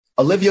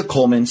Olivia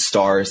Colman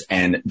stars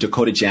and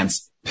Dakota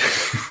Jansen.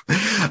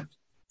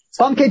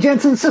 Famke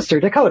Janssen's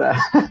sister, Dakota.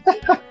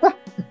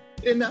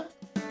 You know?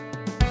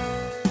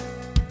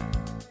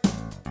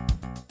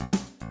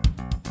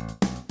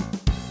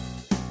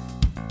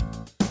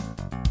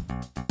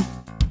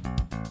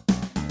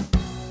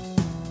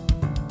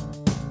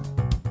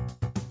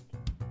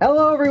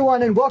 Hello,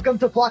 everyone, and welcome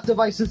to Plot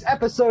Devices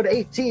episode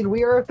 18.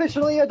 We are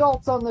officially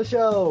adults on the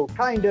show.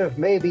 Kind of,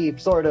 maybe,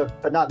 sort of,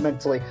 but not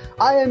mentally.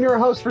 I am your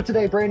host for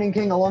today, Brandon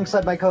King,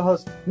 alongside my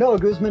co-host, Noah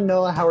Guzman.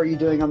 Noah, how are you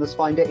doing on this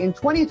fine day in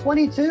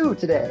 2022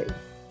 today?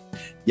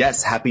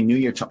 Yes, Happy New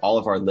Year to all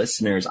of our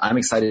listeners. I'm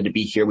excited to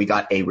be here. We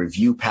got a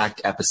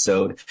review-packed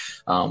episode.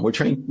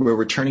 We're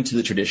returning to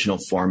the traditional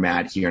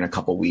format here in a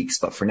couple weeks,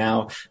 but for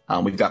now,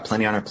 we've got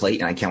plenty on our plate,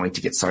 and I can't wait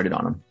to get started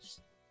on them.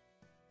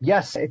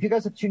 Yes, if you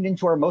guys have tuned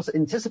into our most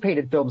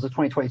anticipated films of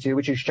 2022,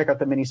 which you should check out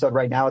the minisode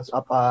right now. It's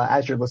up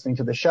as you're listening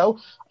to the show.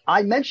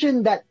 I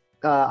mentioned that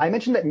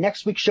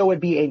next week's show would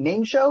be a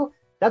main show.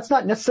 That's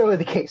not necessarily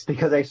the case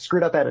because I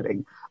screwed up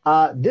editing.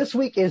 This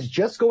week is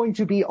just going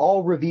to be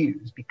all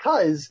reviews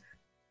because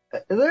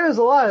there's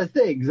a lot of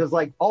things, as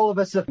like all of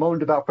us have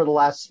moaned about for the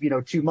last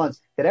 2 months,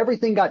 that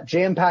everything got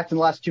jam-packed in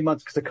the last 2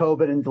 months because of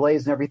COVID and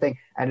delays and everything,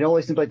 and it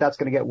only seems like that's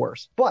going to get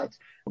worse. But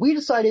we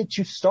decided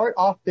to start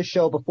off the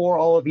show before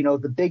all of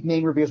the big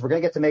name reviews. We're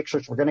going to get to Make Sure,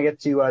 we're going to get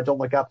to Don't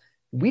Look Up.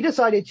 We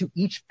decided to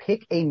each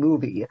pick a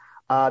movie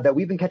that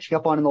we've been catching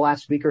up on in the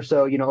last week or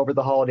so, over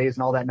the holidays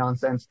and all that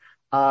nonsense,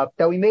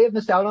 that we may have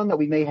missed out on, that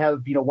we may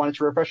have wanted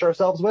to refresh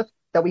ourselves with,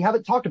 that we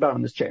haven't talked about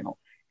on this channel.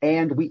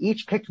 And we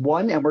each picked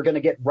one, and we're going to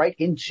get right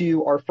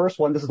into our first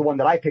one. This is the one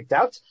that I picked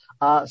out.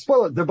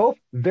 Spoiler, they're both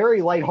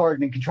very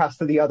lighthearted in contrast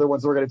to the other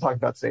ones we're going to talk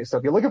about today. So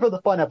if you're looking for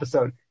the fun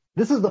episode,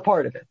 this is the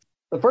part of it.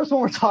 The first one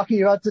we're talking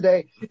about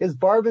today is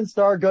Barb and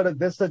Star Go to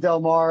Vista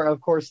Del Mar.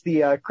 Of course,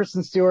 the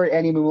Kristen Stewart,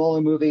 Annie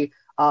Mumolo movie.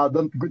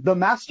 The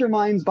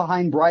masterminds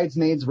behind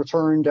Bridesmaids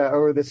returned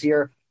over this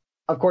year.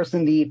 Of course,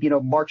 in the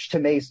March to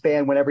May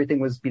span when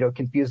everything was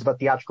confused about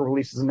theatrical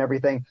releases and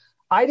everything.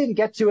 I didn't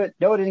get to it.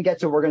 Noah didn't get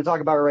to it. We're going to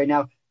talk about it right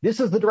now. This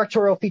is the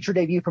directorial feature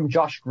debut from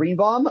Josh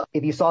Greenbaum.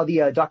 If you saw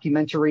the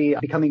documentary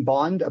Becoming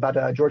Bond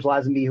about George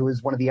Lazenby, who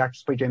is one of the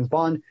actors who played James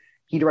Bond,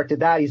 he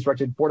directed that. He's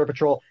directed Border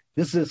Patrol.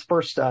 This is his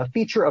first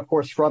feature, of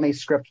course, from a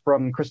script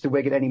from Kristen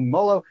Wiig and Annie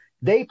Mumolo.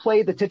 They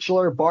play the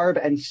titular Barb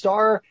and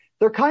Star.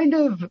 They're kind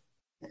of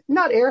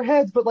not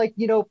airheads, but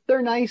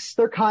they're nice,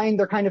 they're kind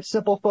of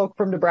simple folk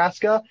from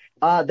Nebraska.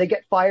 They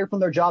get fired from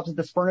their jobs at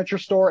this furniture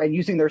store, and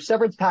using their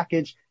severance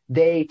package,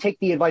 they take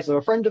the advice of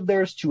a friend of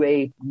theirs to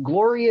a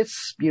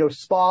glorious,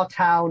 spa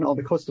town on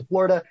the coast of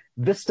Florida,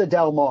 Vista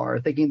Del Mar,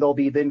 thinking they'll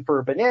be in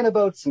for banana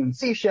boats and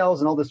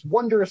seashells and all this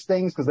wondrous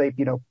things because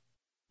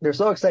they're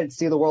so excited to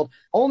see the world,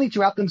 only to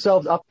wrap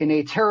themselves up in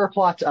a terror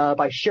plot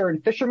by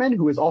Sharon Fisherman,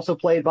 who is also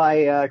played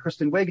by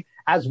Kristen Wiig,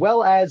 as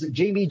well as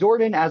Jamie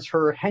Dornan as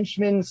her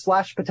henchman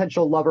 /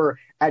 potential lover,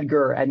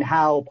 Edgar, and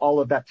how all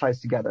of that ties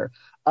together.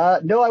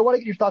 No, I want to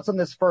get your thoughts on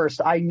this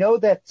first. I know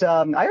that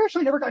I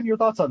actually never gotten your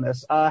thoughts on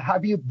this.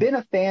 Have you been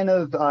a fan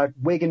of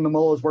Wiig and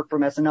Mumolo's work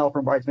from SNL,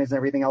 from Bridesmaids and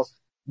everything else?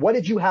 What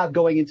did you have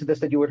going into this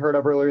that you had heard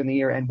of earlier in the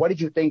year, and what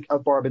did you think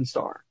of Barb and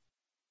Star?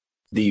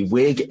 The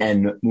Wiig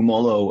and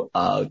Mumolo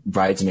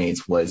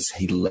Bridesmaids was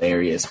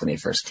hilarious when they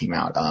first came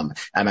out. I'm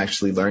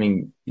actually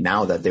learning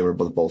now that they were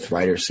both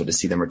writers, so to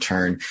see them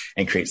return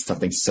and create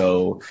something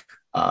so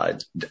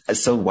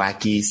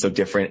wacky, so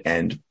different,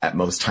 and at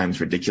most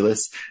times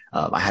ridiculous.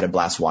 I had a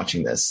blast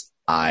watching this.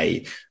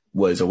 I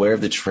was aware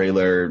of the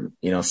trailer,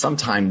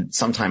 sometime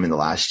in the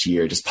last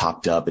year, just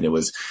popped up, and it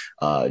was,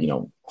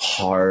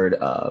 hard.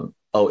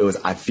 It was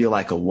I Feel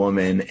Like a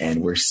Woman,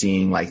 and we're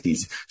seeing like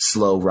these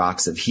slow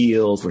rocks of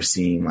heels. We're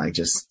seeing like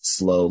just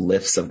slow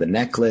lifts of the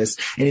necklace.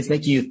 And it's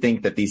making you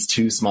think that these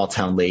two small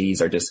town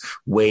ladies are just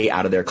way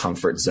out of their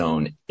comfort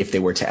zone if they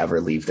were to ever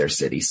leave their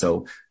city.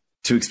 So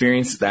to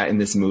experience that in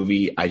this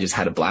movie, I just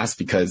had a blast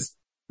because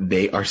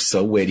they are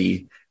so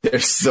witty. They're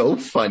so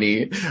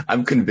funny.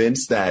 I'm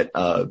convinced that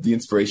the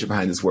inspiration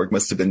behind this work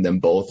must have been them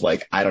both,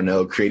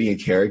 creating a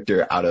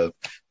character out of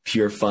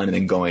pure fun and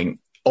then going,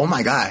 oh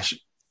my gosh,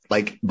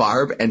 like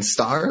Barb and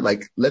Star,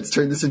 let's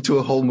turn this into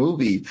a whole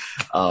movie.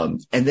 And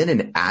then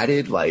an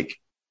added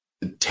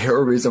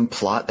terrorism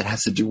plot that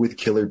has to do with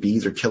killer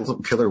bees or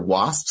killer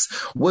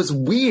wasps was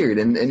weird.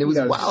 And it was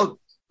wild.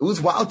 It was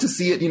wild to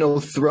see it,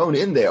 thrown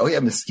in there. Oh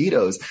yeah,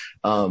 mosquitoes.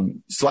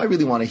 So I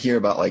really want to hear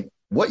about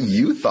what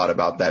you thought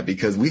about that,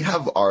 because we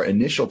have our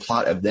initial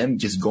plot of them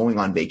just going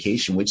on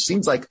vacation, which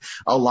seems like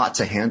a lot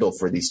to handle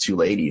for these two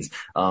ladies.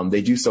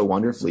 They do so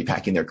wonderfully,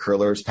 packing their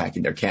curlers,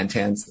 packing their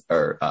caftans,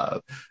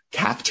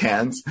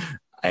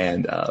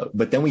 and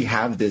but then we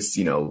have this,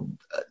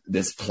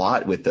 this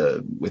plot with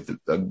a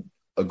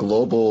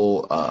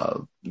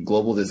global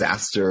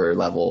disaster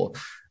level.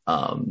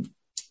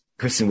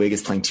 Kristen Wiig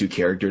is playing two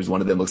characters.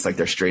 One of them looks like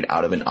they're straight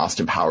out of an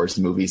Austin Powers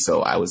movie,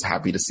 so I was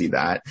happy to see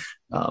that.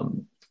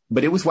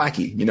 But it was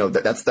wacky.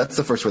 That's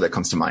the first word that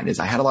comes to mind. Is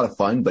I had a lot of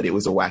fun, but it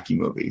was a wacky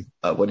movie.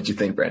 What did you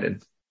think,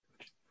 Brandon?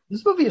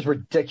 This movie is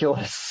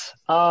ridiculous.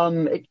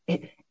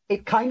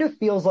 it kind of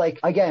feels like,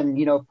 again,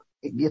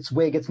 it's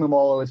Wig, it's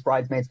Momolo, it's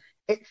Bridesmaids.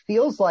 It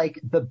feels like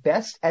the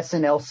best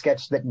SNL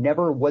sketch that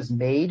never was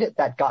made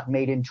that got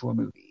made into a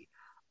movie.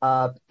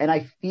 And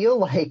I feel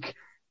like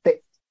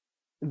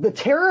the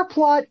terror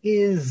plot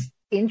is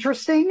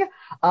interesting.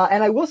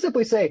 And I will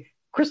simply say,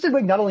 Kristen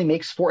Wiig not only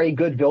makes for a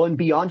good villain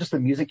beyond just the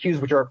music cues,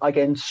 which are,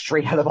 again,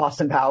 straight out of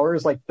Austin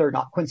Powers. Like, they're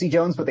not Quincy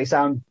Jones, but they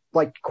sound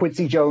like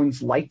Quincy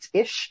Jones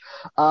light-ish.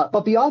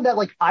 But beyond that,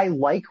 like, I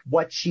like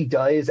what she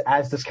does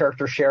as this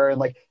character Sharon.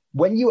 Like,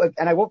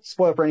 and I won't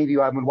spoil it for any of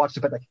you, I haven't watched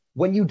it, but like,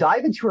 when you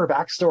dive into her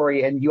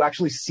backstory and you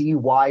actually see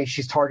why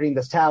she's targeting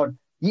this town,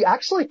 you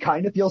actually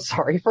kind of feel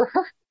sorry for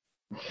her.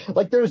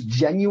 Like, there's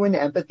genuine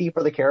empathy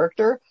for the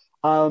character.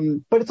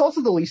 But it's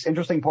also the least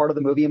interesting part of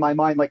the movie in my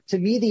mind. Like, to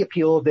me, the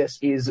appeal of this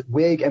is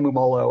Wig and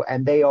Momolo,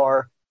 and they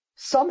are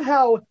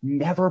somehow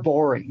never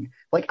boring.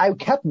 Like, I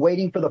kept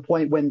waiting for the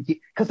point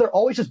because they're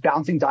always just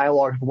bouncing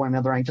dialogue from one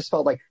another, and I just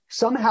felt like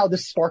somehow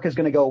this spark is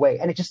going to go away,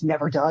 and it just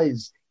never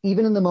does.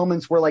 Even in the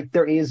moments where, like,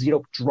 there is,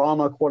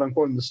 drama, quote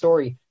unquote, in the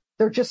story,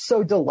 they're just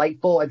so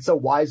delightful and so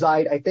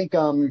wise-eyed. I think,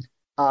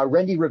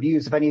 Rendy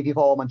Reviews, if any of you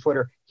follow him on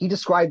Twitter, he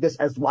described this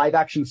as live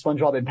action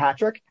SpongeBob and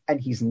Patrick, and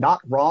he's not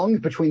wrong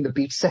between the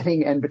beach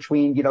setting and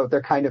between,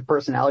 their kind of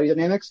personality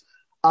dynamics.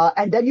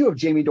 And then you have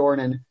Jamie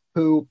Dornan,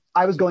 who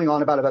I was going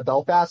on about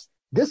Belfast.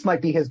 This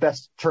might be his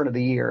best turn of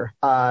the year.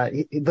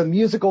 The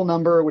musical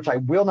number, which I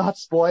will not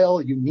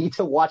spoil, you need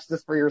to watch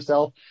this for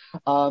yourself.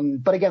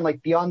 But again,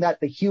 like, beyond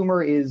that, the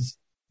humor is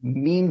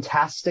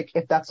meme-tastic,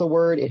 if that's a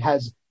word. It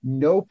has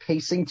no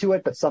pacing to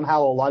it, but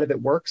somehow a lot of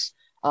it works.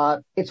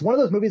 It's one of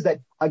those movies that,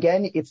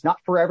 again, it's not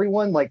for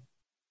everyone. Like,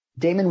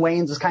 Damon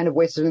Wayans is kind of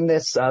wasted in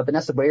this.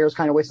 Vanessa Bayer is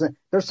kind of wasted in it.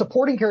 There's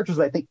supporting characters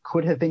that I think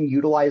could have been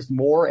utilized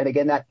more. And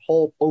again, that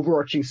whole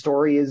overarching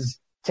story is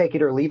take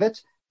it or leave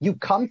it. You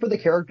come for the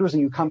characters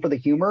and you come for the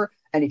humor.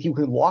 And if you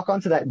can walk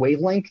onto that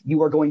wavelength,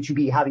 you are going to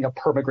be having a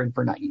permagrin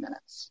for 90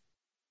 minutes.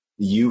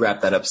 You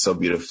wrapped that up so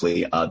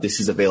beautifully. This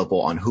is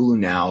available on Hulu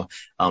now,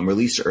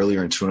 released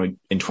earlier in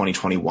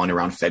 2021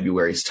 around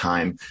February's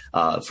time,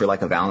 for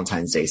like a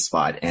Valentine's Day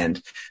spot.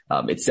 And,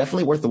 it's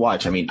definitely worth the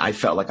watch. I mean, I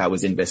felt like I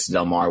was in Vista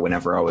Del Mar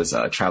whenever I was,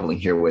 traveling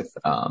here with,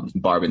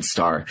 Barb and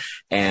Star.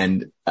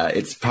 And,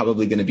 it's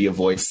probably going to be a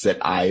voice that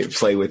I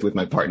play with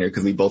my partner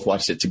because we both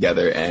watched it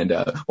together. And,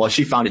 while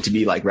she found it to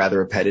be like rather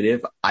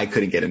repetitive, I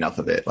couldn't get enough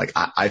of it. Like,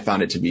 I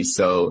found it to be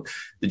so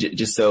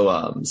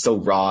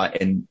raw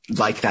and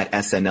like that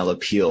SNL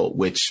appeal,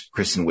 which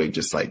Kristen Wiig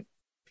just like,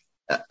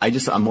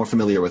 I'm more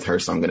familiar with her,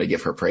 so I'm going to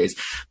give her praise.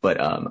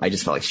 But, I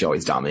just felt like she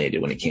always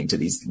dominated when it came to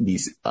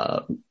these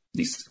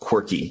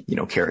quirky,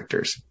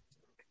 characters.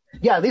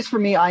 Yeah, at least for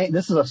me,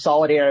 this is a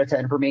solid 8 out of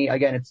 10 for me.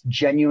 Again, it's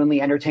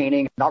genuinely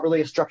entertaining, not really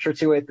a structure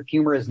to it. The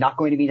humor is not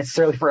going to be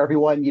necessarily for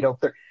everyone.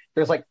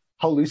 There's like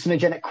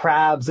hallucinogenic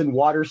crabs and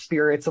water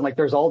spirits, and like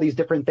there's all these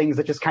different things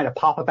that just kind of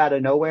pop up out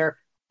of nowhere.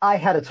 I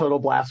had a total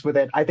blast with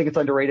it. I think it's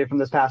underrated from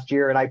this past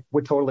year, and I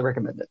would totally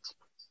recommend it.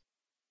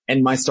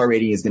 And my star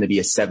rating is going to be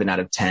a 7 out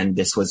of 10.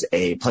 This was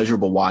a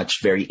pleasurable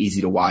watch, very easy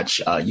to watch.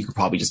 You could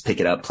probably just pick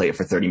it up, play it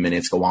for 30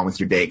 minutes, go on with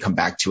your day, come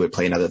back to it,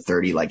 play another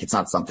 30. Like, it's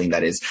not something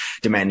that is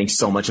demanding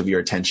so much of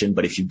your attention,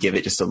 but if you give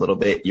it just a little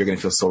bit, you're going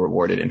to feel so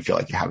rewarded and feel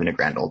like you're having a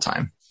grand old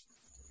time.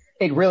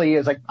 It really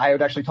is. Like, I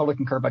would actually totally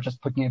concur about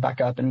just picking it back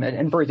up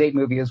and for a date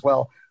movie as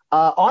well.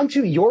 On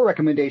to your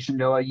recommendation,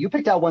 Noah. You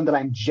picked out one that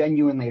I'm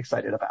genuinely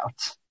excited about.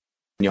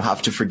 You'll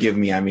have to forgive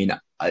me. I mean,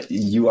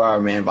 you are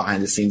a man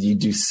behind the scenes. You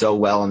do so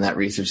well on that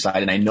research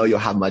side, and I know you'll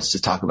have much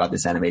to talk about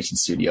this animation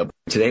studio.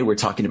 Today, we're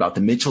talking about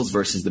The Mitchells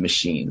versus the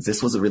Machines.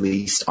 This was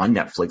released on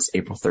Netflix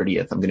April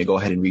 30th. I'm going to go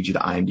ahead and read you the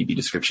IMDb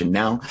description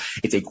now.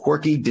 It's a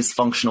quirky,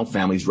 dysfunctional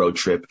family's road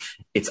trip.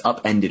 It's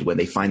upended when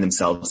they find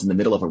themselves in the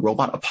middle of a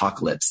robot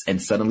apocalypse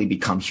and suddenly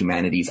become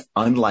humanity's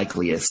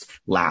unlikeliest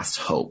last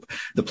hope.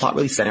 The plot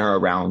really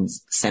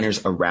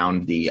centers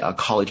around the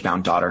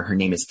college-bound daughter. Her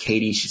name is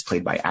Katie. She's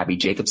played by Abby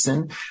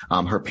Jacobson.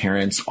 Her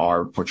parents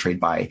are portrayed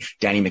by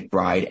Danny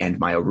McBride and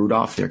Maya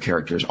Rudolph. Their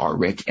characters are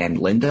Rick and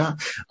Linda.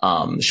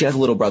 She has a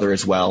little brother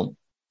as well.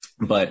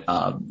 But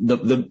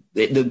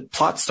the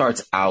plot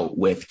starts out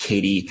with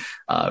Katie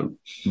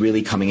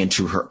really coming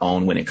into her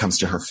own when it comes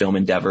to her film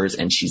endeavors,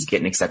 and she's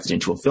getting accepted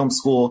into a film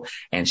school,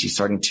 and she's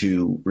starting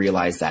to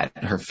realize that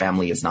her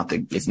family is not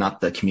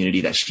the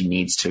community that she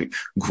needs to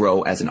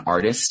grow as an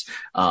artist.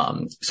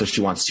 So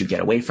she wants to get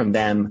away from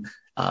them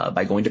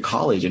by going to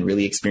college and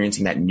really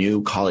experiencing that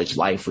new college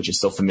life, which is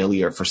so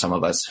familiar for some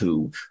of us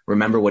who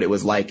remember what it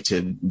was like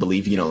to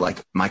believe,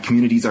 like my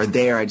communities are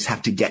there. I just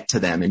have to get to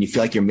them. And you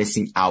feel like you're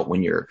missing out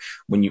when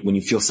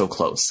you feel so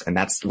close. And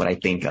that's what I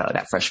think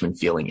that freshman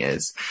feeling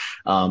is.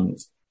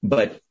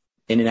 But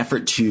in an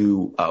effort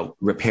to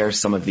repair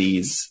some of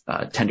these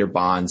tender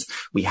bonds,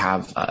 we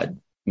have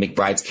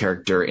McBride's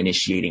character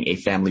initiating a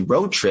family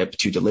road trip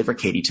to deliver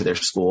Katie to their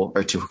school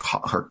or to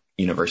her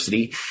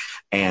university.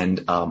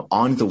 And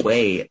on the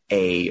way,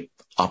 a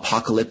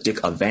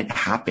apocalyptic event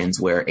happens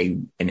where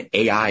an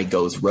AI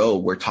goes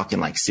rogue. We're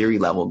talking like Siri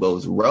level,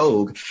 goes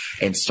rogue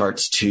and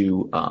starts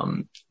to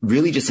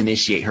really just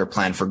initiate her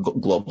plan for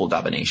global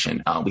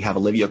domination. We have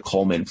Olivia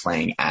Colman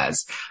playing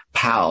as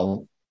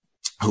Pal,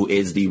 who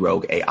is the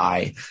rogue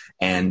AI.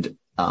 And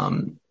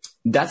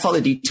that's all the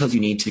details you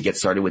need to get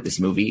started with this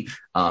movie.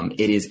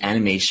 It is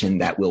animation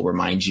that will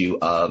remind you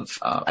of,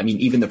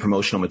 even the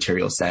promotional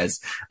material says,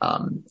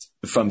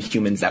 from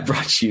humans that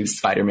brought you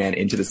Spider-Man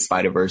Into the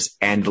Spider-Verse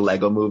and the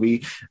Lego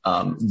movie.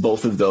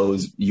 Both of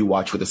those you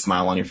watch with a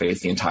smile on your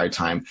face the entire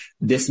time.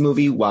 This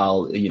movie,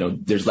 while,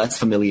 there's less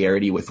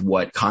familiarity with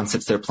what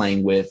concepts they're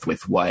playing with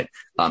what,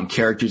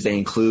 characters they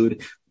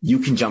include, you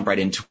can jump right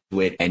into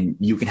it and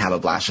you can have a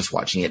blast just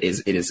watching it.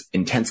 It is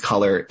intense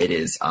color. It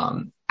is,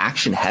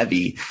 action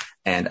heavy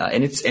and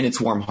it's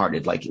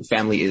warm-hearted. Like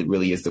family, it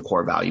really is the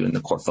core value and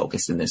the core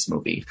focus in this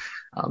movie.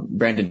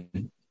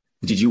 Brandon,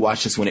 did you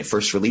watch this when it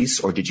first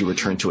released, or did you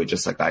return to it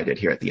just like I did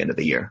here at the end of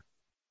the year?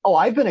 Oh,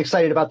 I've been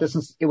excited about this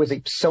since it was a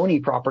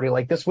Sony property.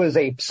 Like this was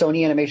a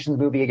Sony Animations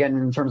movie again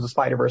in terms of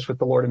Spider-Verse with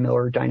the Lord and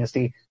Miller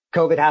dynasty.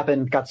 COVID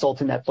happened, got sold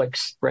to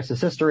Netflix, rest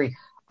is history.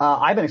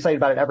 I've been excited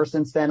about it ever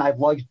since then. I've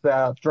loved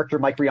director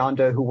Mike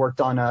Rianda, who worked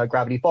on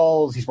Gravity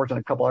Falls. He's worked on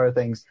a couple other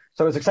things.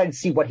 So I was excited to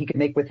see what he could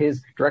make with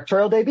his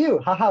directorial debut.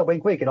 Haha,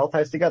 wink, wink. It all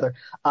ties together.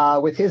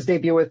 With his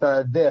debut with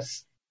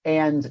this.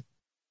 And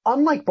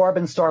unlike Barb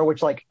and Star,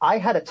 which like I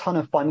had a ton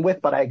of fun with,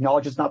 but I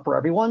acknowledge it's not for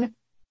everyone,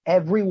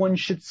 everyone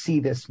should see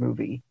this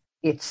movie.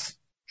 It's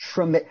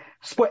tremendous.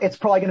 It's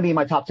probably going to be in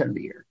my top 10 of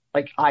the year.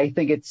 Like, I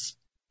think it's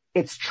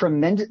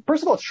tremendous.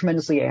 First of all, it's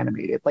tremendously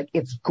animated. Like,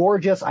 it's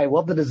gorgeous. I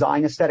love the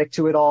design aesthetic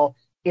to it all.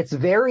 It's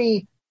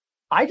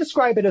I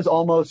describe it as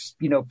almost,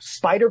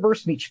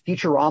 Spider-Verse meets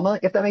Futurama,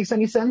 if that makes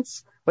any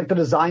sense. Like, the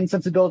design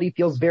sensibility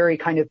feels very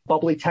kind of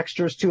bubbly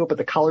textures to it, but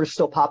the colors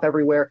still pop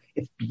everywhere.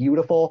 It's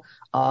beautiful.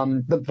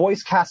 The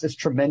voice cast is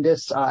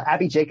tremendous.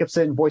 Abby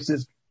Jacobson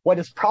voices what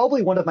is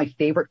probably one of my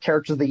favorite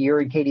characters of the year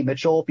in Katie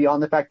Mitchell,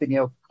 beyond the fact that,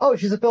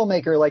 she's a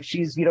filmmaker, like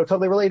she's,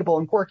 totally relatable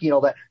and quirky and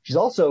all that. She's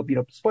also,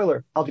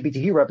 spoiler,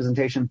 LGBTQ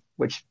representation,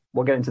 which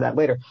we'll get into that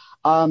later.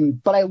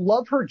 But I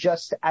love her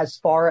just as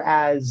far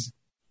as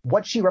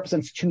what she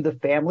represents to the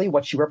family,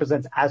 what she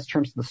represents as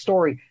terms of the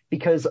story,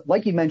 because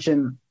like you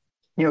mentioned,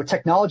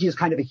 technology is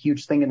kind of a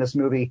huge thing in this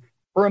movie.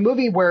 For a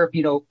movie where,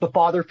 the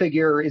father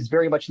figure is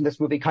very much in this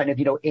movie kind of,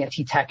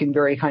 anti-tech and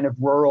very kind of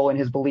rural in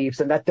his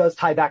beliefs. And that does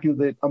tie back into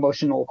the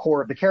emotional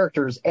core of the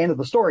characters and of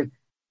the story.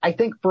 I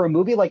think for a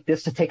movie like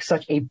this to take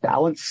such a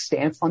balanced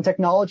stance on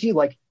technology,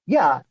 like,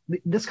 yeah,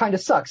 this kind of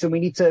sucks. And we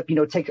need to,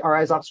 take our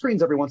eyes off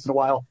screens every once in a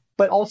while.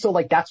 But also,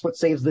 like, that's what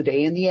saves the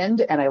day in the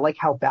end. And I like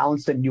how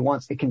balanced and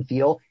nuanced it can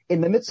feel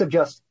in the midst of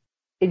just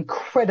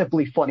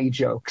incredibly funny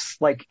jokes.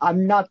 Like,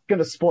 I'm not going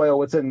to spoil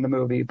what's in the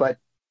movie, but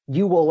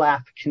you will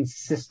laugh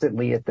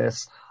consistently at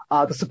this.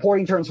 The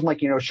supporting turns from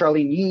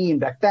Charlene Yee and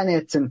Beck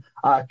Bennett and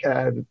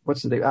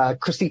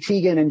Chrissy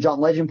Teigen and John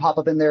Legend pop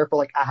up in there for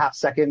like a half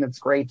second. It's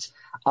great.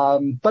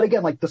 But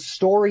again, like the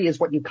story is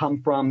what you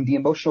come from. The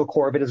emotional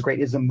core of it is great.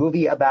 It's a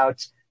movie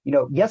about,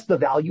 yes, the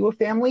value of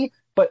family,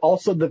 but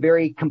also the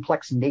very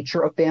complex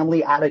nature of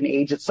family at an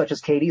age such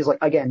as Katie's. Like,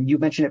 again, you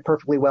mentioned it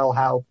perfectly well,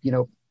 how,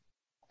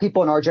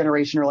 people in our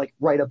generation are like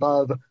right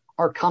above,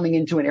 are coming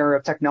into an era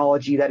of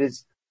technology that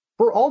is,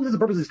 for all intents and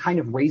purposes, kind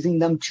of raising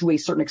them to a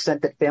certain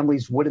extent that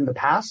families would in the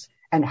past,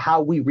 and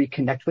how we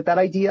reconnect with that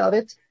idea of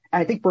it.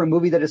 And I think for a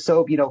movie that is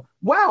so,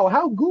 wow,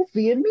 how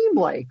goofy and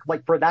meme-like,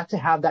 like for that to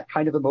have that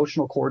kind of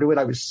emotional core to it,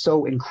 I was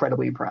so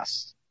incredibly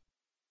impressed.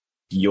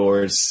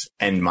 Yours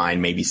and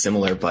mine may be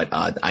similar, but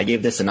I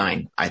gave this a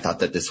 9. I thought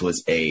that this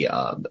was a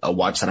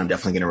watch that I'm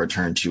definitely going to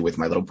return to with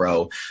my little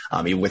bro,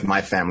 even with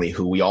my family,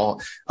 who we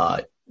all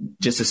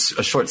just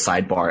a short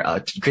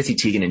sidebar. Chrissy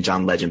Teigen and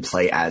John Legend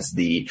play as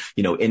the,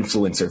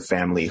 influencer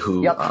family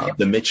who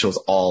the Mitchells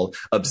all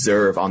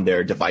observe on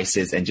their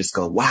devices and just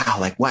go, wow,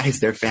 like, why is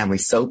their family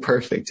so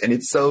perfect? And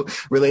it's so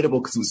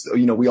relatable because,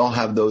 we all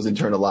have those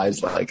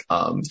internalized, like,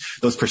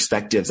 those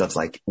perspectives of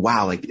like,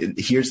 wow, like,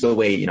 here's the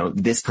way,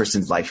 this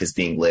person's life is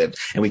being lived.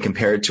 And we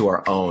compare it to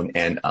our own.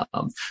 And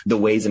the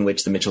ways in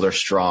which the Mitchells are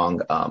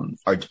strong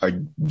are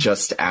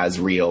just as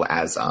real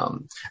as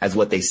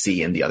what they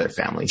see in the other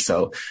family.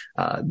 So,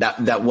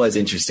 that was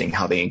interesting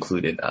how they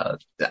included,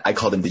 I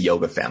call them the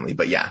yoga family,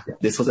 but yeah,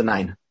 this was a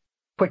 9.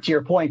 Quick to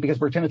your point, because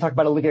we're going to talk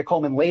about Olivia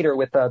Colman later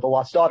with The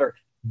Lost Daughter.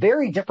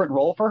 Very different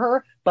role for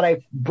her, but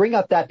I bring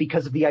up that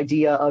because of the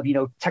idea of,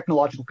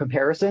 technological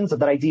comparisons, of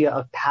that idea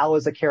of Pal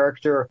as a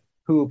character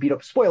who,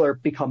 spoiler,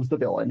 becomes the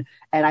villain.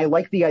 And I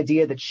like the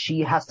idea that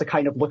she has to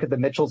kind of look at the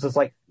Mitchells as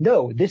like,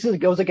 no,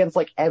 goes against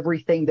like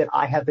everything that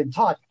I have been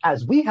taught,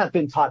 as we have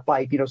been taught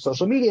by,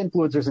 social media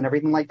influencers and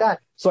everything like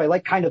that. So I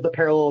like kind of the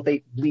parallel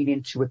they lean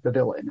into with the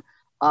villain.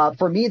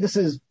 For me, this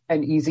is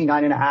an easy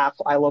 9.5.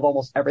 I love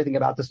almost everything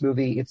about this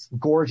movie. It's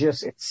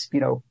gorgeous. It's,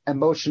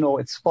 emotional.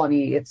 It's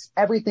funny. It's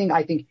everything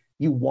I think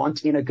you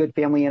want in a good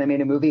family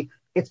animated movie.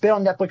 It's been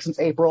on Netflix since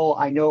April.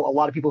 I know a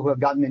lot of people who have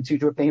gotten into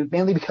it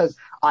mainly because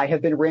I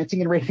have been ranting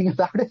and raving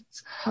about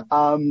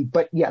it.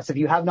 But yes, if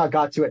you have not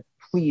got to it,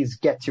 please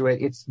get to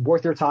it. It's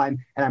worth your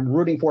time, and I'm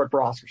rooting for it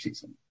for Oscar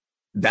season.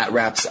 That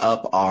wraps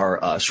up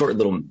our short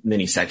little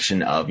mini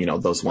section of,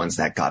 those ones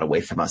that got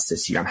away from us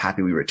this year. I'm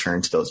happy we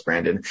returned to those,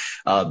 Brandon.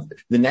 The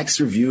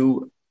next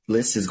review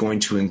list is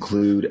going to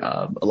include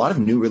a lot of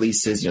new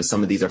releases.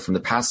 Some of these are from the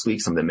past week,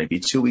 some of them may be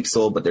 2 weeks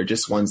old, but they're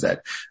just ones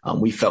that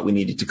we felt we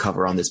needed to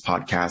cover on this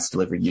podcast,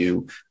 deliver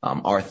you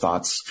our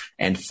thoughts.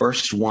 And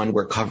first one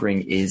we're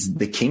covering is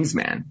The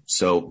Kingsman.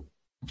 So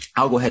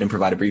I'll go ahead and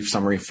provide a brief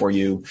summary for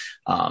you.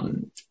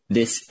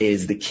 This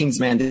is The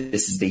Kingsman.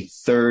 This is the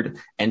third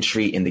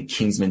entry in the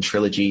Kingsman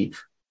trilogy.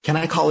 Can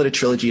I call it a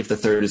trilogy if the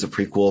third is a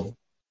prequel?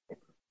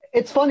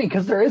 It's funny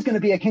because there is going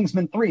to be a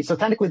Kingsman 3, so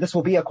technically this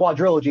will be a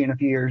quadrilogy in a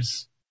few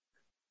years.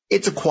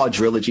 It's a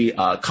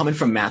quadrilogy coming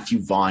from Matthew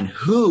Vaughn,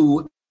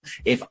 who,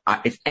 if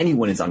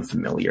anyone is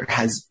unfamiliar,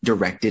 has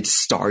directed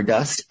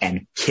Stardust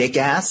and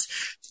Kick-Ass.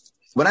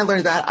 When I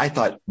learned that, I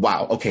thought,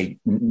 wow, okay,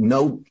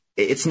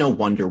 it's no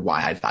wonder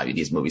why I value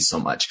these movies so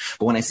much.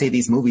 But when I say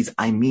these movies,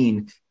 I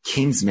mean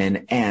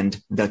Kingsman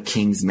and The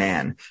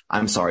Kingsman.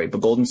 I'm sorry,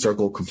 but Golden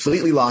Circle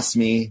completely lost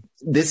me.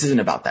 This isn't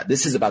about that.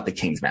 This is about The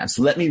Kingsman.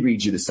 So let me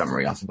read you the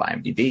summary off of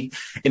IMDb.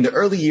 In the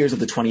early years of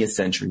the 20th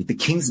century, the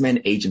Kingsman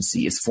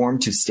Agency is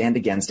formed to stand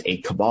against a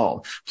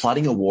cabal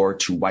plotting a war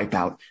to wipe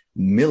out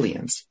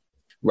millions.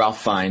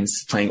 Ralph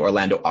Fiennes playing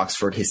Orlando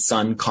Oxford. His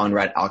son,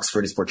 Conrad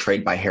Oxford, is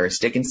portrayed by Harris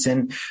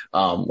Dickinson.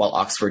 While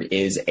Oxford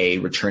is a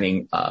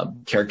returning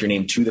character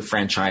name to the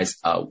franchise,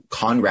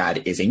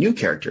 Conrad is a new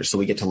character. So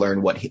we get to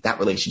learn what that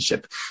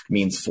relationship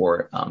means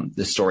for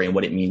the story and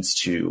what it means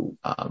to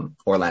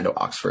Orlando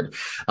Oxford.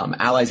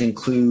 Allies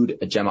include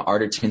Gemma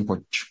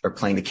Arterton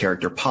playing the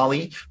character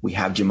Polly. We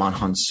have Djimon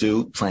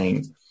Hounsou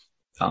playing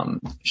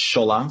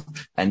Shola.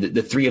 And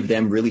the three of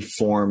them really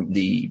form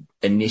the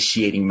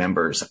initiating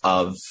members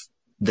of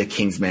the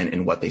Kingsmen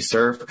and what they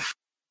serve.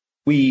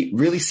 We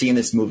really see in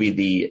this movie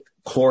the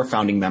core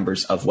founding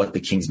members of what the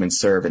Kingsmen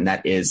serve, and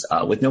that is,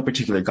 with no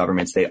particular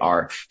governments, they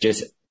are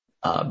just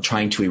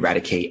trying to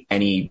eradicate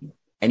any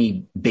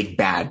big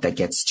bad that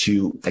gets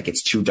too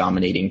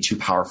dominating, too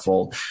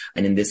powerful.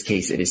 And in this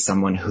case, it is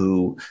someone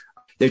who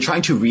they're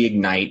trying to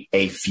reignite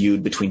a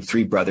feud between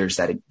three brothers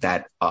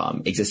that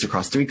exist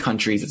across three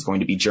countries. It's going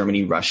to be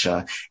Germany,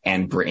 Russia,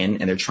 and Britain.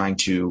 And they're trying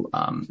to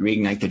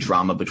reignite the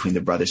drama between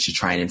the brothers to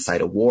try and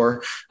incite a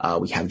war.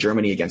 We have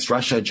Germany against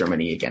Russia,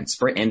 Germany against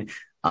Britain.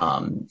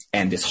 And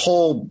this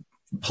whole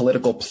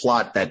political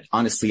plot that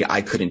honestly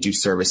I couldn't do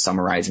service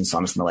summarizing, so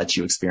I'm just going to let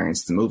you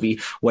experience the movie.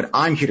 What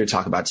I'm here to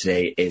talk about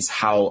today is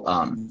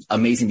how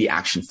amazing the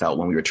action felt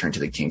when we returned to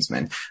the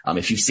Kingsman.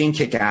 If you've seen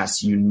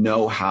Kick-Ass, you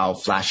know how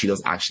flashy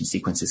those action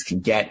sequences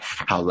can get,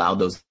 how loud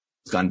those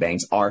gun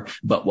bangs are.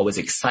 But what was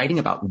exciting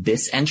about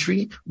this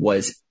entry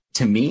was,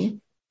 to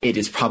me, it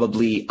is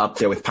probably up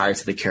there with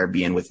Pirates of the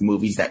Caribbean, with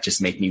movies that just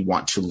make me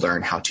want to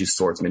learn how to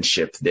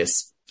swordsmanship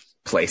this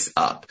place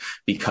up,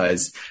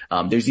 because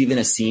there's even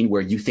a scene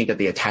where you think that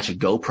they attach a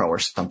GoPro or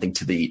something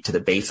to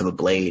the base of a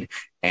blade,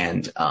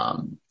 and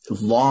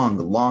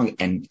long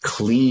and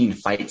clean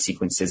fight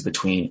sequences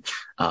between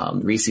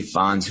Rhys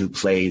Ifans, who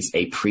plays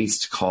a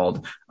priest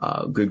called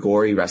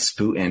Grigory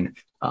Rasputin,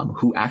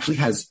 who actually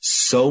has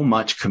so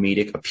much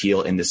comedic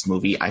appeal in this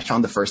movie. I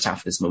found the first half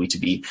of this movie to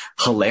be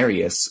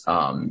hilarious,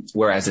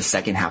 whereas the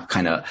second half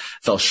kind of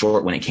fell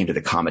short when it came to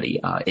the comedy.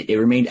 It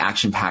remained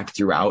action-packed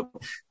throughout,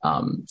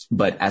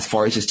 but as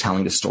far as just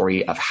telling the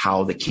story of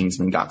how the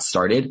Kingsman got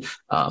started,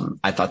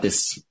 I thought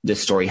this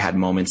story had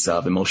moments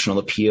of emotional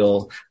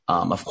appeal,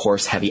 of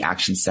course, heavy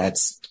action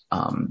sets,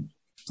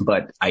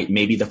 but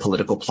maybe the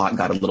political plot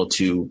got a little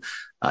too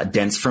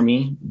dense for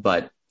me,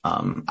 but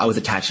I was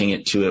attaching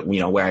it to it,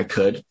 where I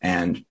could,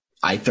 and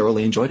I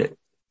thoroughly enjoyed it.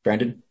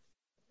 Brandon?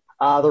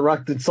 The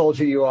rugged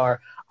soldier you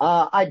are.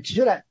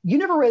 You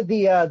never read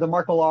the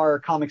Mark Millar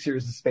comic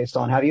series it's based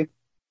on, have you?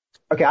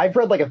 Okay, I've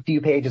read like a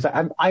few pages.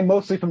 I'm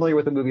mostly familiar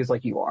with the movies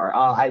like you are.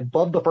 I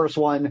loved the first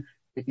one.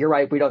 You're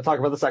right, we don't talk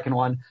about the second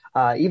one.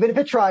 Even if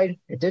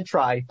it did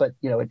try, but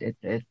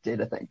it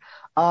did a thing.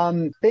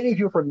 If any of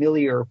you are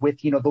familiar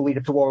with, the lead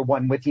up to World War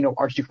I, with,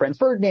 Archduke Franz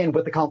Ferdinand,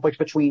 with the conflict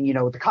between,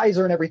 the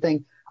Kaiser and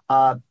everything.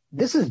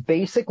 This is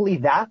basically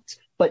that,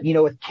 but,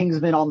 with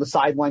Kingsman on the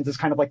sidelines is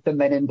kind of like the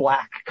Men in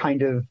Black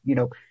kind of,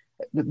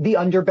 the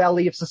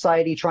underbelly of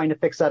society, trying to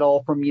fix that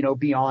all from,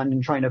 beyond,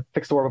 and trying to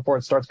fix the war before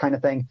it starts kind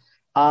of thing.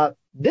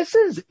 This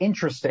is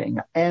interesting.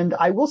 And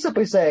I will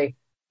simply say,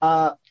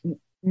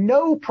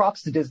 no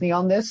props to Disney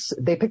on this.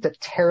 They picked a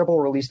terrible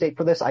release date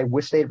for this. I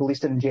wish they had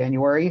released it in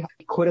January.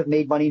 It could have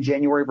made money in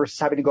January versus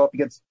having to go up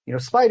against,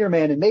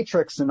 Spider-Man and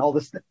Matrix and all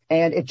this.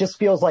 And it just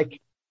feels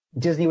like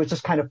Disney was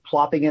just kind of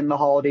plopping in the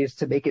holidays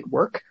to make it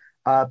work.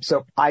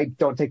 So I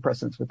don't take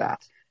precedence with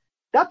that.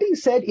 That being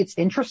said, it's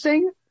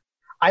interesting.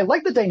 I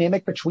like the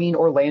dynamic between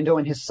Orlando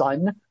and his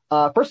son.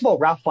 First of all,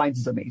 Ralph Fiennes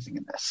is amazing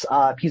in this.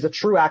 He's a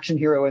true action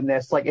hero in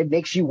this. Like, it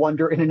makes you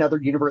wonder in another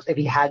universe if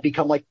he had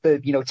become like the,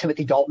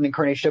 Timothy Dalton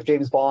incarnation of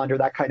James Bond or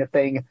that kind of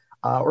thing.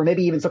 Or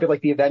maybe even something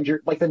like the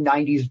Avengers, like the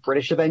 90s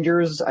British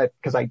Avengers.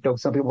 Cause I know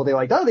some people, they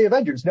like, the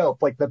Avengers. No,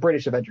 like the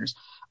British Avengers.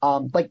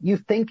 Like you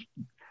think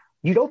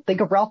you don't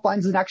think of Ralph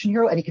Fiennes as an action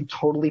hero, and he can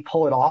totally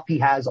pull it off. He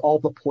has all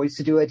the poise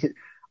to do it.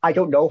 I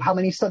don't know how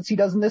many stunts he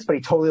does in this, but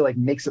he totally like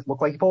makes it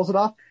look like he pulls it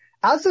off.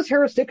 As does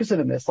Harris Dickerson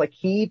in this. Like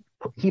he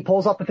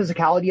pulls off the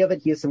physicality of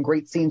it. He has some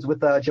great scenes with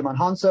Jimon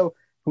Hanso,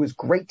 who is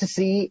great to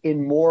see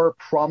in more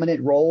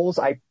prominent roles.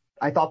 I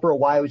thought for a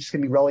while it was just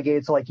going to be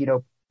relegated to like, you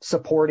know,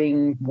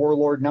 supporting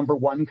warlord number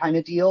one kind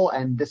of deal.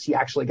 And this, he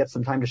actually gets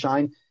some time to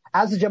shine.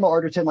 As is Gemma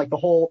Arterton, like the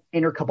whole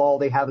inner cabal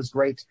they have is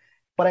great.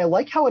 But I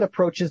like how it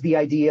approaches the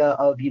idea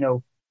of, you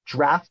know,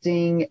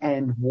 drafting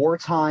and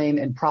wartime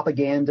and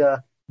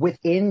propaganda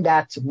within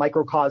that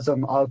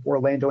microcosm of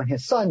Orlando and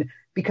his son,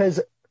 because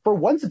for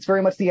once, it's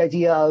very much the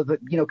idea of,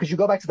 you know, because you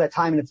go back to that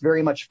time and it's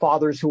very much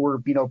fathers who were,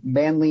 you know,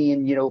 manly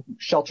and, you know,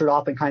 sheltered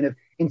off and kind of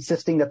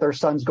insisting that their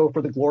sons go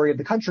for the glory of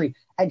the country.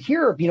 And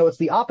here, you know, it's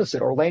the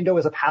opposite. Orlando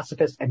is a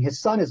pacifist and his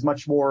son is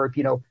much more,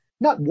 you know,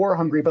 not war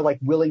hungry, but like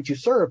willing to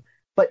serve,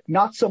 but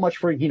not so much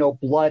for, you know,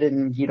 blood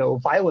and, you know,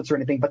 violence or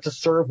anything, but to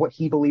serve what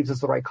he believes is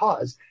the right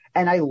cause.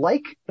 And I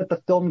like that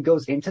the film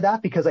goes into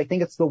that because I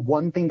think it's the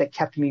one thing that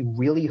kept me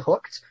really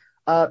hooked.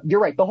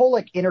 You're right. The whole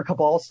like inner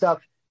cabal stuff,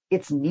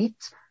 it's neat,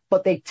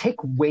 but they take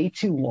way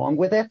too long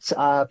with it.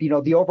 You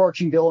know, the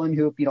overarching villain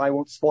who, you know, I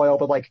won't spoil,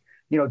 but like,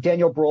 you know,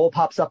 Daniel Brohl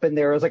pops up in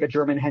there as like a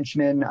German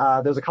henchman.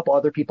 There's a couple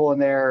other people in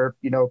there,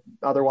 you know,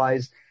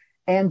 otherwise.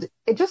 And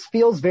it just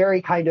feels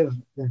very kind of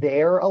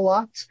there a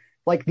lot.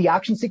 Like the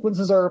action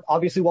sequences are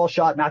obviously well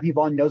shot. Matthew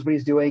Vaughn knows what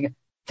he's doing.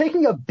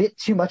 Taking a bit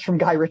too much from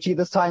Guy Ritchie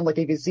this time. Like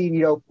if you've seen,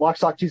 you know, Lock,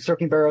 Stock, Two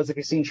Smoking Barrels, if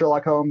you've seen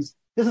Sherlock Holmes,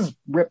 this is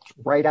ripped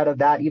right out of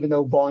that, even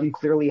though Vaughn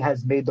clearly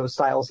has made those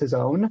styles his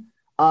own.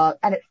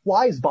 And it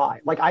flies by.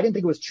 Like, I didn't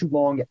think it was too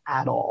long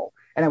at all.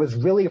 And I was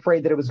really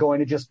afraid that it was going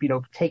to just, you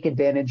know, take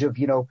advantage of,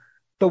 you know,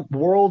 the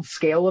world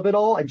scale of it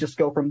all and just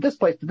go from this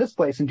place to this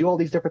place and do all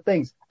these different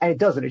things. And it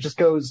doesn't. It just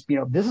goes, you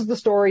know, this is the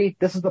story.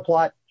 This is the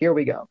plot. Here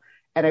we go.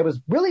 And I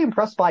was really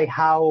impressed by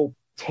how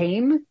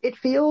tame it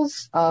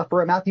feels,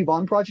 for a Matthew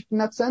Vaughn project in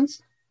that sense.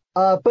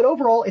 But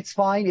overall, it's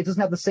fine. It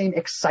doesn't have the same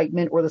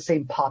excitement or the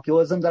same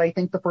populism that I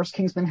think the first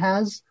Kingsman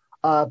has.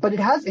 But it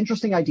has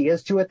interesting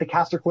ideas to it. The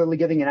cast are clearly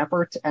giving an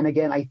effort. And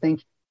again, I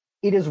think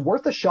it is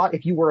worth a shot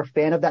if you were a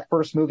fan of that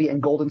first movie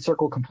and Golden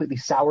Circle completely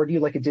soured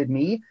you like it did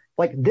me.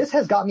 Like, this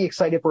has got me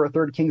excited for a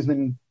third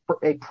Kingsman, for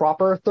a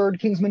proper third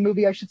Kingsman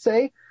movie, I should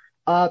say.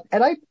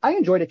 And I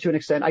enjoyed it to an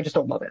extent. I just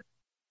don't love it.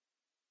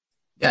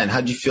 Yeah. And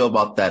how did you feel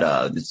about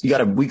that?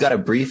 We got a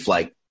brief,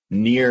 like,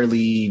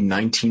 nearly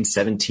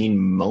 1917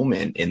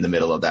 moment in the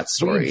middle of that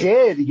story. We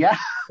did, yeah.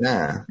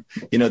 Yeah.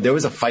 You know, there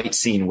was a fight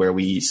scene where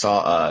we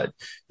saw,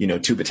 you know,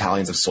 two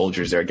battalions of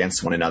soldiers. They're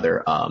against one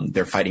another.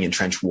 They're fighting in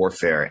trench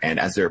warfare. And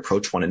as they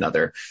approach one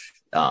another,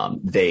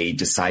 they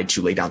decide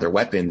to lay down their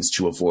weapons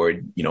to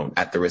avoid, you know,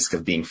 at the risk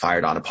of being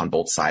fired on upon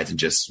both sides and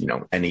just, you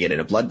know, ending it in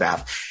a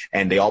bloodbath.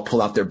 And they all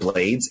pull out their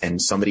blades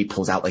and somebody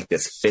pulls out like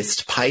this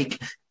fist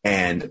pike.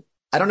 And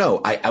I don't know.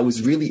 I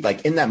was really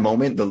like in that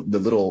moment, the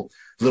little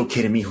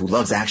kid in me who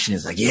loves action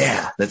is like,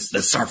 yeah, let's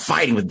start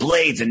fighting with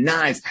blades and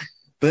knives.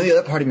 But then the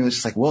other part of me was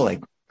just like, whoa,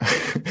 like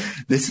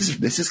this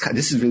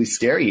is really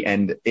scary.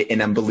 And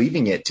I'm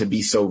believing it to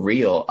be so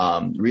real,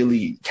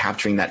 really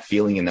capturing that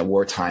feeling in the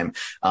wartime.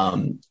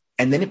 And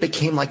then it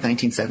became like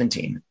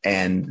 1917.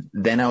 And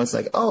then I was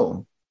like,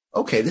 oh,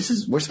 okay,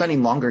 we're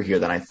spending longer here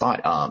than I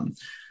thought.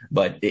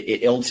 But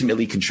it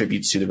ultimately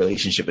contributes to the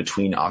relationship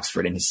between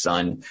Oxford and his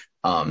son.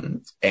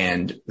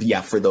 And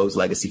yeah, for those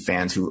legacy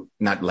fans who,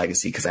 not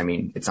legacy, because I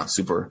mean, it's not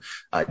super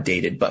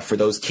dated, but for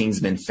those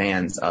Kingsman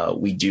fans,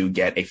 we do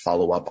get a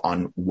follow up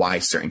on why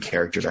certain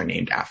characters are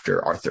named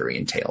after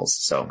Arthurian tales.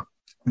 So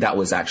that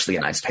was actually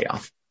a nice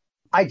payoff.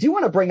 I do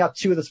want to bring up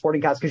two of the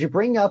supporting cast because you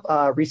bring up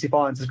Rhys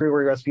Ifans as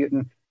Grigory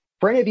Rasputin.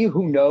 For any of you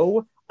who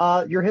know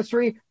your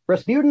history,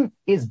 Rasputin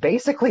is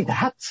basically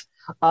that.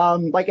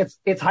 Like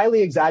it's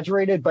highly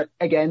exaggerated, but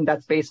again,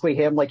 that's basically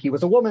him. Like, he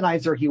was a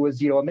womanizer. He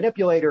was, you know, a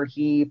manipulator.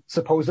 He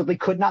supposedly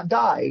could not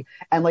die.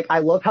 And like, I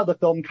love how the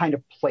film kind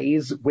of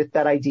plays with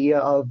that idea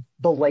of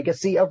the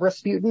legacy of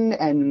Rasputin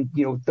and,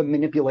 you know, the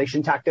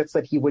manipulation tactics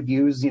that he would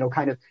use, you know,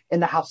 kind of in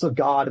the house of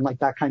God and like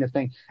that kind of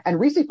thing. And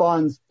Rhys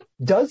Ifans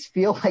does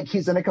feel like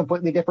he's in a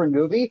completely different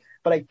movie,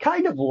 but I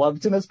kind of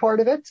loved him as part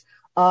of it.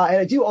 And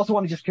I do also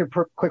want to just give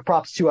quick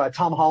props to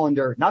Tom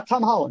Hollander, not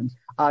Tom Holland,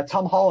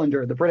 Tom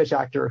Hollander, the British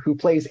actor, who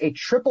plays a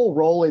triple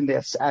role in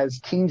this as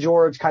King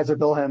George, Kaiser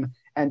Wilhelm,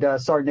 and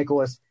Tsar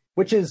Nicholas,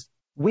 which is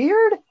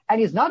weird.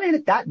 And he's not in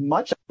it that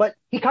much, but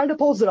he kind of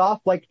pulls it off.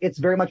 Like, it's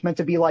very much meant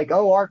to be like,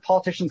 oh, our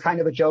politician's kind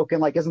of a joke,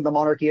 and like, isn't the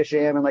monarchy a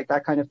sham, and like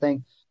that kind of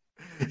thing.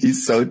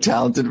 He's so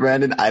talented,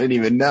 Brandon. I didn't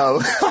even know.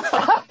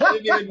 I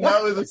didn't even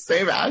know it was the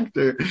same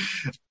actor.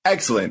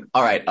 Excellent.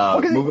 All right.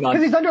 Moving on.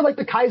 Because he's under like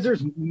the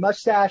Kaiser's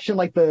mustache and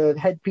like the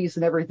headpiece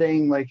and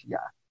everything. Like, yeah.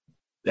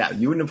 Yeah,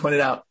 you wouldn't have pointed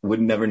out, would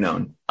have never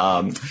known.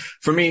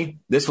 For me,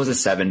 this was a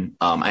 7.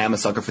 I am a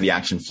sucker for the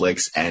action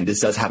flicks, and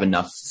this does have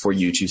enough for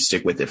you to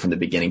stick with it from the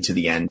beginning to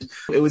the end.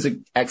 It was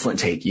an excellent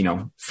take. You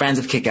know, fans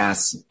of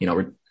Kick-Ass, you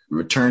know,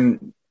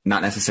 return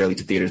not necessarily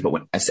to theaters,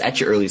 but at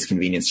your earliest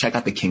convenience, check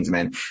out The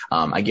Kingsman.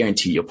 I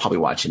guarantee you'll probably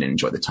watch it and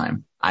enjoy the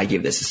time. I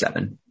give this a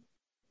 7.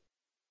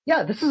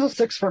 Yeah, this is a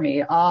 6 for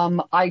me.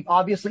 I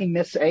obviously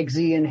miss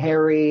Eggsy and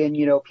Harry and,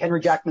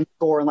 Henry Jackman's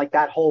score and like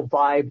that whole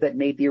vibe that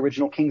made the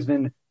original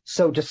Kingsman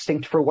so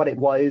distinct for what it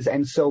was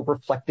and so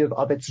reflective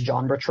of its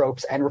genre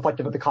tropes and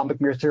reflective of the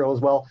comic material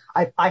as well.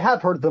 I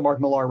have heard the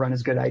Mark Millar run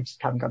is good. I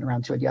just haven't gotten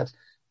around to it yet.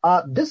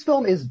 This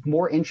film is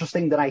more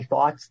interesting than I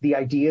thought. The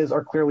ideas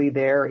are clearly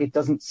there. It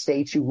doesn't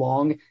stay too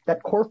long.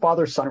 That core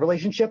father-son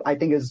relationship, I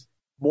think, is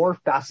more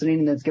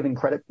fascinating than it's given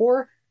credit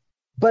for.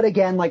 But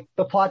again, like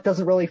the plot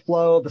doesn't really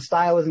flow. The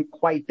style isn't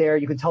quite there.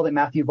 You can tell that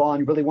Matthew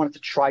Vaughn really wanted to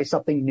try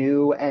something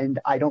new, and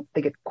I don't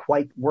think it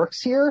quite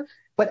works here.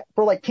 But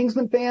for like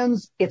Kingsman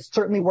fans, it's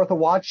certainly worth a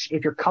watch.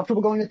 If you're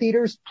comfortable going to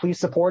theaters, please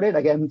support it.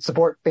 Again,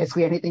 support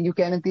basically anything you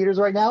can in theaters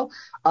right now.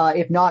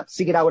 If not,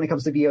 seek it out when it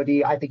comes to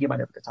VOD. I think you might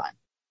have a good time.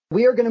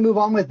 We are going to move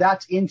on with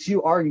that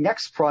into our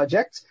next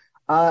project.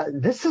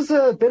 This is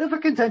a bit of a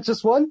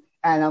contentious one,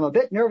 and I'm a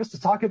bit nervous to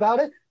talk about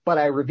it, but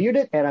I reviewed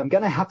it, and I'm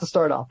going to have to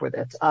start off with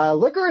it.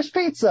 Licorice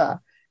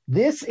Pizza.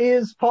 This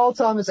is Paul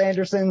Thomas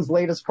Anderson's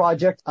latest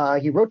project.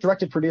 He wrote,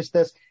 directed, produced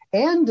this,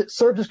 and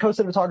served as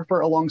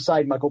co-cinematographer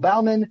alongside Michael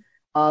Bauman,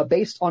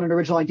 based on an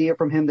original idea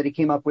from him that he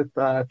came up with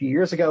a few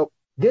years ago.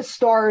 This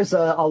stars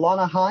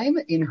Alana Haim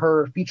in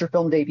her feature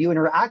film debut, in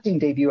her acting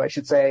debut, I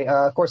should say.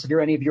 Of course, if you're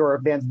any of your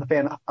fans of the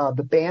fan of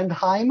the band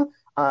Haim,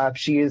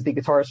 she is the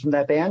guitarist from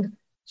that band.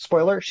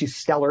 Spoiler, she's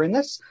stellar in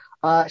this.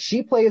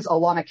 She plays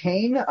Alana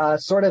Kane,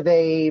 sort of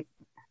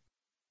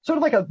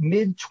like a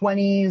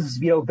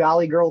mid-20s,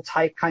 Valley Girl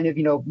type kind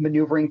of,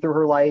 maneuvering through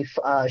her life.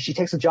 She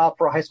takes a job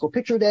for a high school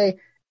picture day.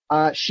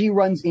 She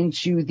runs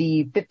into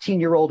the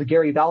 15-year-old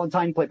Gary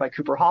Valentine, played by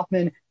Cooper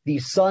Hoffman, the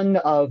son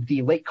of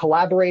the late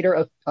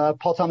collaborator of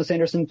Paul Thomas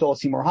Anderson, Philip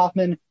Seymour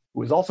Hoffman,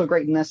 who is also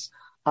great in this.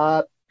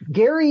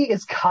 Gary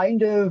is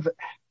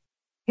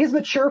he's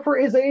mature for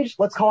his age.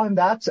 Let's call him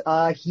that.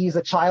 He's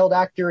a child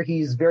actor.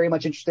 He's very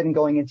much interested in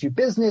going into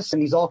business,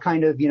 and he's all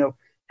kind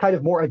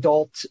of more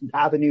adult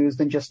avenues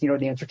than just, the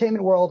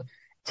entertainment world.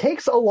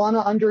 Takes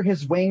Alana under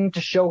his wing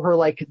to show her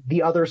like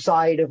the other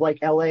side of like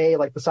LA,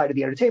 like the side of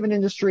the entertainment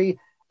industry.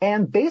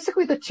 And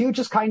basically the two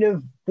just kind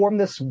of form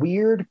this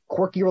weird,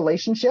 quirky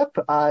relationship.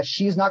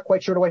 She's not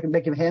quite sure what to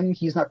make of him.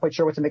 He's not quite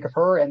sure what to make of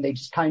her. And they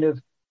just kind of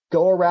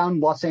go around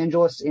Los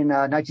Angeles in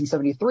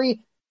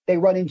 1973. They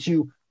run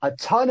into a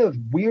ton of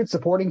weird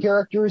supporting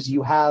characters.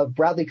 You have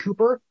Bradley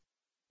Cooper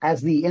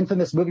as the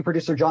infamous movie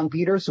producer John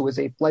Peters, who was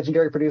a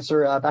legendary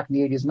producer back in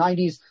the 80s and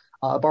 90s,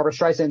 Barbara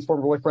Streisand's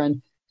former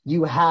boyfriend.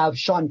 You have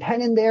Sean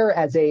Penn in there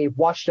as a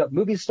washed-up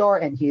movie star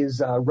and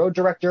his road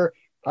director,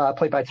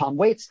 played by Tom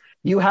Waits.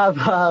 You have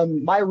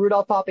Maya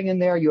Rudolph popping in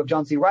there. You have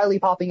John C. Reilly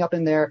popping up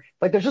in there.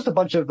 Like, there's just a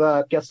bunch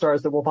of guest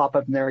stars that will pop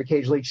up in there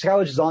occasionally.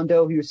 Scarlett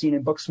Zondo, who you've seen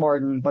in Booksmart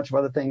and a bunch of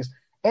other things.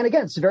 And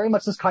again, it's very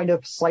much this kind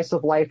of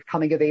slice-of-life,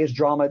 coming-of-age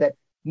drama that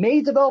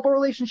may develop a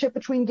relationship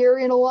between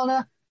Gary and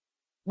Alana.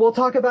 We'll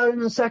talk about it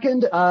in a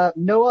second.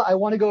 Noah, I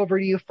want to go over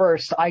to you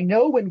first. I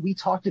know when we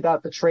talked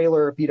about the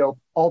trailer,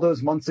 all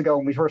those months ago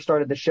when we first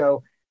started the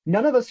show,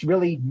 none of us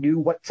really knew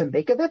what to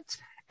make of it.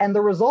 And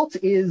the result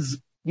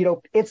is,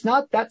 it's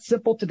not that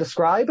simple to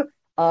describe,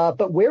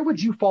 but where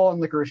would you fall on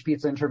Licorice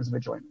Pizza in terms of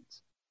enjoyment?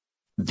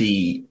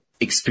 The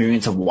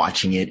experience of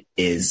watching it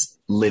is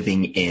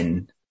living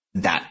in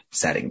that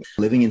setting,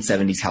 living in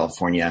 70s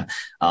California,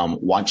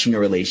 watching a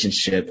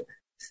relationship.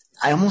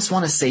 I almost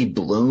want to say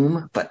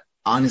bloom, but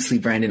honestly,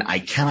 Brandon, I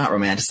cannot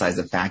romanticize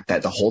the fact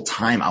that the whole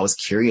time I was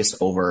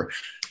curious over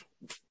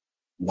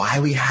why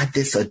we had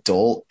this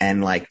adult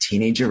and like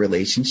teenager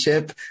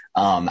relationship.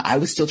 I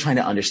was still trying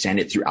to understand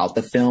it throughout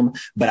the film,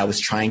 but I was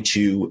trying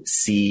to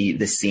see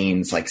the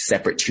scenes like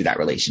separate to that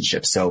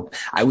relationship. So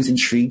I was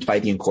intrigued by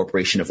the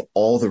incorporation of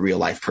all the real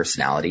life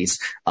personalities.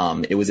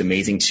 It was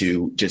amazing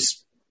to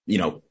just,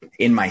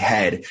 in my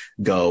head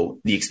the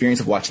experience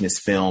of watching this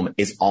film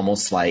is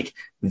almost like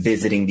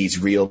visiting these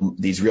real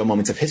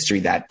moments of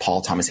history that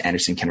Paul Thomas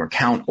Anderson can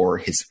recount or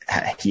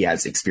he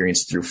has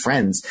experienced through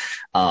friends.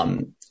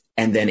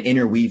 And then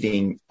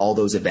interweaving all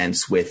those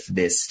events with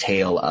this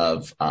tale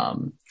of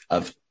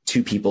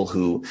two people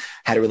who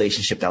had a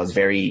relationship that was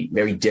very,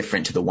 very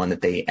different to the one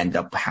that they end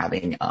up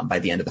having by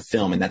the end of the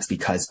film. And that's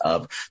because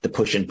of the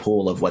push and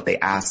pull of what they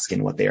ask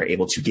and what they are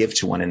able to give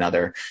to one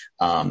another.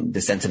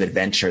 The sense of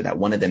adventure that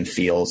one of them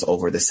feels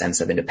over the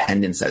sense of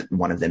independence that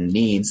one of them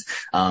needs.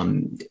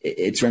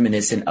 It's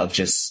reminiscent of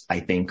just, I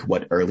think,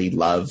 what early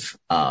love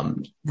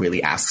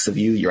really asks of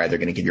you. You're either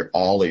going to give your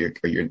all or you're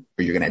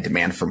going to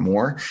demand for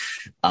more,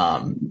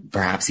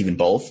 perhaps even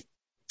both.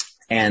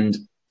 And,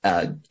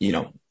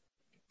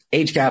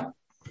 age gap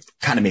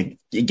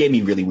it gave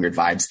me really weird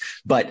vibes,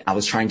 but I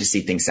was trying to see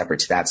things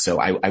separate to that.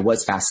 So I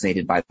was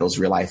fascinated by those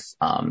real life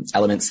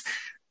elements.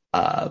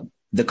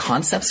 the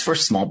concepts for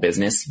small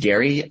business,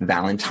 Gary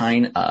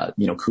Valentine,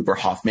 Cooper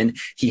Hoffman,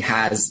 he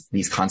has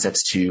these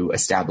concepts to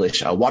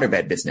establish a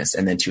waterbed business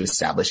and then to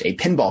establish a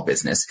pinball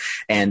business.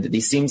 And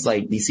these seem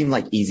like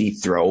easy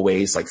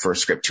throwaways, like for a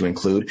script to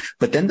include,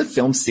 but then the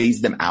film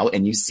sees them out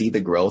and you see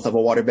the growth of a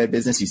waterbed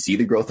business. You see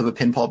the growth of a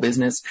pinball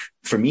business.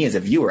 For me as a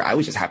viewer, I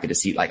was just happy to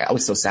see, I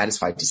was so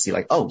satisfied to see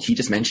he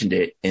just mentioned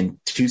it in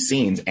 2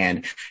 scenes.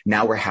 And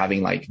now we're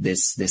having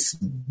this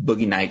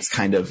Boogie Nights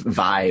kind of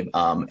vibe,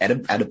 at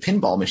a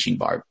pinball machine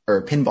bar or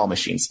a pinball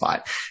machine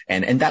spot.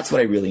 And that's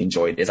what I really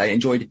enjoyed, is I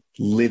enjoyed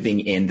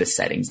living in the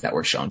settings that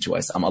were shown to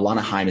us.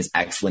 Alana Haim is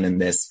excellent in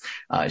this.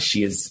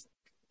 She's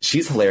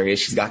hilarious.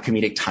 She's got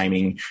comedic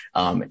timing.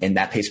 And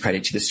that pays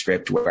credit to the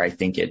script, where I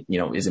think it,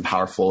 isn't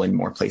powerful in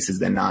more places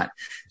than not.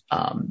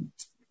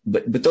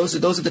 But those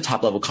are the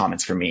top level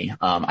comments for me.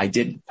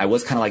 I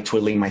was kind of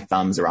twiddling my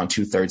thumbs around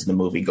 2/3 of the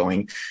movie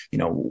going,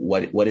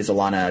 what is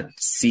Alana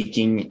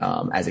seeking,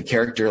 as a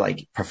character,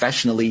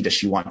 professionally? Does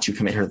she want to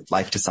commit her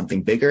life to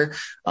something bigger?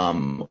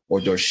 Or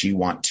does she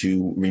want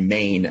to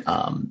remain,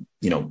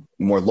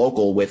 more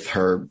local with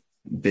her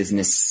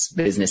business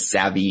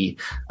savvy,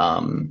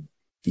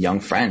 young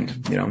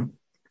friend,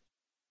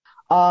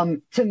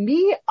 To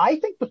me, I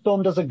think the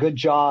film does a good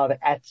job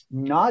at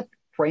not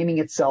framing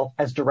itself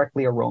as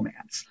directly a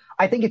romance.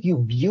 I think if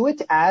you view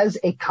it as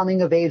a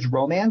coming of age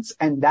romance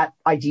and that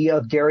idea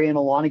of Gary and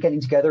Alana getting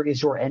together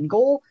is your end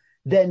goal,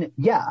 then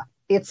yeah,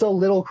 it's a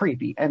little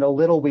creepy and a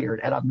little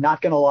weird. And I'm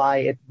not going to lie,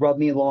 it rubbed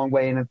me the long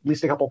way in at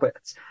least a couple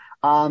bits.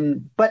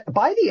 But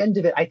by the end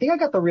of it, I think I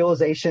got the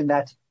realization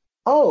that,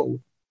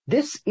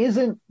 this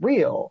isn't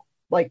real.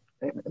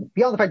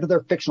 Beyond the fact that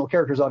they're fictional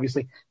characters,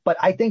 obviously, but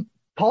I think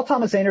Paul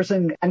Thomas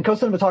Anderson and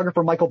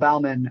co-cinematographer Michael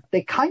Bauman,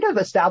 they kind of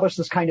established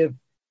this kind of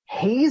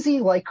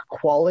hazy-like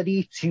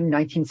quality to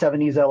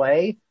 1970s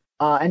LA.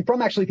 And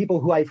from actually people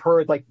who I've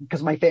heard,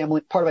 because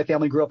part of my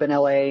family grew up in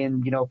LA,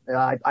 and,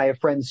 I have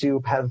friends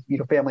who have,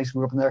 families who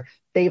grew up in there.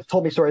 They've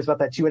told me stories about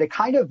that too. And it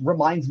kind of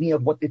reminds me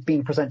of what is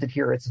being presented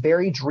here. It's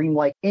very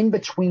dreamlike in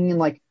between,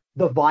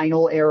 the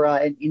vinyl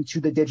era and into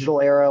the digital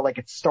era.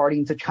 It's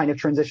starting to kind of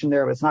transition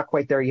there, but it's not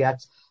quite there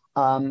yet.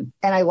 And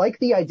I like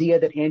the idea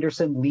that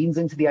Anderson leans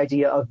into the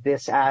idea of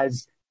this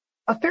as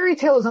a fairy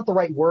tale is not the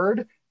right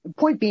word.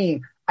 Point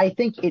being, I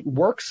think it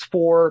works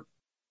for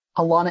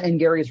Alana and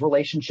Gary's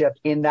relationship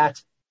in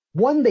that,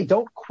 one, they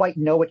don't quite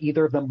know what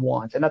either of them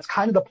want. And that's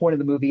kind of the point of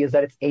the movie, is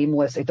that it's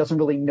aimless. It doesn't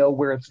really know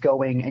where it's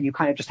going. And you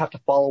kind of just have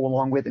to follow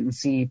along with it and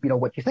see,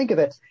 what you think of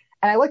it.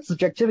 And I like the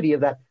subjectivity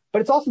of that.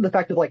 But it's also the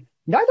fact that,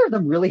 neither of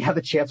them really have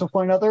a chance with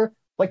one another.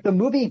 The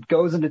movie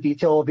goes into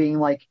detail of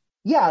being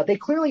yeah, they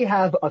clearly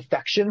have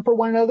affection for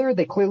one another.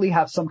 They clearly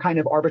have some kind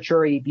of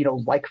arbitrary,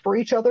 like for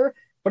each other.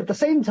 But at the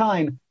same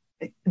time,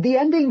 the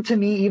ending to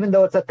me, even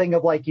though it's that thing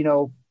of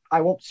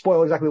I won't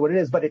spoil exactly what it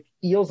is, but it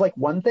feels like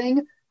one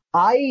thing.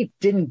 I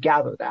didn't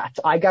gather that.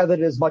 I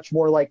gathered it as much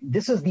more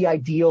this is the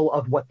ideal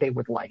of what they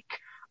would like.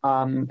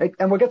 And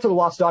we'll get to The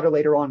Lost Daughter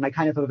later on, and I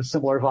kind of have a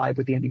similar vibe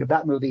with the ending of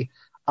that movie.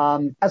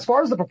 As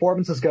far as the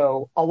performances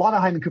go, Alana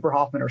Haim and Cooper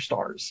Hoffman are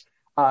stars.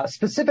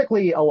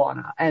 Specifically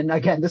Alana. And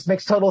again, this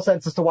makes total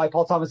sense as to why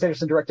Paul Thomas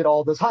Anderson directed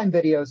all of those Haim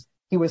videos.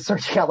 He was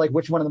searching out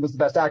which one of them was the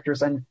best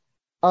actors. And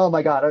oh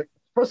my God.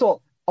 First of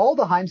all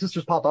the Haim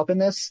sisters pop up in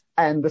this,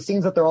 and the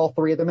scenes that they're all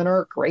 3 of them in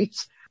are great.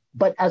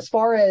 But as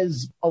far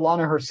as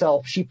Alana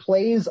herself, she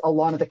plays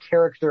Alana, the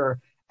character,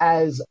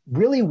 as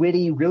really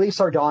witty, really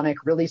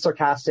sardonic, really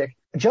sarcastic,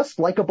 just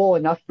likable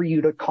enough for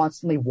you to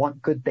constantly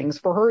want good things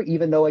for her,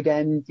 even though,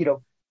 again, the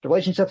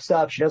relationship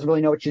stuff, she doesn't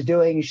really know what she's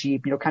doing. She,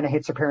 kind of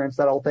hates her parents,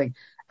 that whole thing.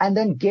 And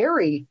then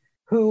Gary,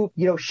 who,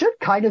 should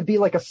kind of be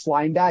like a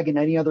slime bag in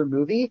any other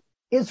movie,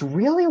 is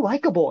really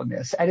likable in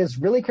this and is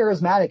really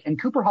charismatic.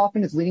 And Cooper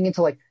Hoffman is leaning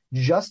into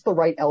just the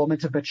right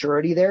element of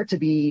maturity there to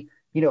be,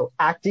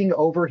 acting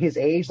over his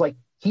age.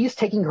 He's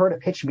taking her to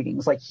pitch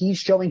meetings. He's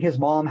showing his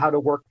mom how to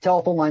work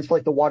telephone lines for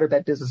the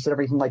waterbed business and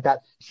everything like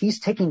that. He's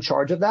taking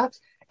charge of that.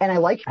 And I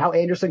like how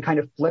Anderson kind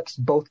of flips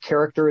both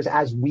characters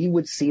as we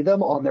would see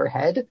them on their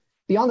head.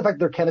 Beyond the fact that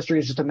their chemistry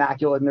is just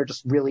immaculate and they're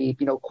just really,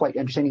 quite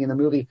entertaining in the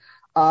movie.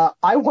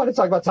 I want to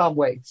talk about Tom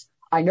Waits.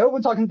 I know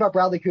when talking about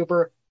Bradley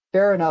Cooper,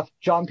 fair enough.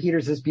 John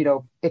Peters is,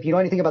 if you know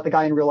anything about the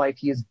guy in real life,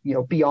 he is,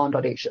 beyond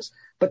audacious.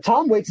 But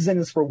Tom Waits is in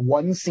this for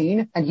one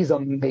scene, and he's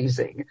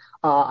amazing.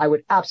 I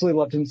would absolutely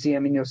love to see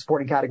him in,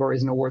 supporting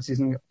categories in award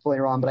season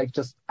later on, but I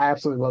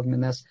absolutely love him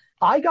in this.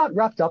 I got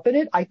wrapped up in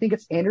it. I think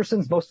it's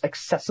Anderson's most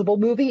accessible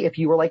movie. If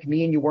you were like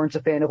me and you weren't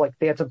a fan of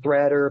Phantom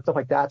Thread or stuff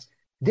like that,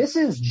 this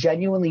is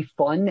genuinely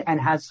fun and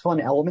has fun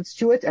elements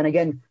to it. And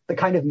again, the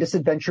kind of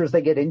misadventures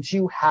they get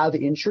into have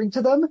intrigue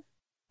to them.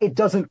 It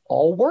doesn't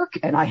all work,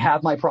 and I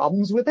have my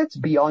problems with it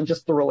beyond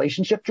just the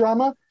relationship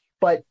drama,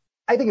 but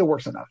I think it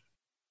works enough.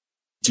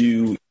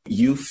 Do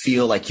you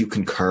feel like you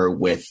concur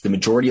with the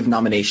majority of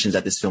nominations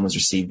that this film has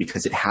received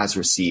because it has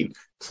received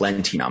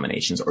plenty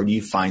nominations? Or do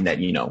you find that,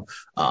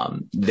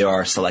 there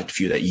are a select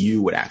few that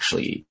you would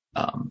actually,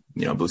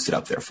 boost it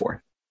up there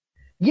for?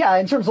 Yeah,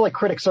 in terms of like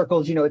critic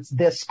circles, it's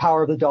this,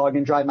 Power of the Dog,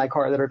 and Drive My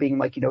Car that are being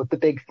like, the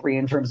big three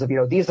in terms of,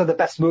 these are the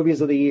best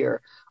movies of the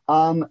year.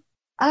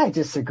 I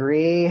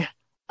disagree.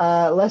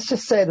 Let's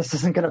just say this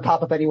isn't going to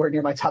pop up anywhere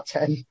near my top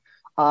 10.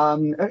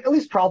 At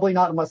least probably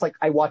not unless like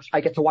I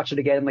get to watch it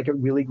again, like it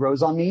really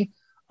grows on me.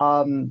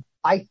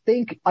 I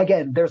think,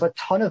 again, there's a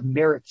ton of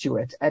merit to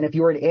it. And if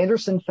you're an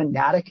Anderson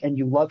fanatic and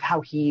you love how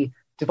he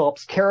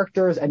develops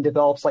characters and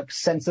develops like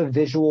sense of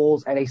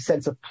visuals and a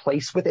sense of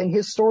place within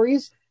his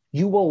stories,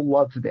 you will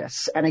love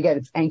this. And again,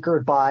 it's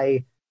anchored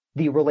by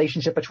the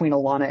relationship between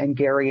Alana and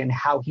Gary and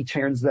how he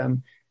turns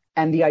them.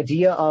 And the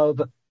idea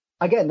of,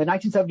 again, the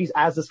 1970s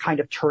as this kind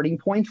of turning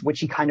point,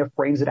 which he kind of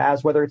frames it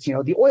as, whether it's,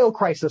 the oil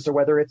crisis or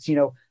whether it's,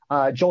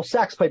 Joel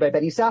Sachs played by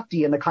Benny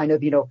Safdie and the kind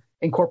of,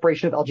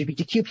 incorporation of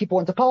LGBTQ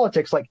people into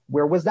politics. Like,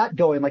 where was that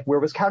going? Like,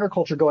 where was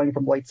counterculture going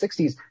from the late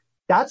 60s?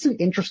 That's an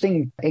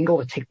interesting angle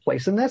to take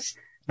place in this.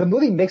 The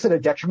movie makes it a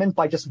detriment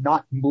by just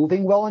not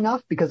moving well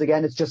enough because,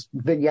 again, it's just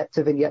vignette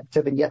to vignette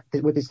to vignette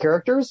with these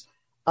characters.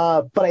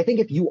 But I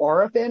think if you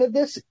are a fan of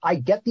this, I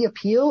get the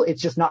appeal.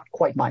 It's just not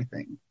quite my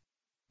thing.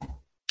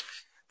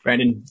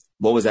 Brandon,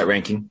 what was that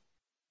ranking?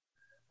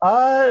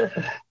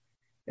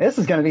 This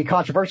is going to be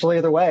controversial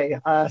either way.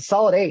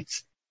 Solid 8.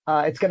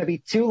 It's going to be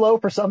too low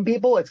for some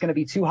people. It's going to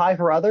be too high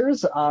for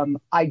others.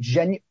 I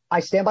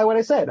stand by what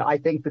I said. I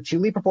think the two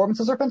lead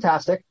performances are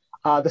fantastic.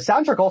 The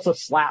soundtrack also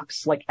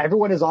slaps. Like,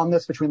 everyone is on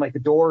this between like The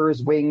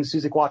Doors, Wings,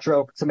 Suzi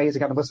Quatro. It's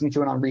amazing. I've been listening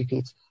to it on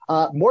repeat.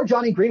 More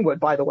Johnny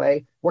Greenwood, by the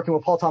way, working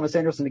with Paul Thomas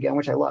Anderson again,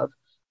 which I love.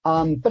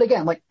 But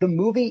again, like, the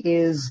movie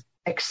is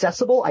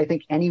accessible. I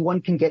think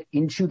anyone can get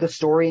into the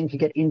story and can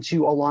get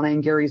into Alana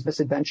and Gary's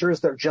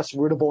misadventures. They're just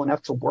rootable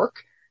enough to work.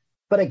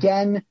 But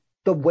again,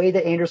 the way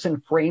that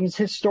Anderson frames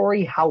his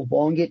story, how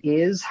long it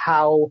is,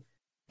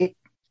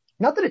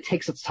 not that it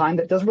takes its time,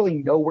 that it doesn't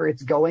really know where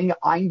it's going.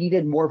 I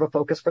needed more of a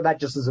focus for that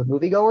just as a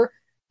moviegoer.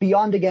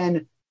 Beyond,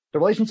 again, the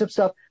relationship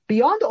stuff,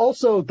 beyond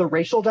also the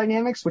racial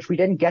dynamics, which we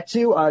didn't get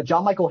to.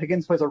 John Michael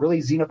Higgins plays a really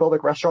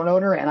xenophobic restaurant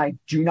owner, and I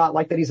do not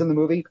like that he's in the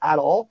movie at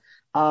all.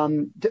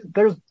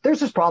 There's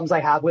just problems I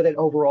have with it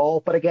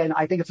overall. But again,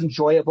 I think it's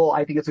enjoyable.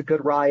 I think it's a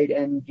good ride,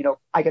 and,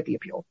 I get the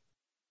appeal.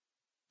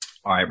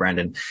 All right,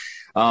 Brandon.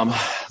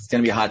 It's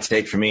going to be a hot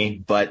take for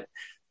me, but,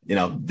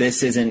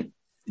 this isn't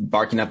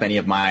barking up any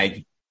of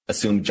my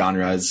assumed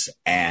genres.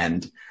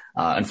 And,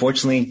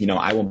 unfortunately,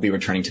 I won't be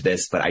returning to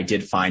this, but I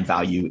did find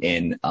value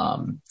in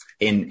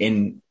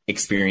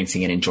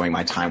experiencing and enjoying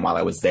my time while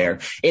I was there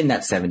in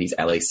that 70s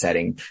LA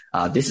setting.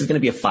 This is going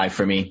to be a 5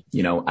 for me.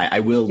 I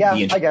will be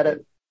I get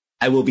it.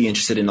 I will be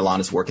interested in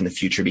Alana's work in the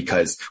future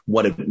because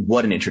what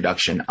an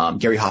introduction.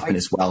 Gary Hoffman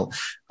as well.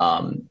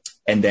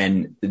 And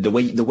then the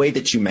way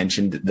that you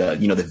mentioned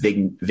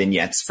the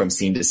vignettes from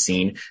scene to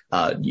scene,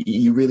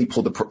 you really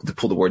pulled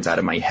the words out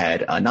of my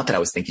head. Not that I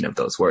was thinking of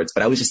those words,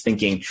 but I was just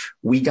thinking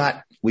we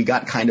got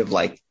kind of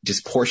like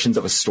just portions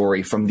of a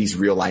story from these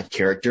real life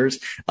characters,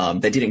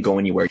 that didn't go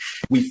anywhere.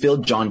 We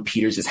filled John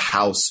Peters'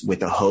 house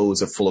with a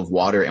hose full of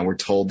water, and we're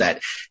told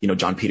that,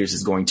 John Peters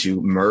is going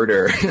to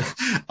murder,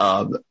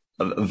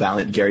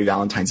 Gary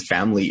Valentine's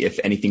family if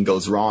anything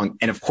goes wrong.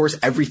 And of course,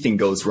 everything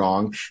goes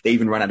wrong. They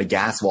even run out of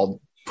gas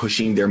while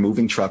pushing their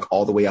moving truck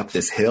all the way up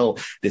this hill,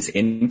 this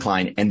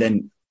incline. And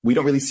then we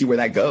don't really see where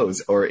that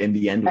goes. Or in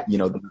the end,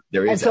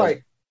 there is.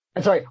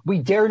 I'm sorry. We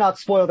dare not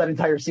spoil that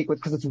entire sequence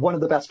because it's one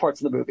of the best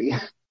parts of the movie.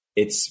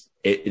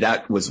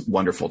 That was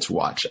wonderful to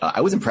watch.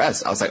 I was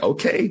impressed. I was like,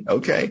 okay.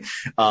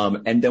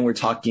 And then we're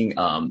talking,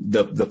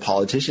 the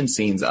politician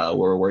scenes, where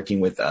we're working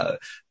with, a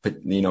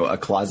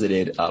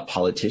closeted,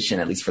 politician,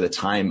 at least for the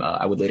time.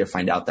 I would later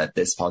find out that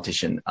this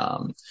politician,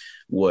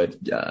 would,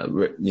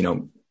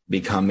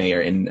 become mayor.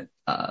 And,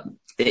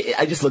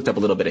 I just looked up a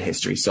little bit of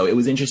history. So it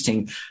was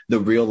interesting, the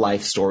real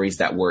life stories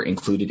that were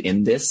included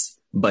in this,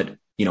 but,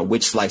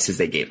 which slices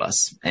they gave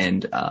us.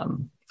 And,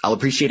 I'll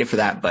appreciate it for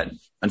that, but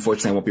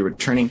unfortunately I won't be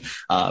returning.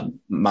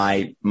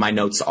 My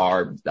notes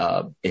are,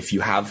 if you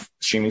have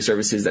streaming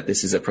services that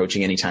this is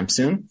approaching anytime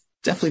soon,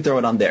 definitely throw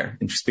it on there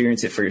and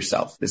experience it for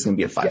yourself. This is going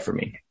to be a 5 for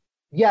me.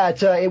 Yeah,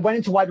 it went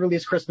into wide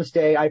release Christmas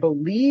Day. I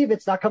believe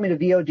it's not coming to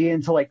VOD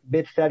until like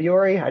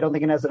mid-February. I don't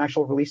think it has an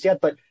actual release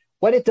yet, but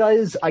when it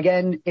does,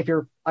 if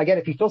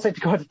you feel safe to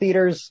go to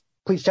theaters,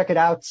 please check it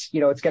out.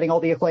 It's getting all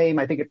the acclaim.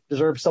 I think it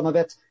deserves some of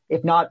it.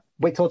 If not,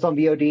 wait till it's on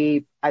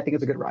VOD. I think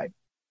it's a good ride.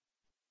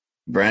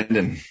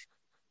 Brandon,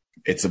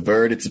 it's a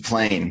bird, it's a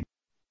plane.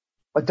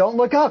 But don't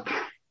look up.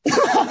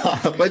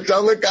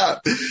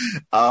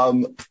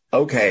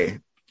 Okay.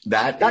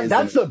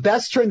 That's the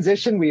best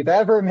transition we've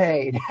ever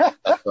made.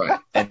 That's right.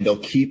 And they'll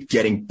keep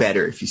getting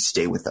better if you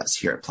stay with us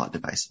here at Plot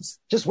Devices.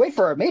 Just wait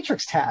for our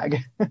Matrix tag.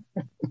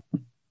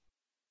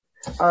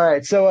 All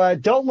right. So,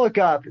 Don't Look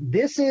Up.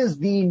 This is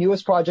the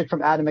newest project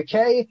from Adam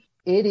McKay.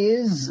 It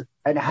is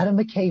an Adam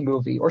McKay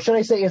movie, or should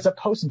I say it's a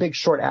post Big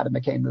Short Adam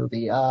McKay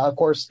movie. Of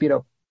course,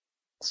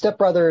 Step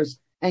Brothers,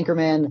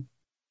 Anchorman.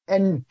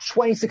 In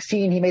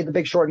 2016, he made The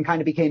Big Short and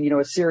kind of became,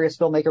 a serious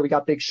filmmaker. We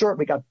got Big Short.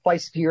 We got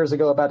Vice a few years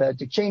ago about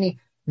Dick Cheney.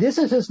 This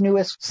is his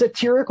newest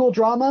satirical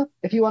drama,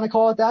 if you want to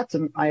call it that,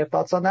 and I have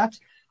thoughts on that.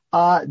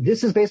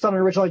 This is based on an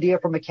original idea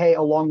from McKay,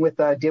 along with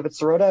David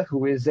Sirota,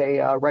 who is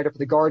a writer for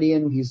The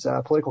Guardian. He's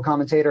a political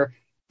commentator.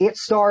 It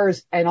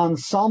stars an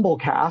ensemble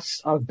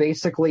cast of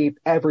basically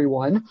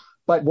everyone,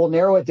 but we'll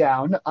narrow it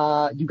down.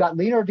 You've got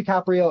Leonardo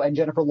DiCaprio and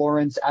Jennifer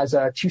Lawrence as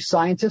two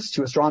scientists,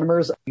 two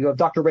astronomers. You have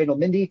Dr. Randall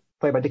Mindy,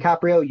 played by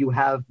DiCaprio. You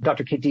have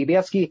Dr. Kate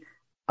Dibiasky,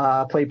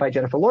 played by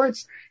Jennifer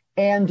Lawrence.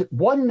 And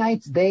one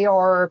night they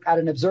are at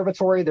an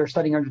observatory. They're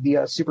studying under the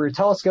Subaru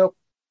telescope.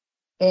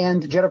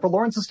 And Jennifer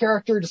Lawrence's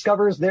character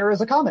discovers there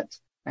is a comet,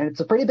 and it's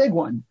a pretty big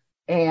one.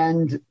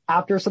 And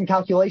after some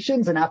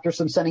calculations and after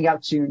some sending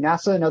out to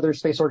NASA and other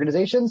space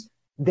organizations,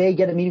 they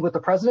get a meeting with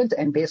the president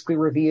and basically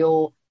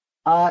reveal,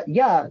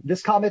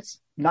 this comet's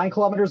 9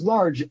 kilometers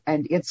large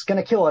and it's going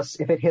to kill us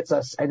if it hits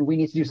us, and we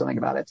need to do something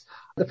about it.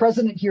 The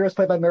president here is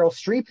played by Meryl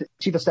Streep,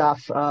 chief of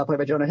staff played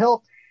by Jonah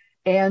Hill.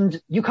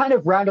 And you kind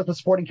of round up the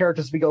supporting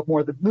characters as we go more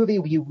of the movie.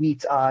 You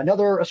meet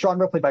another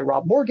astronomer played by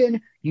Rob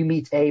Morgan. You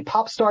meet a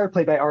pop star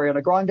played by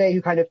Ariana Grande,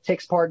 who kind of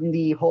takes part in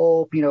the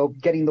whole,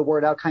 getting the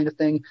word out kind of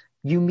thing.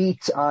 You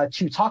meet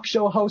two talk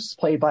show hosts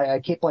played by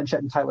Cate Blanchett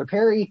and Tyler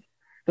Perry.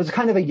 There's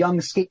kind of a young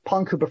skate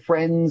punk who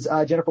befriends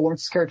Jennifer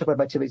Lawrence's character played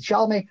by Timothée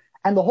Chalamet.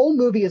 And the whole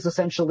movie is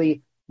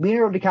essentially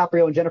Leonardo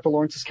DiCaprio and Jennifer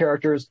Lawrence's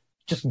characters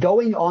just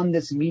going on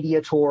this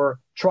media tour,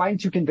 trying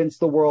to convince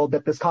the world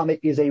that this comet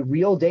is a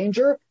real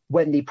danger.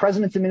 When the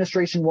president's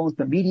administration won't,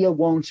 the media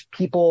won't,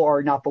 people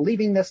are not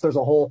believing this. There's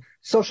a whole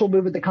social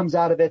movement that comes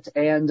out of it.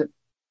 And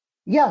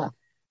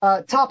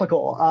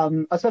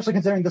topical, especially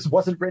considering this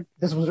was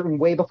written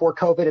way before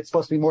COVID. It's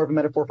supposed to be more of a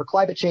metaphor for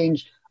climate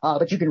change.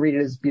 But you can read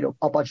it as,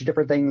 a bunch of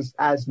different things,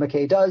 as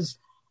McKay does.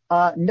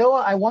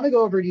 Noah, I want to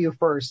go over to you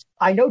first.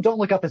 I know Don't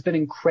Look Up has been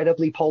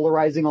incredibly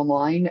polarizing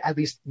online, at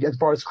least as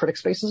far as critic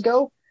spaces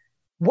go.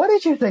 What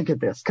did you think of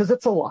this? Because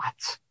it's a lot.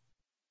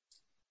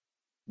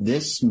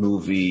 This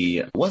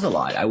movie was a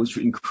lot. I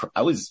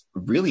was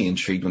really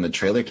intrigued when the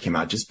trailer came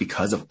out, just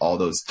because of all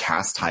those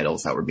cast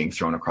titles that were being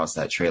thrown across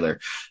that trailer.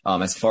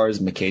 As far as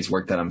McKay's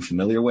work that I'm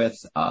familiar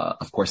with,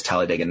 of course,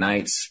 Talladega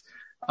Nights,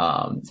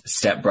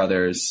 Step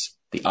Brothers,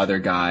 The Other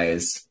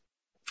Guys.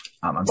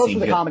 Most of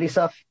the comedy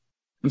stuff.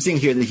 I'm seeing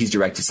here that he's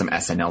directed some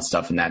SNL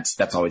stuff, and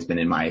that's always been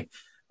in my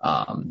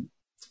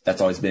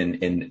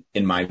in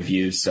my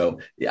view. So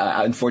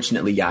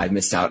unfortunately, I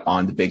missed out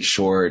on The Big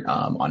Short,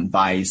 on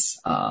Vice.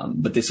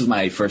 But this was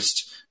my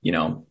first,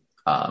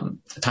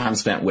 time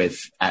spent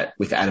with Adam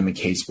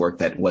McKay's work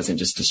that wasn't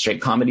just a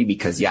straight comedy,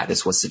 because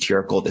this was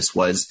satirical. This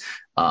was,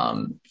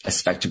 a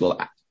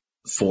spectacle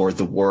for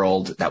the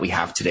world that we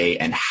have today,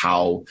 and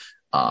how,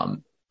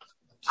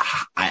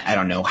 I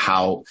don't know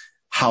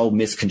how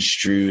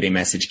misconstrued a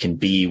message can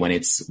be when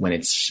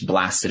it's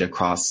blasted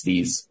across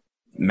these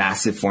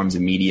massive forms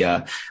of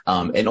media,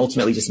 and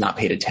ultimately just not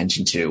paid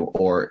attention to,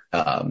 or,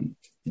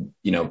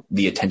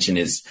 the attention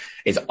is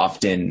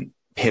often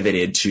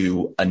pivoted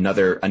to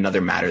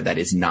another matter that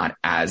is not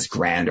as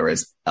grand or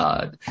as,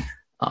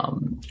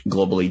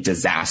 globally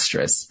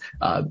disastrous.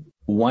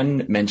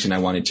 One mention I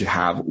wanted to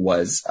have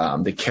was,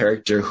 the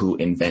character who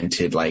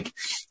invented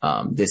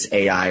this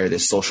AI or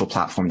this social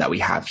platform that we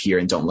have here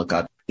in Don't Look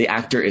Up. The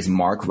actor is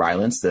Mark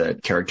Rylance. The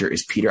character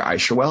is Peter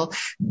Isherwell.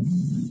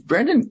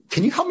 Brandon,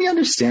 can you help me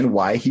understand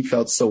why he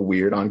felt so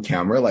weird on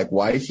camera?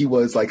 Why he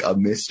was a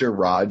Mr.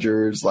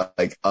 Rogers,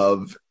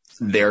 of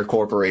their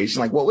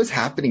corporation? What was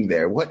happening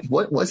there? What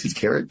was his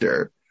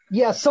character?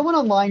 Yeah, someone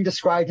online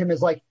described him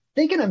as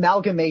think an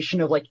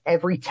amalgamation of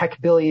every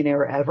tech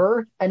billionaire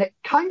ever. And it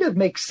kind of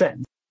makes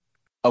sense.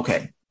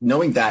 Okay.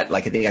 Knowing that, I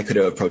think I could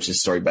have approached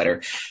this story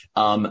better.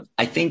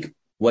 I think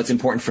what's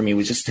important for me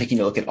was just taking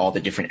a look at all the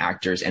different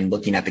actors and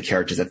looking at the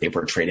characters that they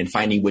portrayed and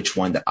finding which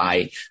one that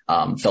I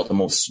felt the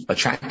most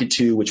attracted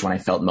to, which one I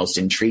felt most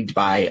intrigued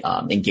by,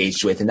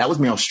 engaged with. And that was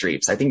Meryl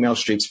Streep's. I think Meryl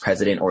Streep's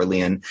President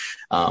Orlean,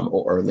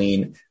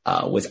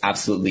 was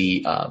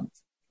absolutely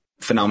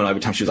phenomenal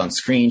every time she was on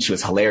screen. She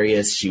was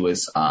hilarious. She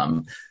was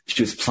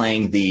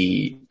playing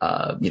the,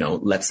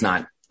 let's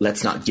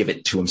not give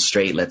it to him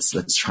straight.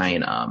 Let's try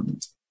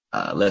and,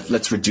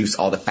 let's reduce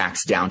all the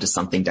facts down to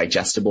something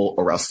digestible,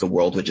 or else the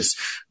world would just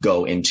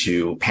go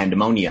into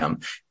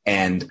pandemonium.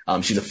 And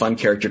she's a fun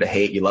character to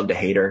hate. You love to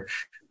hate her.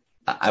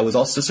 I was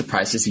also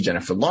surprised to see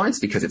Jennifer Lawrence,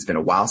 because it's been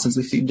a while since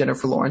we've seen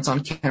Jennifer Lawrence on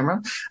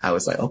camera. I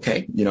was like,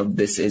 okay,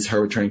 this is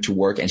her returning to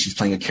work, and she's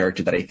playing a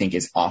character that I think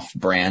is off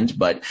brand,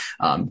 but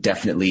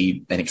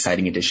definitely an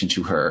exciting addition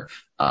to her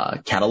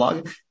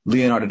catalog.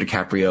 Leonardo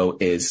DiCaprio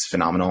is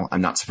phenomenal.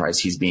 I'm not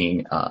surprised he's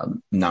being I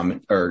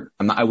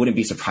wouldn't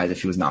be surprised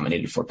if he was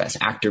nominated for Best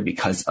Actor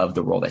because of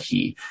the role that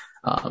he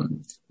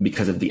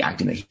because of the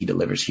acting that he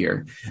delivers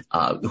here.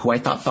 Who I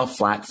thought fell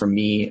flat for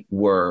me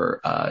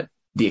were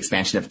the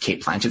expansion of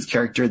Cate Blanchett's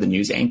character, the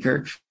news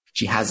anchor.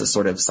 She has a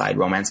sort of side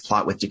romance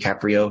plot with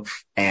DiCaprio,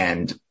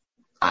 and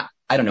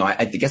I don't know.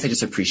 I guess I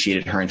just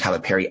appreciated her and Tyler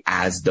Perry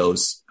as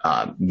those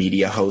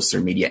media hosts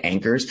or media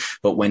anchors.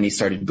 But when they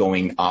started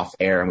going off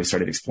air and we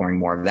started exploring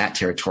more of that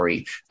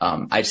territory,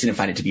 I just didn't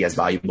find it to be as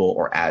valuable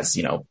or as,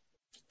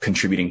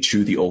 contributing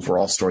to the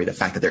overall story. The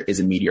fact that there is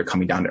a meteor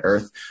coming down to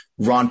Earth.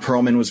 Ron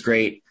Perlman was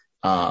great.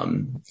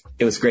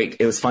 It was great.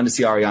 It was fun to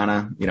see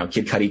Ariana,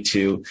 Kid Cudi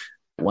too.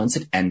 Once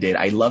it ended,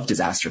 I love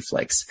disaster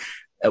flicks.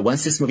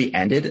 Once this movie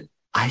ended,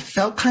 I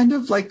felt kind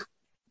of like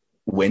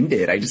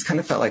winded. I just kind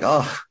of felt like,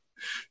 oh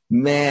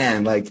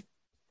man, like,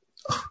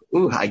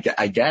 ooh, I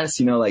guess,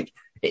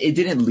 it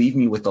didn't leave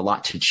me with a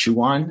lot to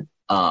chew on.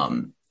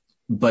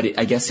 But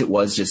I guess it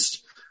was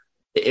just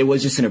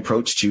an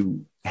approach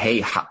to,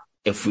 hey,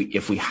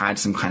 if we had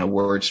some kind of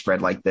word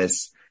spread like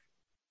this,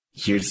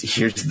 here's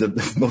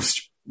the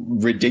most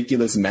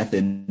ridiculous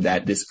method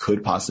that this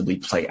could possibly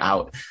play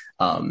out,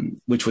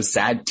 which was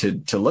sad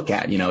to look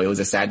at. It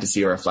was sad to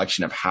see a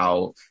reflection of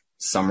how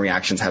some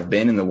reactions have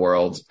been in the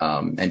world,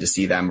 and to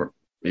see them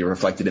be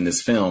reflected in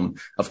this film.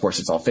 Of course,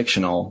 it's all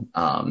fictional.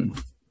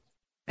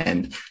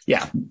 And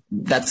yeah,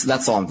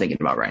 that's all I'm thinking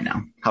about right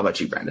now. How about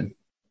you, Brandon?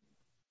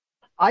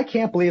 I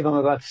can't believe I'm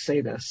about to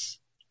say this.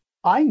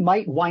 I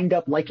might wind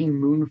up liking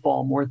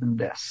Moonfall more than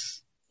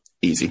this.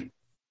 Easy.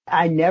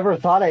 I never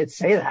thought I'd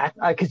say that,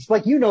 because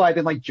I've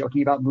been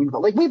joking about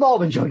Moonfall. We've all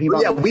been joking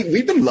about. Yeah,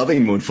 we've been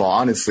loving Moonfall,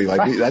 honestly.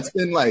 That's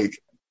been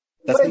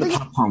the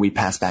popcorn we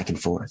pass back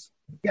and forth.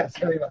 Yes,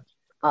 very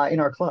much in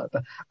our club.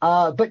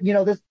 But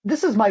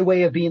this is my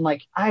way of being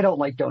I don't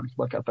like Don't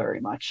Look Up very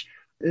much.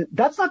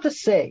 That's not to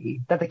say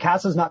that the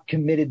cast is not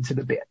committed to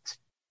the bit.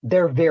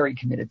 They're very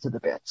committed to the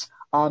bit.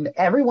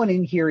 Everyone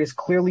in here is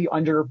clearly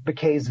under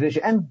McKay's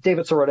vision, and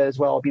David Sirota as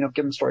well,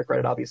 give him story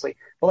credit, obviously.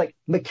 But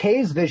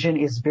McKay's vision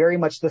is very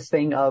much this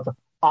thing of,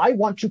 I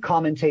want to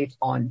commentate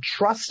on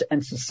trust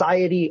and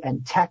society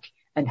and tech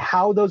and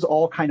how those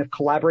all kind of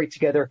collaborate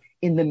together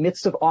in the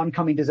midst of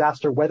oncoming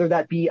disaster, whether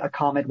that be a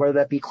comet, whether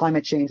that be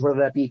climate change, whether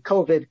that be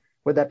COVID,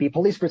 whether that be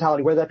police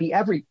brutality, whether that be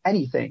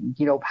anything,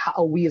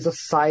 how we as a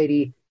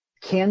society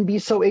can be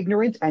so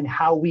ignorant and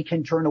how we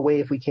can turn away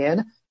if we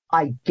can.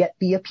 I get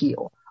the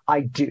appeal.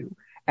 I do.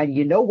 And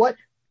you know what?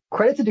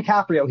 Credit to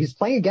DiCaprio. He's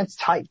playing against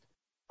type.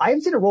 I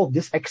haven't seen a role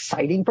this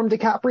exciting from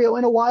DiCaprio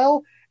in a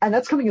while. And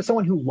that's coming as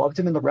someone who loved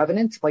him in The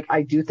Revenant.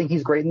 I do think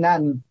he's great in that.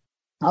 And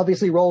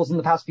obviously roles in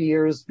the past few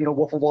years,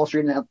 Wolf of Wall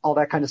Street and all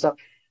that kind of stuff.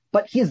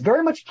 But he's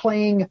very much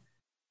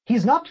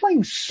he's not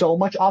playing so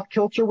much off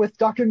kilter with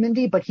Dr.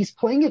 Mindy, but he's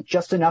playing it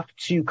just enough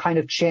to kind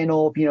of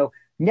channel,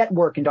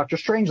 Network and Doctor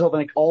Strangelove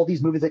and all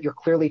these movies that you're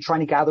clearly trying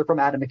to gather from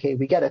Adam McKay.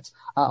 We get it.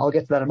 I'll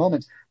get to that in a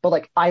moment.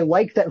 But I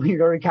like that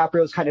Leonardo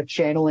DiCaprio is kind of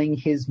channeling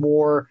his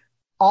more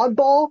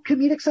oddball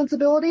comedic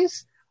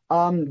sensibilities,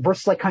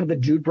 versus kind of the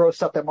dude bro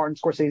stuff that Martin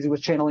Scorsese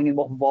was channeling in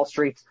Wolf of Wall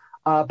Street.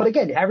 But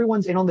again,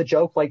 everyone's in on the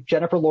joke.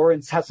 Jennifer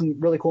Lawrence has some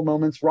really cool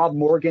moments. Rob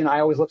Morgan,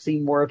 I always love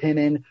seeing more of him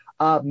in.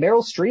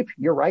 Meryl Streep,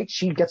 you're right.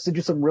 She gets to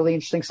do some really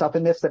interesting stuff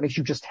in this that makes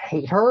you just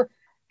hate her.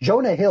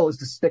 Jonah Hill is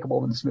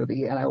despicable in this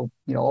movie, and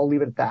I'll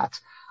leave it at that.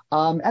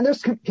 And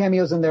there's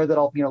cameos in there that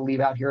I'll, leave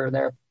out here and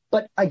there.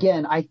 But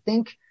again, I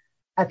think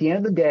at the end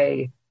of the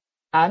day,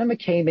 Adam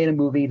McKay made a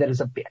movie that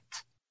is a bit,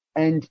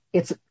 and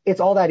it's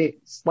all that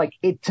is.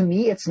 To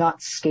me, it's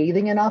not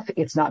scathing enough.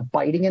 It's not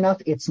biting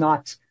enough. It's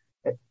not,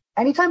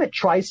 anytime it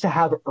tries to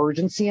have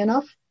urgency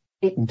enough,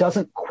 it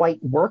doesn't quite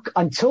work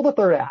until the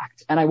third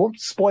act. And I won't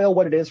spoil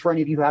what it is for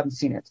any of you who haven't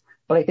seen it.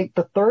 But I think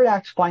the third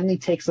act finally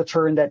takes a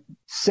turn that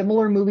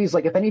similar movies,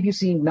 if any of you've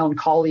seen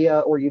Melancholia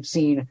or you've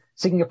seen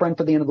Seeking a Friend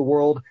for the End of the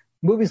World,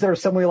 movies that are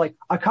similarly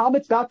a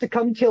comet's about to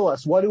come kill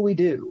us, what do we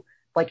do?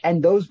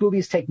 And those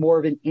movies take more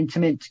of an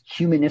intimate,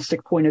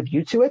 humanistic point of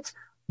view to it.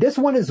 This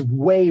one is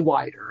way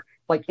wider.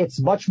 It's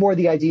much more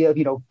the idea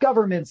of,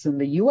 governments and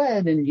the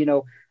UN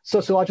and,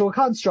 sociological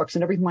constructs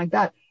and everything like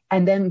that.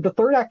 And then the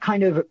third act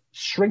kind of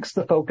shrinks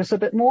the focus a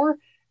bit more.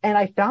 And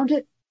I found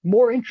it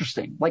more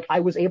interesting. I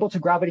was able to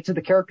gravitate to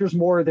the characters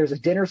more. There's a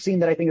dinner scene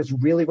that I think is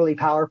really, really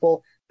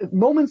powerful.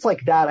 Moments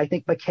like that, I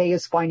think McKay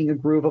is finding a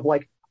groove of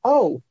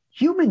oh,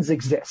 humans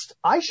exist.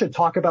 I should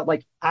talk about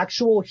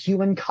actual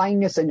human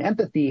kindness and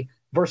empathy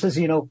versus,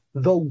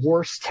 the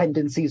worst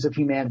tendencies of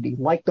humanity,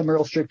 like the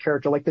Meryl Streep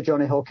character, like the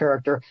Jonah Hill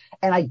character.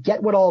 And I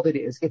get what all of it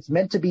is. It's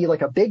meant to be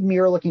a big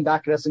mirror looking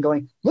back at us and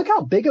going, look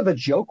how big of a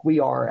joke we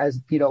are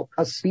as,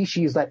 a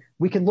species, that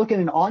we can look at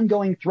an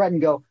ongoing threat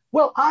and go,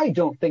 well, I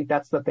don't think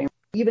that's the thing.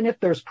 Even if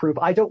there's proof,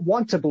 I don't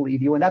want to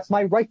believe you, and that's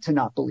my right to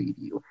not believe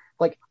you.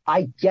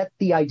 I get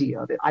the idea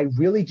of it. I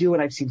really do,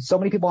 and I've seen so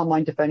many people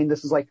online defending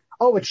this as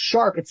oh, it's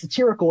sharp, it's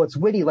satirical, it's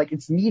witty,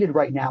 it's needed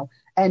right now.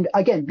 And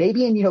again,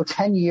 maybe in,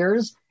 10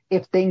 years,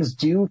 if things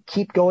do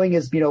keep going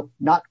as,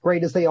 not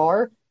great as they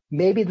are,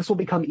 maybe this will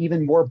become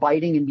even more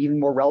biting and even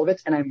more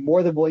relevant, and I'm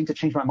more than willing to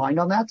change my mind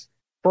on that.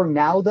 For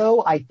now,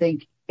 though, I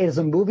think it is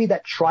a movie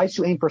that tries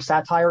to aim for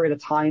satire at a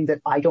time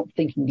that I don't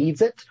think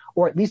needs it,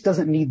 or at least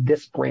doesn't need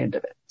this brand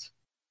of it.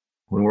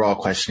 When we're all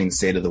questioning the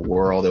state of the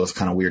world, it was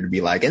kind of weird to be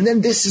and then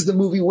this is the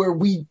movie where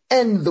we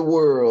end the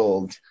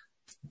world.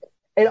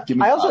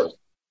 And I also,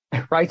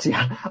 right,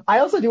 yeah. I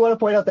also do want to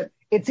point out that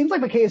it seems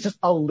like McKay is just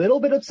a little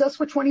bit obsessed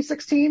with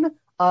 2016.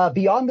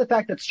 Beyond the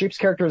fact that Streep's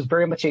character is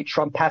very much a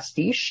Trump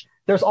pastiche,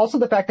 there's also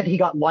the fact that he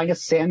got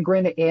Linus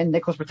Sandgren and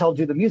Nicholas Britell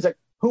to do the music,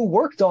 who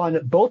worked on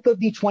both of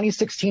the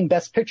 2016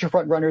 Best Picture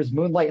frontrunners,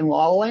 Moonlight and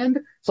La La Land.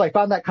 So I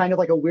found that kind of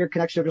like a weird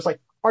connection of just like,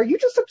 are you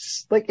just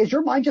like, is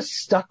your mind just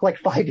stuck like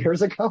 5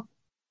 years ago?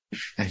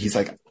 And he's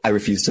like, I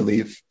refuse to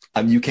leave.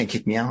 You can't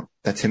kick me out.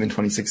 That's him in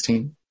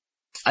 2016.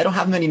 I don't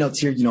have many notes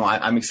here.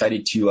 I'm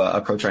excited to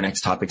approach our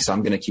next topic, so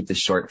I'm going to keep this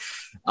short.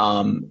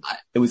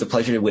 It was a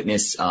pleasure to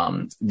witness,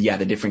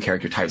 the different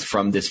character types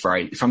from this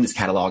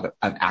catalog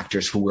of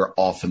actors who we're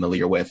all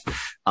familiar with.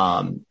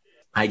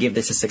 I give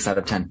this a 6 out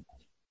of 10.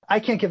 I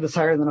can't give this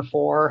higher than a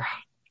 4.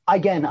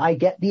 Again, I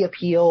get the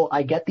appeal.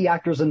 I get the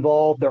actors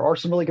involved. There are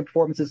some really good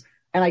performances.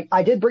 And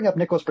I did bring up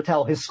Nicholas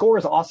Patel. His score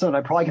is awesome, and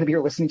I'm probably going to be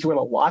here listening to it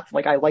a lot.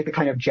 Like, I like the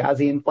kind of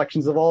jazzy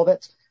inflections of all of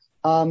it.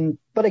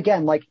 But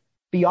again, like,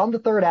 beyond the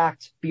third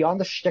act, beyond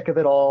the shtick of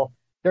it all,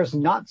 there's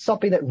not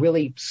something that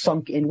really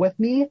sunk in with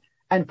me.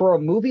 And for a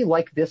movie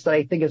like this that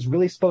I think is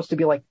really supposed to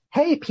be like,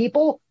 hey,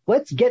 people,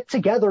 let's get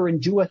together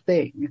and do a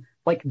thing.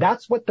 Like,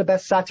 that's what the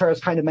best satire is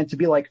kind of meant to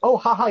be like, oh,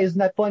 haha, isn't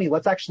that funny?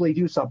 Let's actually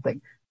do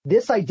something.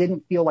 This I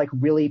didn't feel like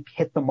really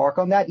hit the mark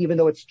on that, even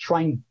though it's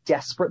trying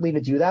desperately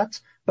to do that.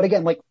 But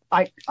again, like,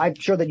 I'm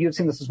sure that you've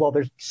seen this as well.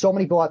 There's so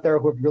many people out there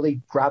who have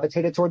really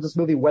gravitated towards this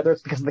movie, whether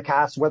it's because of the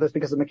cast, whether it's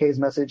because of McKay's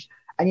message.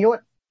 And you know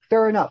what?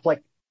 Fair enough.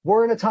 Like,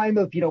 we're in a time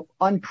of,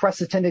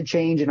 unprecedented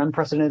change and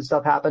unprecedented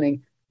stuff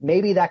happening.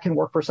 Maybe that can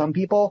work for some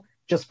people.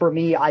 Just for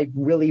me, I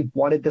really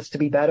wanted this to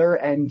be better.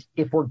 And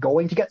if we're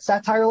going to get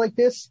satire like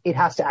this, it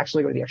has to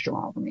actually go the extra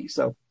mile for me.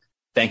 So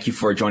thank you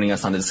for joining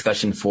us on the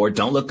discussion for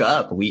Don't Look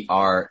Up.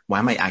 Why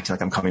am I acting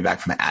like I'm coming back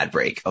from an ad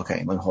break?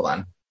 Okay, hold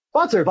on.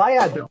 Sponsored by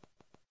Advil.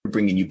 We're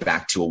bringing you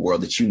back to a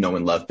world that you know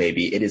and love,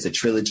 baby. It is a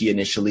trilogy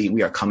initially.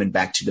 We are coming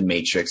back to The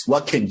Matrix.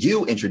 What can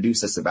you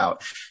introduce us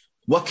about?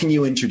 What can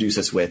you introduce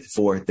us with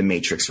for The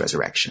Matrix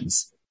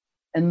Resurrections?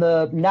 In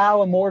the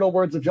now immortal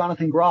words of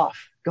Jonathan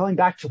Groff, going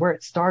back to where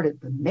it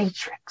started, The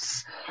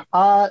Matrix.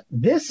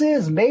 This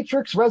is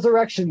Matrix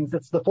Resurrections.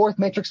 It's the fourth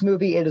Matrix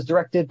movie. It is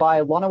directed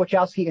by Lana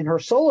Wachowski in her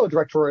solo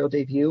directorial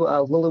debut.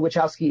 Lily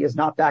Wachowski is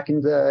not back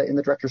in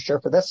the director's chair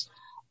for this.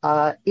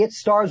 It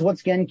stars, once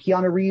again,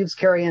 Keanu Reeves,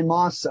 Carrie-Anne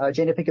Moss,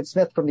 Jada Pinkett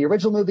Smith from the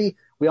original movie.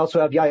 We also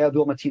have Yahya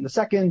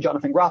Abdul-Mateen II,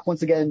 Jonathan Groff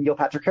once again, Neil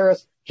Patrick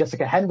Harris,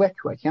 Jessica Henwick,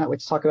 who I cannot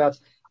wait to talk about.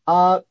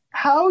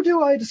 How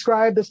do I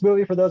describe this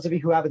movie for those of you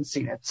who haven't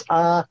seen it?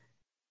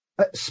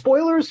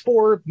 Spoilers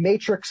for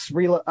Matrix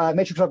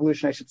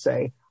Revolution, I should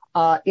say.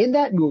 In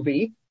that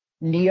movie,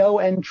 Neo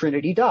and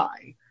Trinity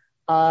die.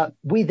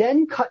 We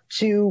then cut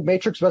to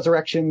Matrix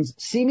Resurrections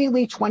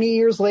seemingly 20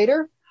 years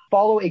later,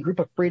 follow a group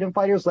of freedom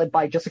fighters led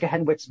by Jessica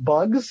Henwick's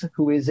Bugs,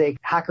 who is a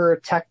hacker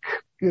tech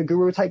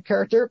guru type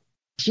character.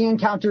 She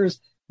encounters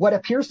what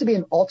appears to be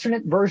an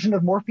alternate version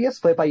of Morpheus,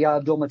 played by Yahya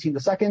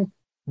Abdul-Mateen II.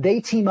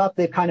 They team up.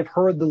 They've kind of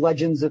heard the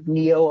legends of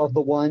Neo, of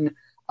the One.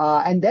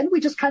 And then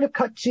we just kind of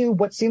cut to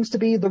what seems to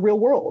be the real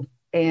world.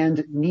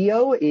 And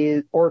Neo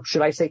is, or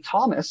should I say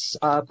Thomas,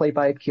 played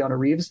by Keanu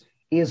Reeves,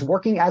 is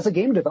working as a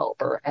game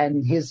developer.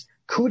 And his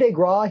coup de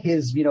grace,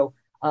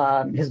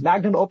 his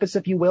magnum opus,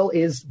 if you will,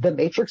 is the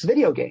Matrix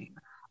video game.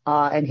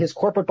 And his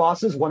corporate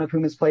bosses, one of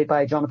whom is played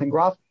by Jonathan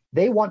Groff,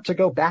 they want to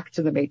go back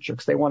to the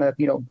Matrix. They want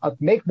to,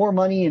 make more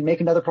money and make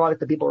another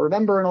product that people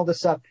remember and all this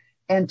stuff.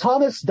 And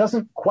Thomas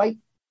doesn't quite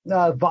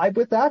vibe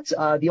with that.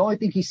 The only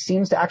thing he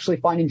seems to actually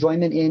find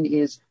enjoyment in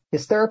is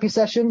his therapy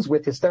sessions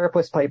with his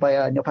therapist, played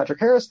by Neil Patrick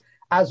Harris,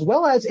 as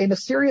well as a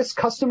mysterious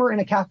customer in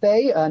a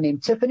cafe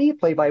named Tiffany,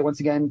 played by, once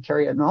again,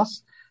 Carrie-Anne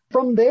Moss.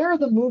 From there,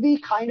 the movie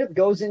kind of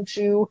goes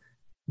into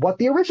what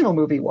the original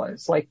movie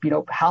was. Like,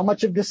 how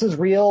much of this is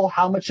real?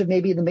 How much of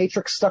maybe the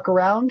Matrix stuck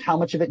around? How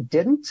much of it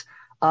didn't?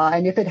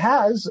 And if it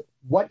has,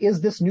 what is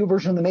this new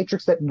version of the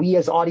Matrix that we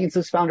as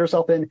audiences found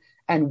ourselves in?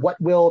 And what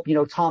will,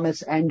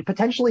 Thomas and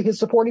potentially his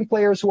supporting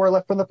players who are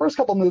left from the first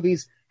couple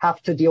movies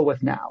have to deal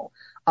with now?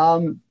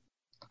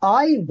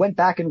 I went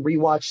back and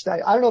rewatched, I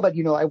don't know about,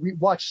 I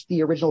rewatched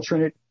the original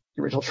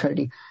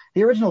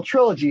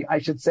trilogy, I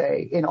should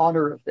say, in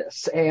honor of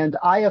this. And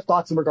I have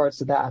thoughts in regards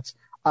to that.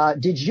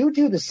 Did you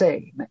do the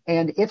same?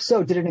 And if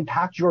so, did it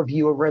impact your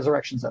view of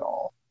Resurrections at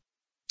all?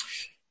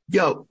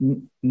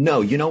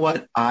 No, you know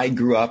what? I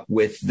grew up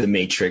with The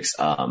Matrix,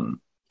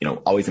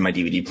 always in my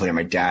DVD player.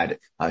 My dad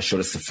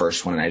showed us the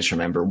first one, and I just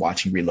remember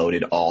watching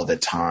Reloaded all the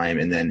time.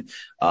 And then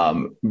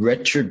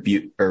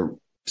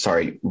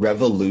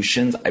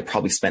Revolutions, I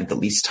probably spent the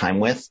least time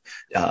with.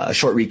 A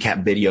short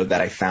recap video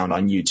that I found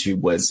on YouTube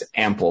was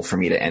ample for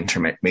me to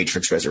enter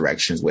Matrix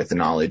Resurrections with the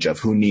knowledge of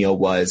who Neo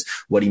was,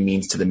 what he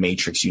means to the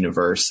Matrix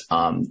universe,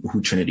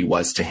 who Trinity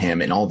was to him,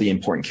 and all the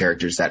important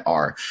characters that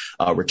are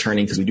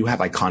returning, because we do have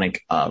iconic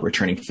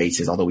returning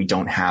faces, although we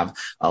don't have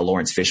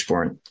Lawrence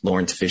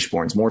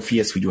Fishburne's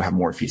Morpheus. We do have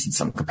Morpheus in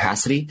some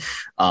capacity.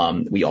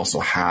 We also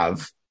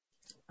have,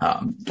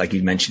 like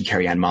you mentioned,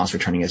 Carrie-Anne Moss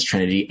returning as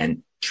Trinity.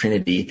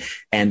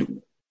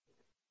 And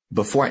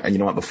before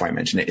I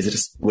mention it,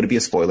 would it be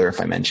a spoiler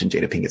if I mention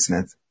Jada Pinkett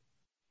Smith?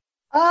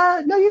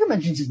 No, you can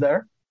mention she's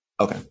there.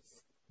 Okay.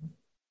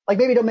 Like,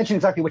 maybe don't mention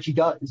exactly what she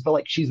does, but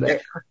like, she's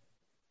there.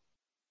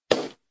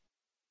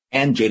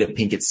 and Jada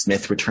Pinkett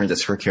Smith returns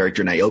as her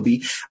character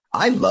Niobe.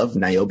 I love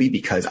Niobe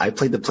because I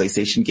played the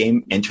PlayStation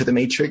game Enter the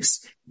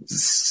Matrix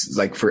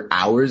like for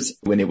hours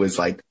when it was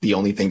like the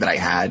only thing that I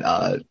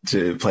had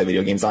to play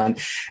video games on.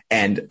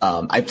 And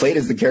I played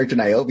as the character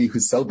Niobe,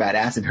 who's so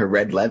badass in her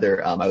red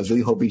leather. I was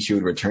really hoping she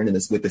would return in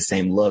this with the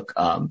same look.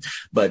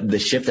 But the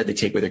shift that they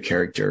take with her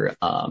character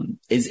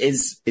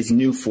is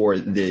new for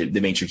the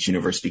Matrix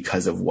universe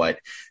because of what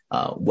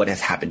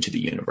has happened to the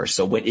universe.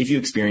 So if you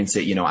experience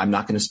it, I'm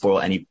not going to spoil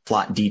any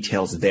plot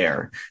details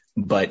there,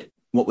 but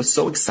what was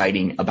so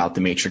exciting about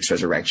the Matrix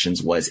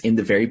Resurrections was in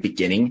the very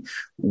beginning,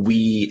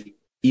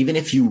 even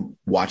if you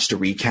watched a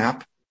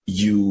recap,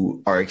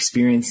 you are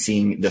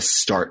experiencing the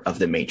start of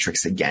the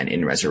Matrix again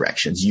in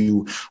Resurrections.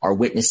 You are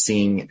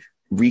witnessing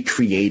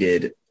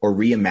recreated or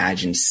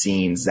reimagined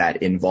scenes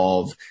that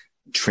involve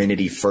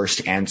Trinity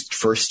first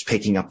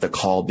picking up the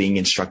call, being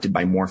instructed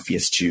by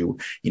Morpheus to,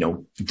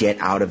 get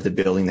out of the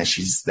building that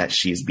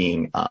she's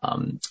being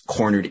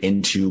cornered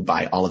into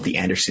by all of the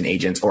Anderson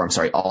agents,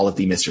 all of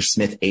the Mr.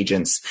 Smith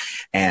agents.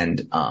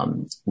 And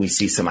we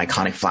see some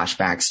iconic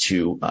flashbacks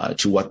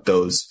to what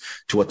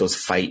those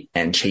fight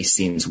and chase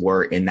scenes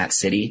were in that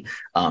city.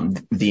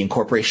 The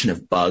incorporation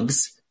of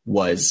bugs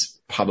was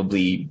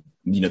probably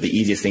the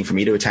easiest thing for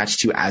me to attach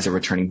to as a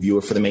returning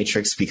viewer for the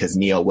Matrix, because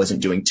Neo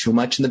wasn't doing too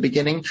much in the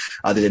beginning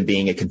other than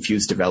being a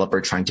confused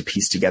developer trying to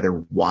piece together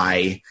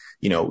why,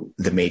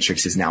 the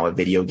Matrix is now a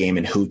video game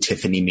and who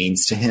Tiffany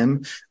means to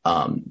him.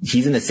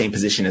 He's in the same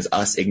position as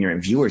us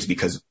ignorant viewers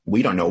because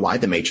we don't know why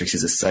the Matrix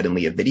is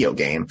suddenly a video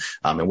game.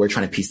 And we're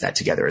trying to piece that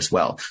together as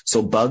well.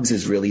 So Bugs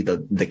is really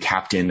the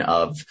captain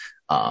of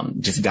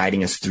just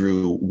guiding us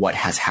through what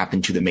has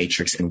happened to the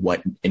Matrix and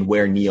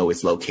where Neo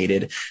is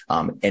located.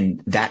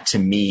 And that to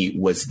me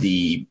was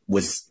the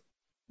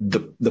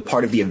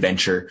part of the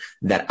adventure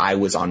that I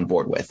was on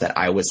board with, that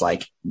I was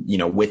like,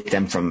 with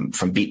them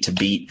from beat to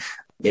beat.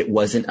 It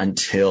wasn't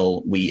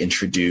until we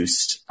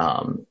introduced,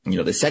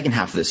 the second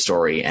half of the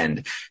story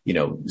and,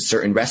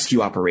 certain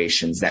rescue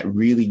operations that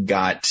really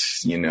got,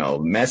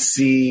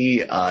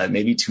 messy,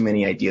 maybe too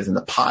many ideas in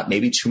the pot,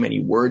 maybe too many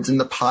words in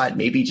the pot,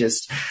 maybe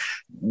just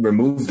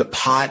remove the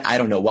pot. I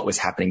don't know what was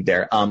happening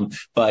there.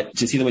 But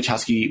to see the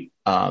Wachowski,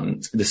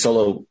 the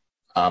solo,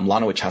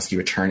 Lana Wachowski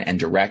return and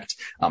direct,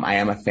 I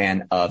am a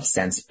fan of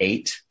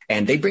Sense8,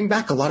 and they bring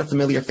back a lot of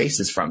familiar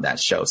faces from that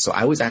show. So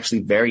I was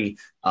actually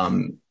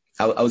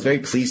I was very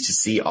pleased to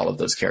see all of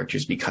those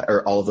characters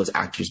or all of those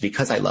actors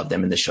because I love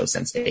them in the show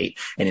Sense8.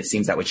 And it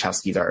seems that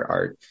Wachowskis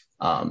are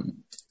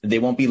they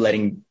won't be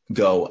letting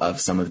go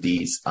of some of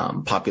these,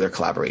 popular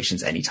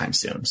collaborations anytime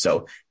soon.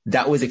 So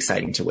that was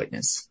exciting to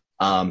witness.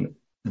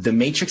 The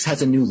Matrix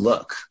has a new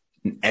look.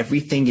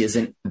 Everything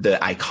isn't the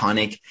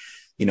iconic,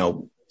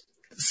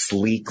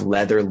 sleek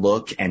leather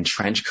look and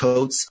trench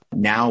coats.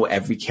 Now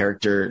every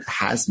character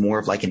has more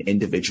of like an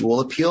individual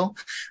appeal.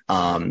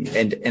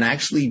 And I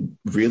actually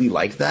really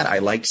like that. I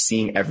liked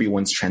seeing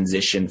everyone's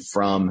transition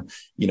from,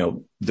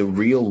 the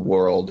real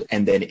world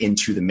and then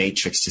into the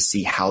Matrix to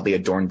see how they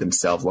adorned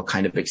themselves, what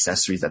kind of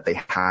accessories that they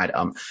had.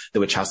 Lana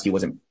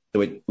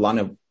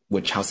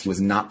Wachowski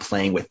was not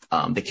playing with,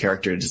 the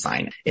character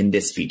design in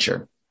this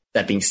feature.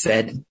 That being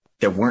said,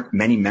 there weren't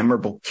many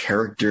memorable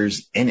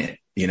characters in it.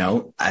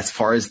 As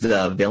far as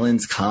the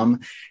villains come,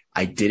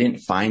 I didn't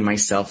find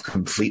myself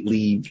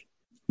completely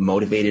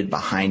motivated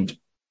behind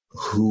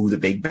who the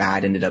big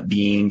bad ended up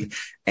being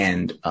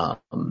and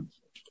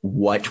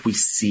what we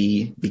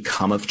see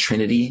become of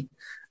Trinity.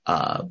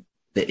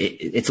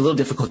 It's a little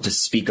difficult to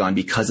speak on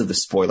because of the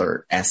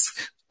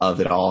spoiler-esque of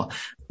it all.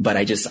 But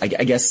I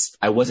guess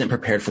I wasn't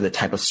prepared for the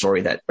type of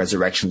story that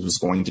Resurrections was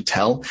going to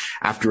tell.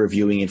 After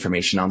reviewing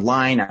information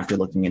online, after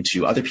looking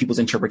into other people's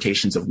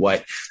interpretations of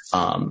what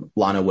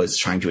Lana was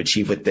trying to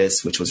achieve with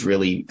this, which was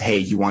really, hey,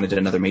 you wanted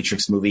another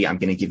Matrix movie, I'm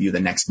going to give you the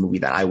next movie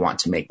that I want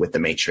to make with the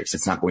Matrix.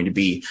 It's not going to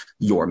be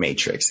your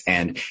Matrix.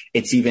 And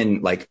it's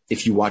even like,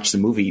 if you watch the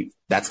movie,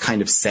 that's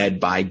kind of said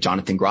by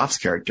Jonathan Groff's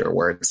character,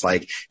 where it's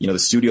like, the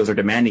studios are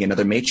demanding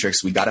another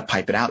Matrix. We got to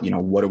pipe it out.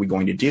 What are we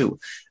going to do?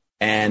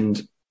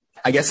 And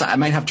I guess I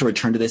might have to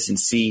return to this and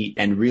see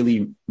and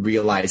really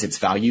realize its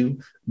value.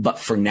 But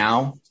for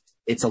now,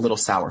 it's a little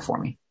sour for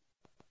me.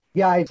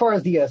 Yeah, as far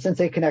as the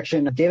Sense8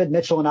 connection, David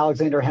Mitchell and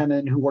Alexander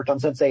Hemmon, who worked on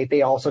Sense8,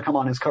 they also come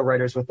on as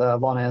co-writers with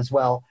Lana as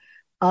well.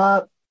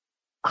 I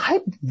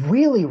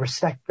really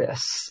respect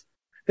this.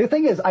 The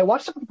thing is, I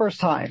watched it for the first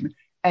time,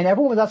 and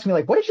everyone was asking me,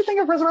 like, what did you think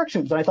of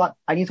Resurrections? And I thought,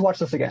 I need to watch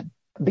this again.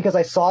 Because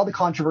I saw the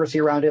controversy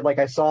around it, like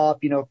I saw,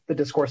 the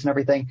discourse and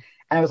everything.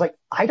 And I was like,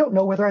 I don't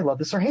know whether I love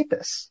this or hate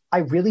this. I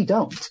really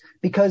don't.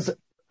 Because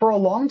for a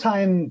long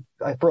time,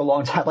 like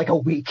a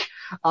week,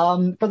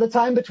 for the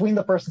time between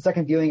the first and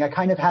second viewing, I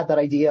kind of had that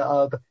idea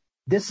of,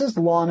 this is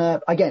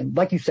Lana, again,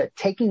 like you said,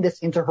 taking this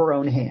into her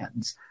own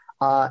hands,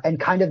 and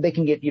kind of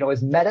making it,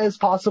 as meta as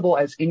possible,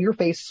 as in your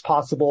face as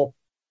possible.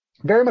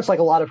 Very much like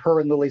a lot of her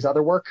and Lily's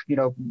other work,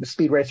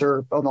 Speed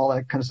Racer and all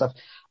that kind of stuff.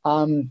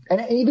 And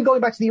even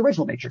going back to the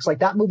original Matrix, like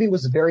that movie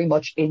was very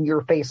much in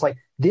your face. Like,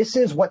 this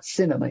is what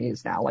cinema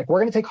is now. Like, we're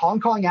going to take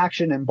Hong Kong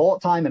action and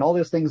bullet time and all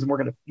those things, and we're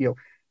going to,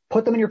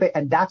 put them in your face.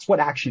 And that's what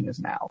action is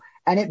now.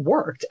 And it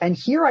worked. And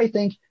here I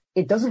think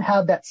it doesn't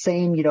have that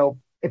same,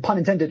 pun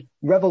intended,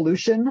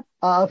 revolution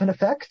of an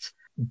effect.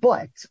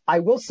 But I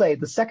will say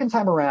the second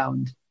time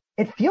around,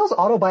 it feels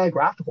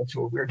autobiographical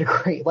to a weird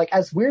degree. Like,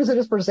 as weird as it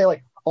is for to say,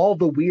 like, all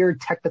the weird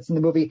tech that's in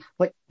the movie,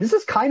 like, this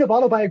is kind of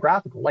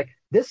autobiographical. Like,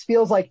 this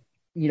feels like,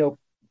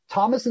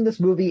 Thomas in this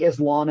movie is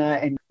Lana,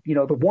 and,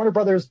 the Warner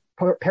Brothers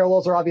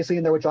parallels are obviously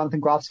in there with Jonathan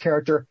Groff's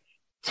character.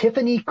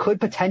 Tiffany could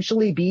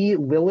potentially be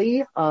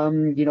Lily.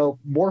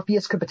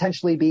 Morpheus could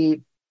potentially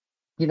be,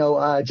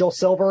 Joel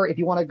Silver, if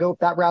you want to go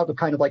that route of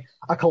kind of like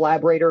a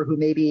collaborator who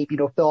maybe,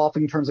 fell off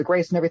in terms of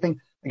grace and everything.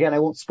 Again, I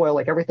won't spoil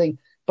like everything,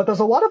 but there's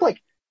a lot of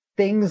like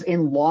things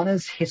in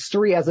Lana's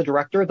history as a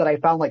director that I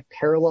found like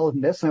parallel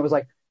in this. And I was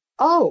like,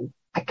 oh,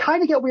 I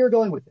kind of get where you're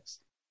going with this.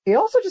 It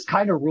also just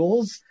kind of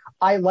rules.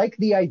 I like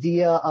the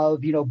idea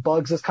of,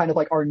 Bugs as kind of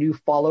like our new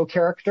follow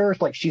character.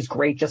 Like, she's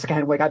great. Jessica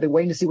Henwick. I've been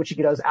waiting to see what she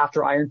does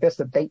after Iron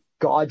Fist, and thank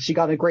God she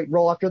got a great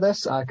role after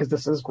this, because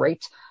this is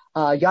great.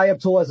 Yahya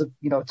Abdul has a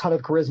ton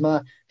of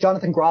charisma.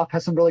 Jonathan Groff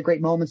has some really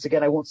great moments.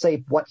 Again, I won't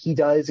say what he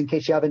does in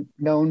case you haven't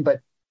known,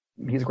 but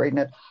he's great in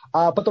it.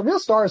 But the real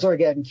stars are,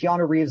 again,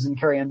 Keanu Reeves and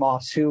Carrie-Anne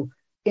Moss, who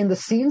in the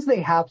scenes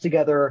they have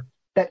together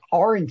that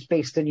aren't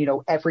based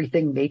in,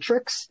 everything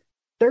Matrix,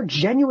 they're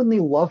genuinely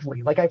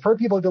lovely. Like, I've heard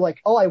people be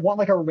like, oh, I want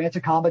like a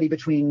romantic comedy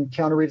between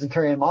Keanu Reeves and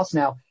Carrie-Anne Moss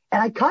now. And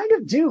I kind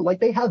of do. Like,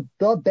 they have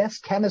the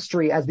best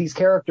chemistry as these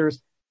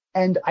characters.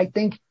 And I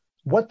think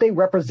what they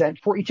represent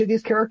for each of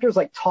these characters,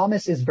 like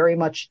Thomas is very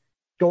much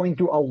going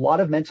through a lot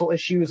of mental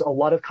issues, a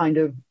lot of kind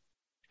of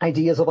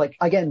ideas of like,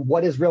 again,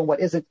 what is real and what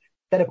isn't,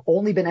 that have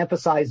only been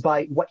emphasized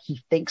by what he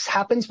thinks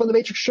happens from the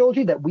Matrix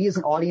trilogy that we as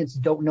an audience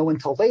don't know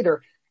until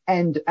later.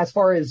 And as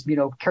far as,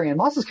 Carrie-Anne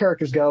Moss's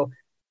characters go,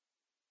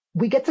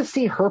 we get to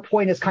see her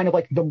point as kind of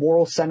like the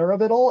moral center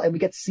of it all. And we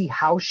get to see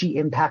how she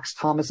impacts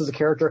Thomas as a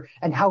character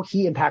and how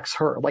he impacts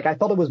her. Like, I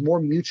felt it was more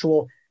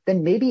mutual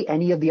than maybe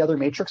any of the other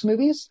Matrix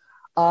movies.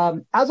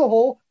 As a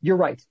whole, you're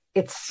right.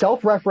 It's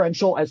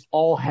self-referential as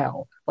all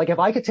hell. Like, if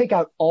I could take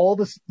out all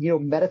this,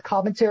 meta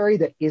commentary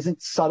that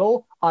isn't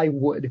subtle, I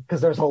would,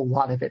 because there's a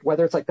lot of it,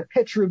 whether it's like the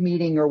pitch room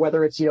meeting or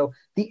whether it's,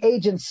 the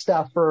agent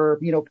stuff or,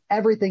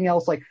 everything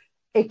else. Like,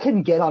 it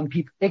can get on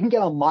people, it can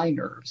get on my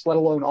nerves, let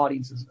alone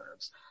audiences'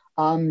 nerves.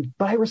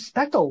 But I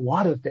respect a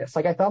lot of this.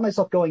 Like, I found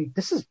myself going,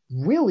 this is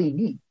really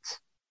neat.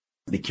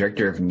 The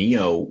character of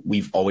Neo,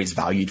 we've always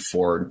valued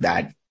for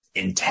that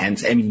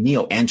intense,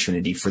 Neo and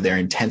Trinity for their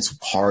intense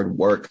hard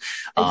work.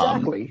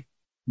 Exactly.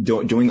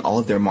 Doing all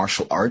of their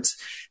martial arts.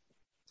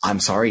 I'm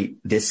sorry,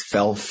 this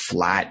fell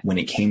flat when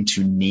it came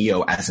to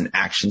Neo as an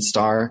action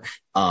star.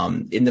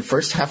 In the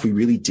first half, we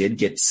really did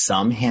get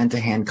some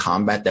hand-to-hand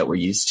combat that we're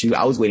used to.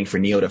 I was waiting for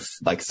Neo to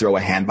throw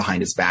a hand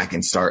behind his back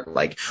and start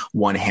like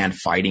one hand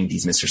fighting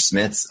these Mr.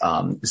 Smiths.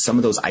 Some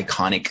of those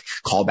iconic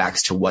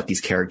callbacks to what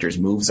these characters'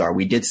 moves are.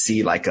 We did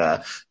see like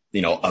a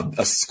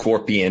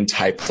scorpion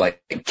type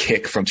like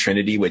kick from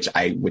Trinity, which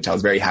I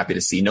was very happy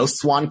to see. No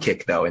swan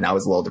kick though, and that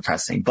was a little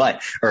depressing,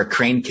 or a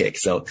crane kick.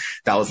 So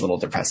that was a little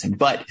depressing.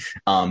 But,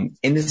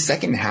 in the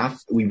second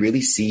half, we really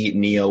see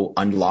Neo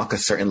unlock a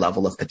certain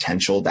level of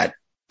potential that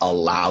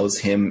allows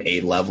him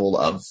a level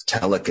of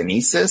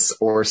telekinesis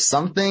or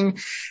something.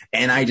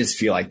 And I just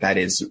feel like that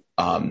is,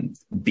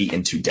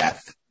 beaten to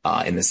death,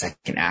 in the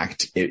second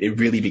act. It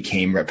really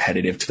became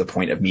repetitive to the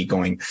point of me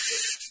going,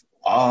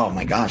 oh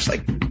my gosh,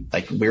 like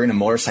we're in a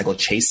motorcycle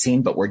chase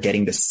scene, but we're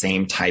getting the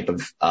same type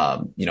of,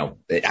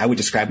 I would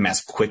describe them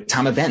as quick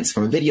time events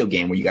from a video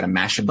game where you got to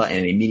mash a button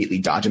and immediately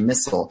dodge a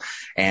missile.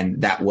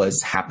 And that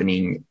was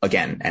happening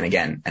again and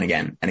again and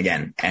again and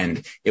again.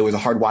 And it was a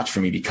hard watch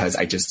for me because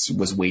I just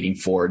was waiting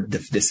for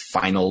this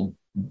final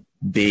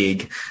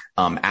big,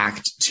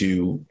 act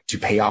to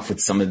pay off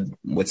with some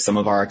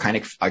of our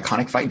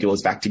iconic fight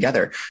duos back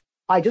together.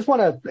 I just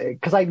want to,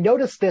 because I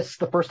noticed this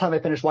the first time I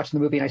finished watching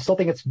the movie, and I still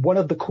think it's one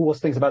of the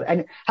coolest things about it. And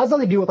it has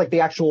nothing to do with like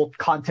the actual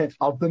content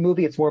of the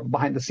movie. It's more of a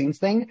behind the scenes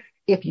thing.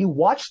 If you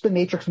watch the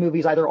Matrix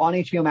movies either on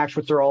HBO Max,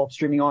 which they're all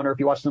streaming on, or if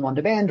you watch them on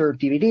demand or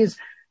DVDs,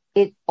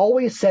 it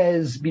always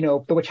says, the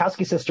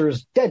Wachowski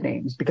sisters' dead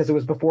names because it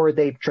was before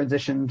they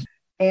transitioned.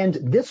 And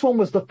this one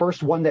was the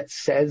first one that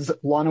says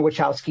Lana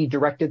Wachowski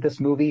directed this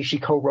movie. She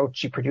co-wrote,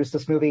 she produced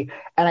this movie.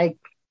 And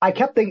I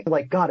kept thinking,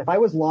 like, God, if I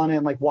was Lana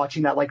and like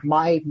watching that, like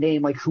my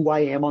name, like who I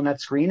am on that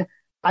screen,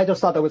 I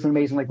just thought that was an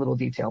amazing, like little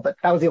detail. But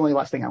that was the only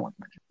last thing I wanted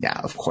to mention. Yeah,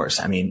 of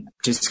course.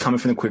 Just coming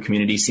from the queer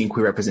community, seeing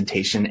queer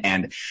representation.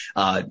 And,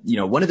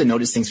 one of the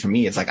notice things for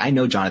me is like, I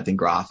know Jonathan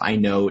Groff. I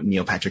know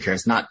Neil Patrick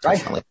Harris, not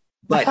personally,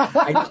 but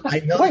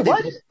I know. Wait,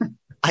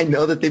 I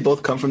know that they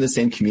both come from the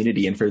same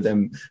community, and for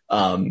them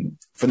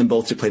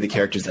both to play the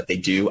characters that they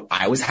do,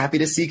 I was happy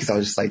to see, because I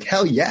was just like,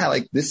 hell yeah,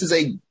 like there's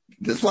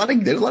a lot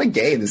of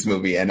gay in this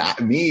movie, and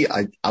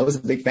I was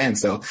a big fan.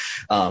 So,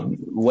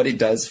 what it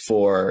does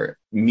for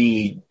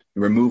me,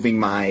 removing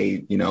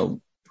my,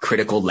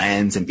 critical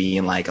lens and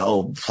being like,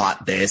 oh,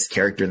 plot this,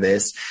 character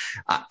this,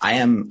 I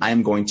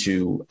am going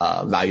to,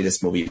 value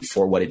this movie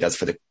for what it does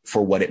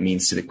for what it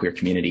means to the queer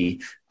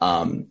community.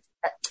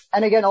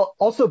 And again,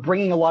 also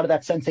bringing a lot of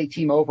that Sense8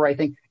 team over, I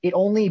think it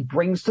only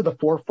brings to the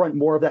forefront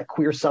more of that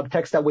queer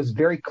subtext that was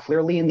very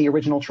clearly in the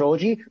original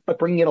trilogy, but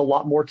bringing it a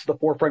lot more to the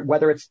forefront,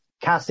 whether it's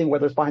casting,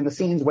 whether it's behind the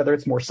scenes, whether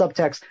it's more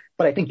subtext.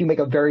 But I think you make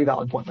a very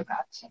valid point with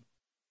that.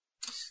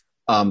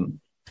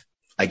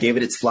 I gave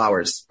it its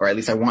flowers, or at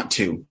least I want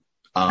to.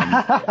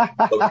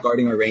 But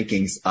regarding our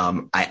rankings,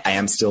 I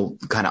am still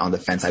kind of on the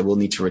fence. I will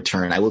need to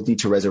return. I will need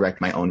to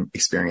resurrect my own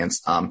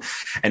experience and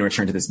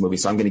return to this movie.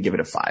 So I'm going to give it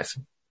a 5.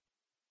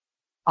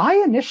 I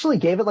initially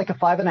gave it like a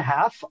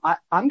 5.5.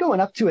 I'm going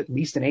up to at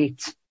least an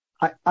 8.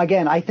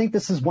 I think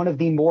this is one of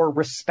the more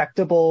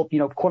respectable,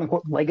 quote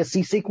unquote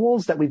legacy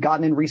sequels that we've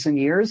gotten in recent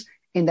years,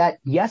 in that,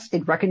 yes,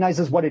 it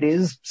recognizes what it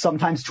is,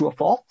 sometimes to a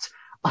fault.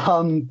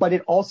 But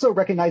it also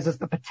recognizes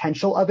the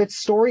potential of its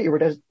story. It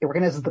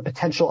recognizes the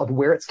potential of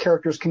where its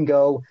characters can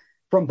go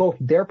from both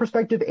their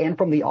perspective and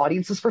from the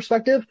audience's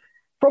perspective.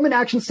 From an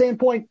action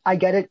standpoint, I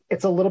get it.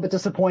 It's a little bit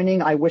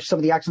disappointing. I wish some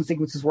of the action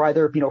sequences were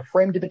either,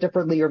 framed a bit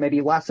differently or maybe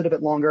lasted a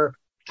bit longer.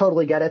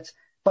 Totally get it.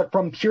 But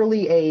from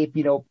purely a,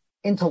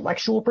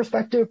 intellectual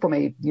perspective, from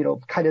a,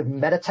 kind of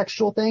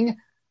metatextual thing,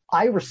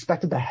 I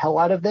respected the hell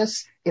out of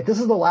this. If this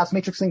is the last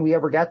Matrix thing we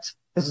ever get,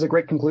 this is a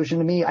great conclusion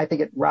to me. I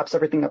think it wraps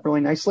everything up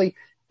really nicely.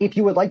 If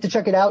you would like to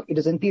check it out, it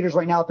is in theaters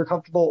right now if you're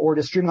comfortable, or it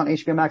is streaming on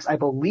HBO Max, I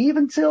believe,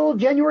 until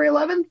January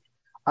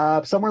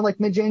 11th, somewhere like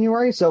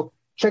mid-January. So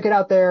check it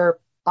out there.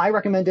 I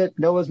recommend it.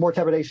 Noah's more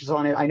trepidatious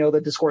on it. I know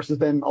the discourse has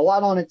been a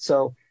lot on it.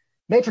 So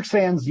Matrix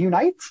fans,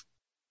 unite.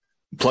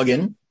 Plug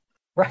in.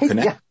 Right?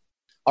 Connect. Yeah.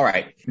 All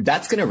right.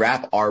 That's going to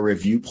wrap our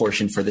review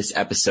portion for this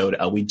episode.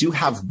 We do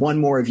have one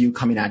more review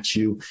coming at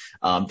you.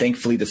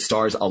 Thankfully, the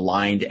stars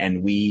aligned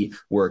and we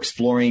were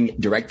exploring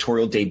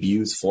directorial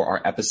debuts for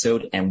our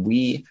episode, and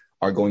we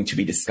are going to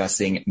be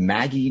discussing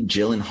Maggie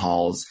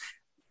Gyllenhaal's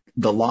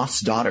The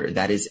Lost Daughter.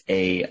 That is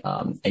a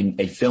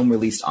film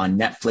released on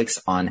Netflix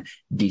on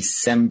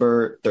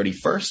December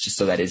 31st.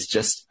 So that is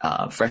just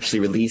freshly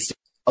released.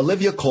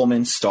 Olivia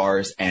Colman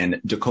stars,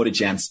 and Dakota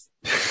Johnson.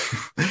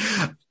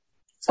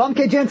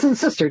 Famke Janssen's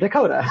sister,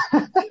 Dakota.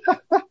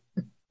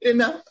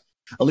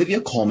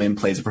 Olivia Colman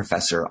plays a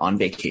professor on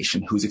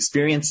vacation whose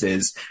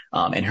experiences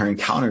and her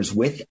encounters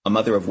with a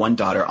mother of one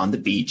daughter on the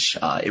beach,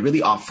 it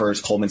really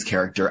offers Colman's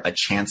character a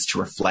chance to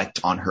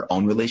reflect on her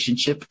own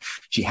relationship.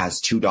 She has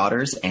 2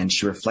 daughters, and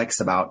she reflects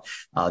about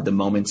the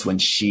moments when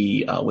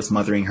she was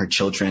mothering her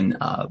children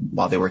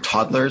while they were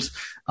toddlers,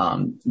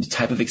 the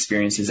type of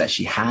experiences that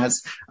she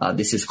has.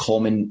 This is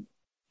Colman.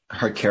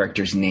 Her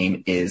character's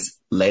name is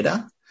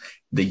Leda.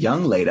 The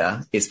young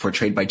Leda is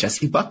portrayed by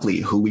Jessie Buckley,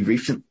 who we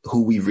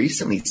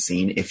recently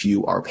seen, if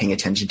you are paying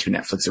attention to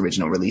Netflix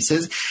original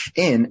releases,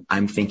 in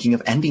I'm Thinking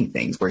of Ending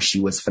Things, where she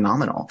was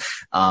phenomenal.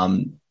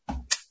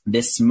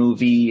 This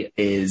movie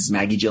is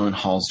Maggie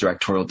Gyllenhaal's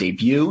directorial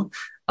debut.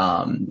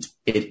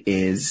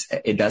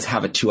 It does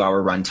have a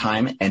 2-hour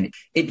runtime, and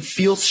it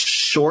feels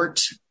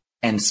short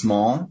and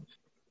small.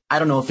 I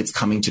don't know if it's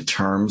coming to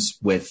terms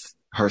with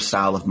her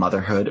style of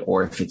motherhood,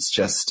 or if it's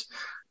just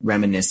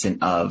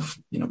reminiscent of,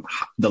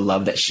 the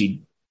love that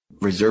she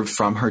reserved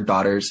from her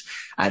daughters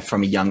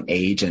from a young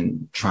age,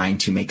 and trying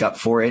to make up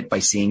for it by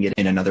seeing it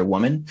in another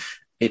woman.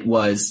 It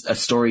was a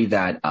story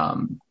that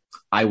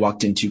I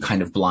walked into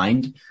kind of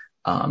blind.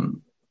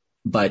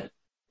 But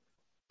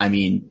I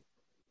mean,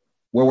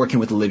 we're working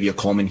with Olivia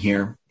Colman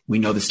here. We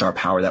know the star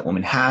power that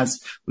woman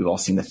has. We've all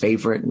seen The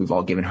Favorite. We've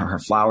all given her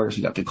flowers.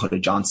 We got Dakota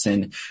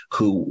Johnson,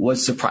 who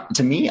was surprised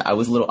to me. I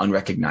was a little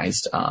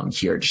unrecognized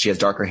here. She has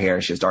darker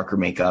hair. She has darker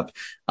makeup.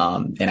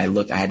 And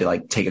I had to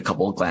take a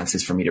couple of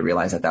glances for me to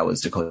realize that was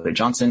Dakota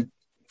Johnson.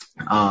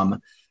 But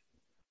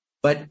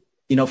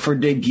for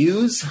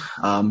debuts,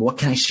 what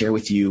can I share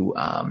with you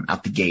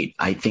out the gate?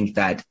 I think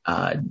that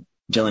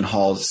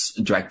Gyllenhaal's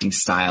directing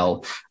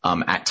style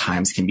at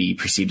times can be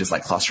perceived as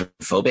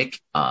claustrophobic.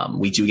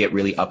 We do get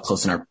really up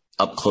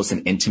close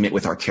and intimate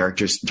with our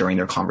characters during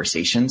their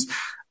conversations.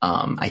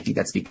 I think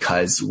that's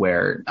because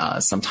where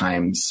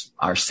sometimes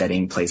our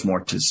setting plays more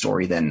to the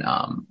story than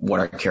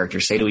what our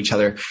characters say to each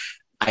other.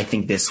 I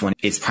think this one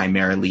is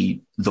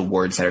primarily the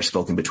words that are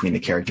spoken between the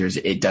characters.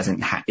 It doesn't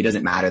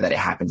matter that it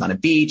happens on a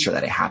beach or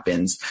that it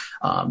happens,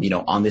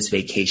 on this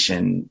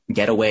vacation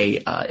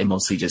getaway. It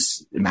mostly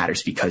just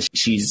matters because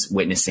she's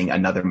witnessing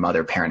another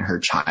mother parent her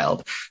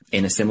child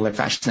in a similar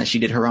fashion that she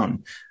did her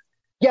own.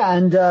 Yeah,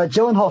 and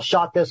Gyllenhaal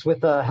shot this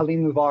with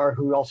Helene Muvar,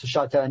 who also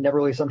shot Never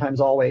Really, Sometimes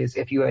Always.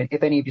 If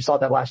any of you saw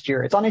that last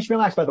year, it's on HBO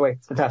Max, by the way.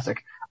 It's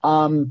fantastic.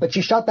 But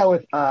she shot that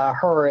with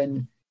her,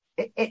 and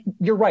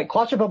you're right.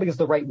 Claustrophobic is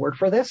the right word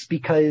for this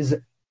because,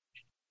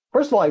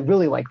 first of all, I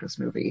really like this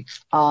movie.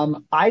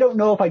 I don't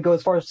know if I'd go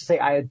as far as to say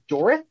I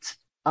adore it.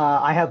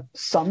 I have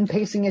some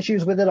pacing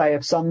issues with it. I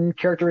have some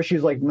character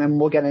issues, and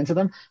we'll get into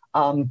them.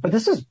 But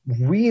this is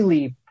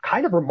really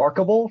kind of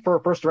remarkable for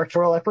a first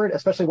directorial effort,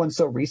 especially one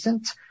so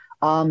recent.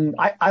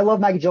 I love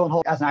Maggie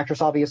Gyllenhaal as an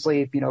actress,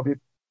 obviously.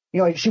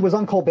 She was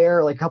on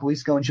Colbert a couple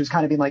weeks ago, and she was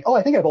kind of being like, oh,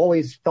 I think I've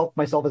always felt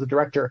myself as a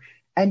director.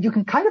 And you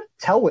can kind of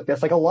tell with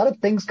this, a lot of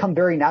things come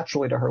very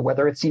naturally to her,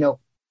 whether it's,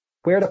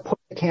 where to put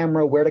the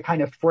camera, where to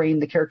kind of frame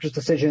the character's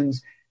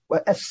decisions,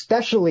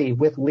 especially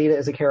with Lita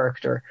as a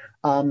character.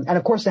 And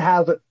of course, to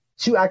have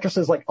two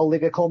actresses like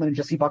Olivia Colman and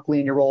Jessie Buckley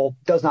in your role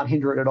does not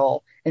hinder it at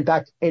all. In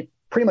fact, it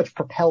pretty much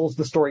propels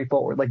the story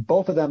forward. Like,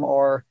 both of them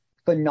are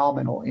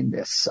phenomenal in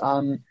this.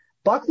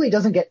 Buckley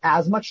doesn't get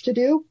as much to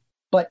do,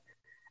 but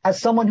as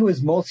someone who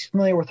is most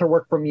familiar with her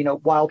work from,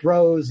 Wild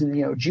Rose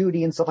and,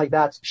 Judy and stuff like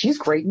that, she's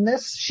great in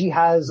this. She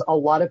has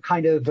the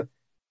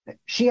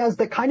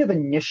kind of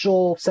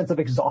initial sense of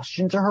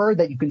exhaustion to her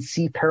that you can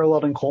see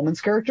paralleled in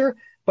Coleman's character,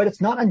 but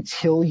it's not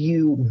until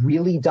you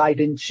really dive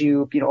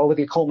into,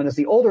 Olivia Colman as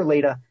the older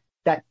Leda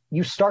that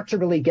you start to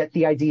really get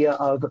the idea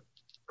of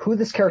who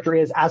this character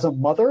is as a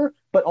mother,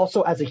 but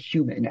also as a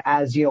human,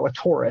 as, a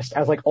tourist,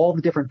 as like all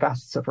the different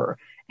facets of her.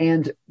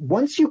 And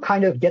once you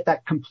kind of get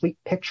that complete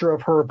picture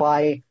of her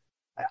by,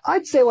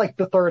 I'd say, like,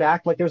 the third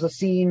act, like, there's a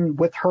scene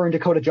with her and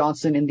Dakota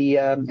Johnson in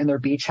their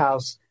beach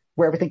house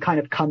where everything kind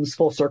of comes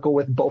full circle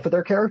with both of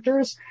their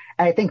characters.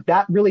 And I think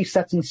that really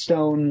sets in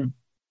stone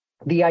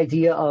the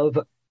idea of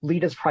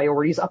Lita's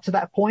priorities up to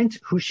that point,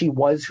 who she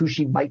was, who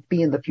she might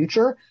be in the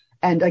future.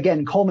 And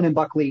again, Colman and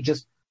Buckley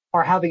just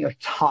are having a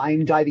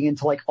time diving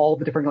into like all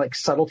the different like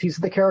subtleties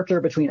of the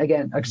character between,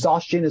 again,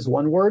 exhaustion is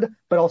one word,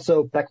 but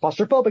also that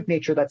claustrophobic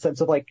nature, that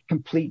sense of like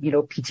complete,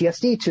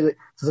 PTSD to the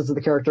sense of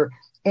the character.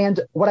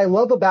 And what I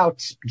love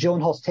about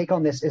Gyllenhaal's take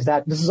on this is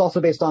that this is also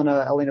based on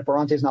Elena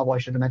Ferrante's novel, I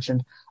should have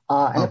mentioned.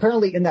 And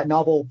apparently in that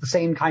novel, the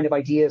same kind of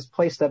idea is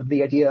placed out of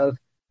the idea of,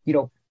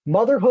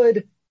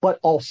 motherhood, but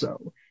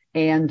also.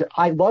 And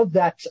I love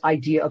that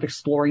idea of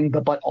exploring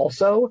the but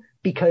also,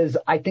 because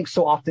I think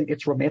so often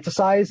it's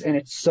romanticized and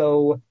it's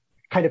so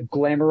kind of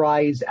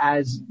glamorized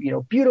as,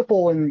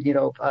 beautiful and,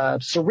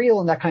 surreal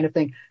and that kind of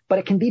thing. But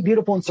it can be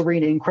beautiful and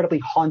serene in incredibly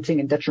haunting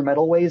and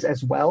detrimental ways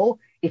as well,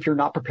 if you're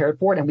not prepared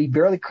for it. And we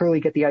very clearly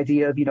get the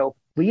idea of,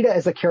 Lita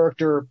as a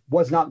character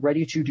was not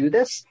ready to do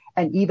this.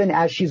 And even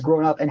as she's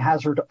grown up and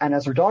as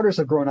her daughters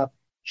have grown up,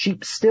 she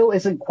still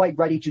isn't quite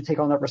ready to take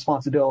on that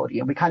responsibility.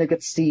 And we kind of get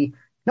to see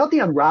not the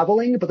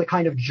unraveling, but the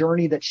kind of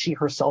journey that she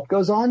herself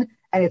goes on.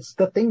 And it's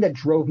the thing that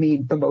drove me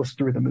the most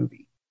through the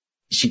movie.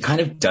 She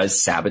kind of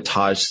does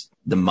sabotage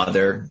the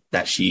mother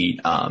that she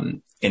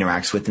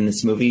interacts with in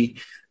this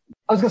movie.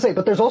 I was going to say,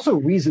 but there's also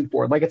reason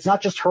for it. Like, it's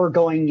not just her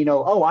going,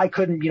 oh, I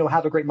couldn't,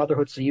 have a great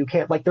motherhood, so you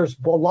can't. Like, there's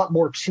a lot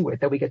more to it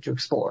that we get to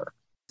explore.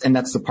 And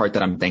that's the part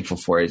that I'm thankful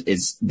for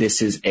is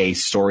this is a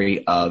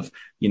story of,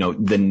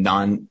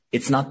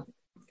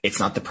 it's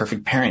not the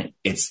perfect parent.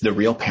 It's the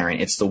real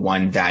parent. It's the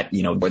one that,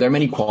 where there are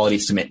many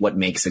qualities to what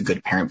makes a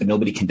good parent, but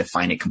nobody can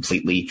define it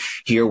completely.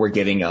 Here we're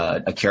giving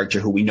a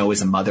character who we know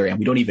is a mother, and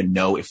we don't even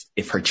know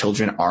if her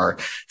children are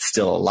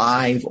still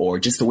alive, or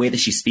just the way that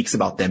she speaks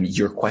about them.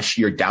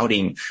 You're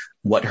doubting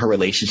what her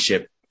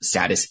relationship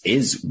status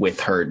is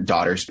with her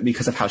daughters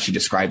because of how she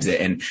describes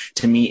it. And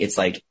to me, it's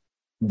like,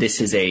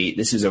 this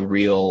is a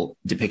real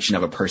depiction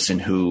of a person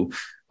who,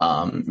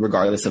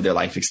 regardless of their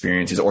life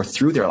experiences, or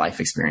through their life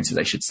experiences,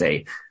 I should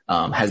say,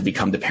 has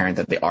become the parent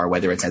that they are,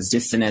 whether it's as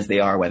distant as they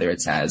are, whether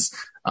it's as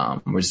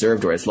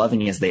reserved or as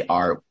loving as they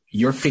are.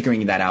 You're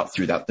figuring that out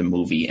throughout the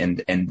movie.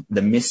 And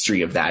the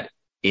mystery of that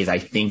is, I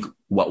think,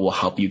 what will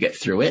help you get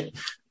through it.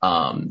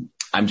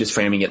 I'm just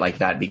framing it like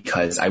that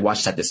because I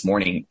watched that this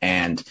morning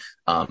and,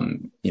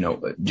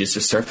 just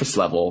a surface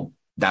level,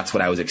 that's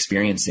what I was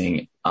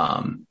experiencing.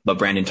 But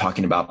Brandon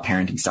talking about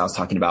parenting styles,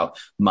 talking about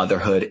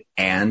motherhood,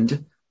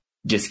 and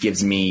just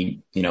gives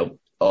me,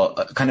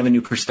 kind of a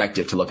new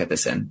perspective to look at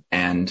this in,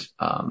 and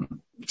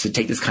to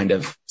take this kind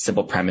of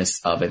simple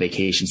premise of a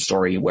vacation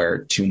story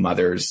where two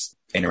mothers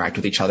interact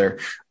with each other.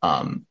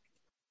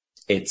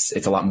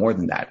 It's a lot more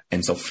than that.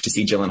 And so to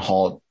see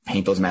Gyllenhaal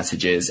paint those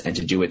messages and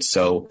to do it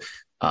so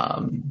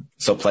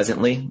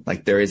pleasantly,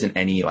 like, there isn't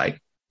any,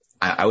 like,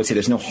 I would say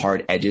there's no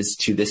hard edges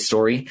to this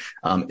story.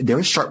 There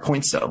is sharp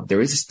points though.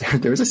 There is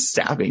a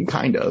stabbing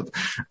kind of,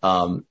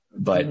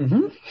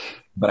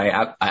 but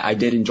I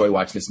did enjoy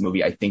watching this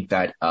movie. I think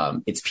that,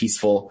 it's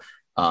peaceful.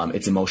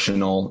 It's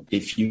emotional.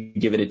 If you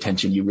give it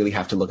attention, you really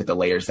have to look at the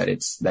layers that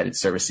it's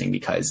servicing,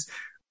 because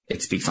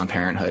it speaks on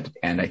parenthood.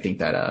 And I think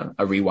that, a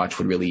rewatch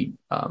would really,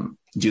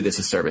 do this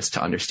a service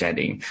to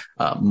understanding,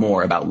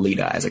 more about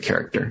Lita as a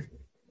character.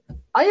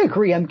 I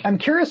agree. I'm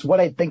curious what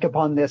I'd think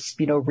upon this,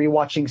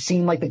 rewatching,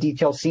 seeing like the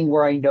details, seeing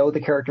where I know the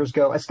characters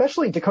go,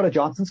 especially Dakota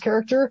Johnson's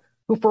character,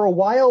 who for a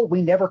while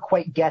we never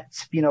quite get,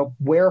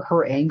 where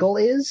her angle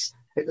is.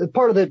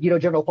 Part of the,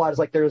 general plot is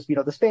like there's,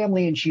 this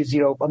family and she's,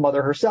 a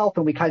mother herself,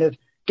 and we kind of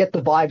get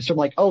the vibes from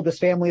like, oh, this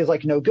family is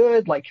like no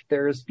good. Like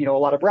there's, a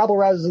lot of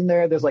rabble-rousers in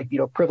there. There's like,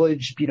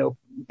 privileged,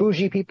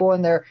 bougie people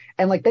in there.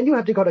 And like, then you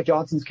have Dakota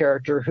Johnson's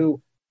character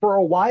who, for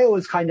a while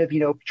is kind of,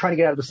 trying to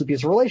get out of this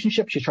abusive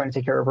relationship. She's trying to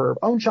take care of her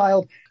own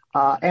child.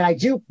 And I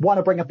do want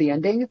to bring up the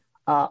ending.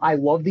 I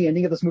love the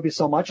ending of this movie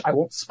so much. I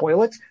won't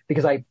spoil it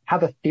because I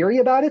have a theory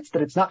about it,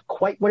 that it's not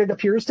quite what it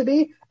appears to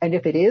be. And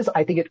if it is,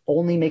 I think it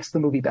only makes the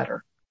movie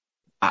better.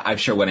 I've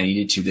shared what I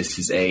needed to. This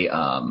is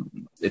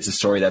it's a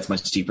story that's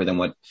much deeper than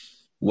what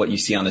what you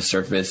see on the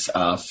surface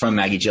from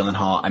Maggie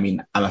Gyllenhaal. I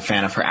mean, I'm a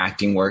fan of her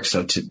acting work,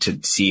 so to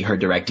see her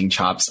directing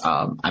chops,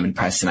 I'm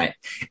impressed. And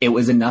it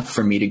was enough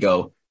for me to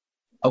go,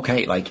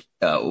 okay, like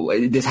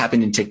this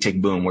happened in Tick,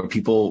 Tick, Boom, where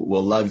people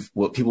will love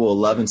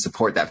and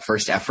support that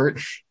first effort,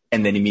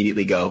 and then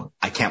immediately go,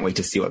 I can't wait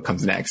to see what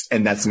comes next.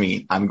 And that's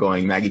me. I'm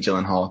going Maggie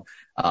Gyllenhaal.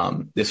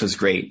 This was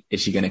great. Is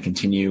she going to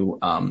continue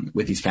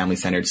with these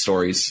family-centered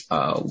stories?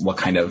 What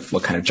kind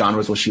of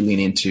genres will she lean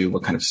into?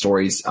 What kind of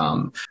stories?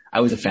 I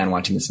was a fan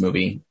watching this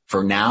movie.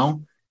 For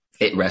now,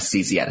 it rests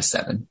easy at a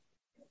 7.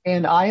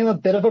 And I am a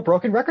bit of a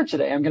broken record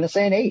today. I'm going to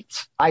say an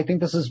 8. I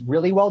think this is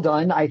really well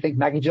done. I think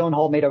Maggie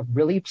Gyllenhaal made a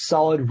really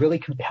solid, really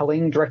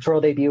compelling directorial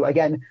debut.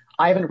 Again,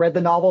 I haven't read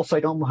the novel, so I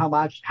don't know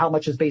how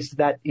much is based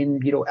that in,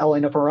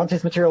 Elena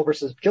Ferrante's material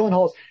versus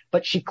Gyllenhaal's,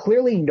 but she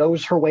clearly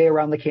knows her way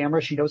around the camera.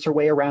 She knows her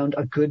way around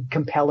a good,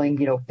 compelling,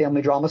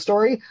 family drama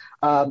story.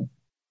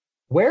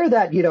 Where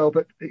that,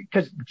 but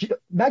because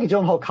Maggie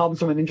Gyllenhaal comes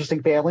from an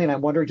interesting family, and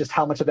I'm wondering just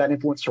how much of that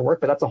influenced her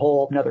work, but that's a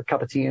whole another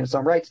cup of tea in its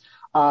own rights.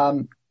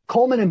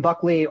 Coleman and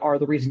Buckley are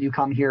the reason you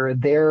come here.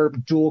 Their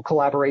dual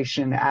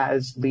collaboration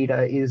as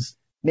Leda is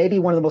maybe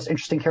one of the most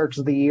interesting characters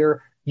of the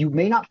year. You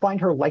may not find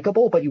her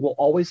likable, but you will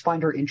always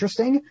find her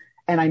interesting.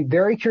 And I'm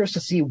very curious to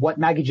see what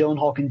Maggie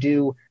Gyllenhaal can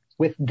do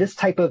with this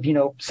type of,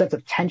 sense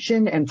of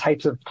tension and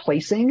types of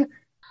placing.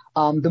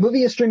 The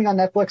movie is streaming on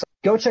Netflix.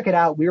 Go check it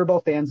out. We were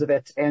both fans of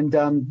it. And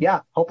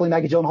hopefully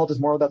Maggie Gyllenhaal does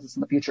more about this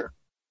in the future.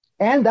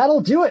 And that'll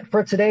do it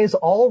for today's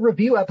All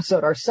Review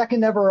episode, our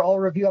second ever All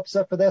Review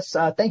episode for this.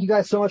 Thank you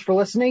guys so much for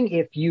listening.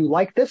 If you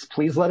like this,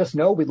 please let us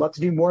know. We'd love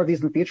to do more of these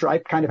in the future. I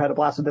kind of had a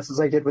blast with this as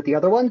I did with the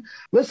other one.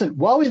 Listen,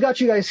 while we've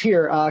got you guys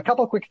here, a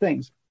couple of quick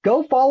things.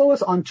 Go follow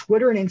us on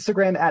Twitter and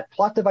Instagram at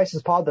Plot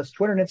Devices Pod. That's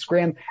Twitter and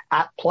Instagram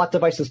at Plot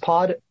Devices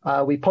Pod.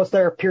 We post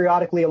there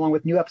periodically along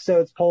with new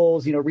episodes,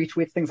 polls,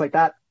 retweets, things like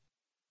that.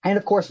 And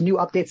of course, new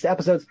updates to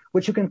episodes,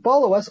 which you can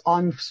follow us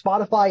on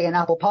Spotify and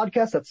Apple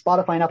Podcasts. That's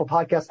Spotify and Apple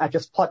Podcasts at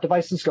just Plot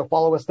Devices. Go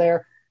follow us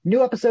there.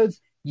 New episodes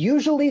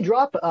usually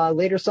drop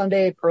later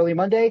Sunday, early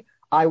Monday.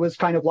 I was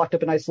kind of locked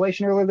up in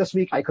isolation earlier this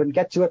week. I couldn't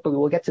get to it, but we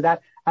will get to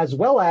that. As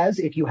well as,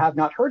 if you have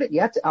not heard it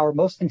yet, our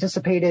most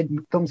anticipated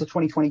films of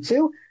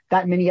 2022,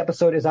 that mini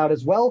episode is out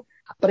as well.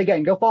 But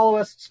again, go follow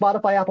us,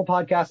 Spotify, Apple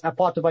Podcasts, at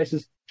Plot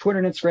Devices, Twitter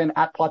and Instagram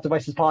at Plot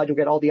Devices Pod. You'll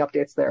get all the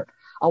updates there.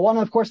 I want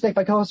to, of course, thank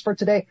my co-host for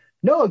today,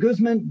 Noah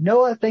Guzman.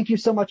 Noah, thank you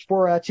so much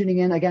for tuning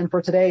in again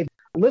for today.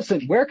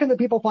 Listen, where can the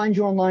people find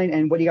you online,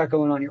 and what do you got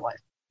going on in your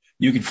life?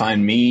 You can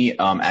find me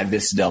at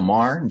Vis Del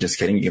Mar. Just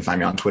kidding. You can find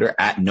me on Twitter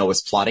at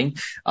Noah's Plotting.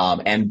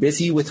 And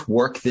busy with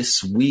work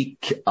this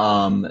week.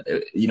 I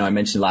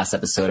mentioned last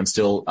episode, I'm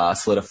still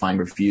solidifying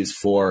reviews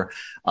for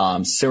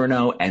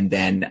Cyrano, and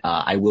then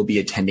I will be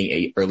attending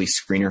a early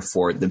screener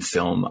for the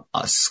film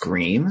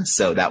Scream.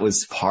 So that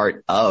was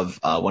part of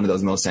one of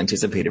those most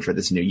anticipated for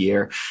this new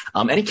year.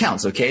 And it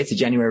counts, okay? It's a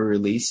January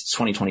release. It's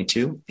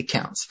 2022. It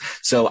counts.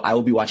 So I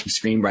will be watching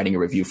Scream, writing a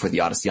review for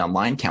the Odyssey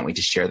Online. Can't wait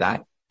to share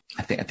that.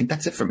 I think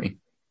that's it for me.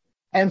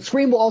 And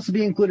Scream will also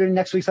be included in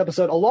next week's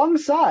episode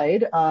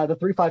alongside the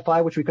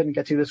 355, which we couldn't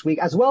get to this week,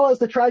 as well as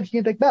the Tragedy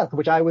of Macbeth,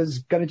 which I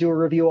was going to do a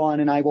review on,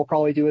 and I will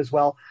probably do as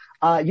well.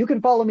 You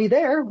can follow me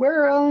there.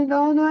 We're on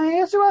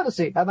ASU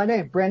Odyssey at my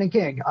name, Brandon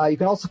King. You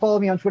can also follow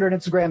me on Twitter and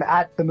Instagram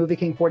at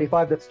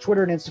TheMovieKing45. That's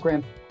Twitter and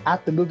Instagram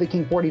at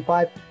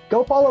TheMovieKing45.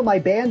 Go follow my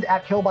band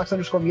at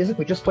Killbox_music.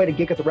 We just played a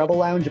gig at the Rebel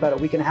Lounge about a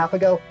week and a half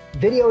ago.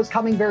 Video is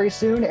coming very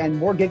soon, and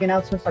more gig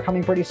announcements are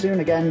coming pretty soon.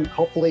 Again,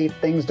 hopefully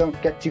things don't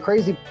get too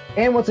crazy.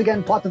 And once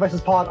again, Plot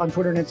Devices Pod on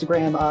Twitter and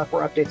Instagram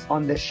for updates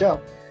on this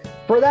show.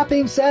 For that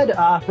being said,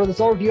 for this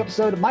all review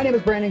episode, my name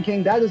is Brandon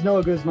King. That is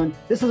Noah Guzman.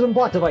 This has been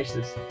Plot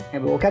Devices,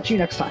 and we will catch you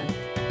next time.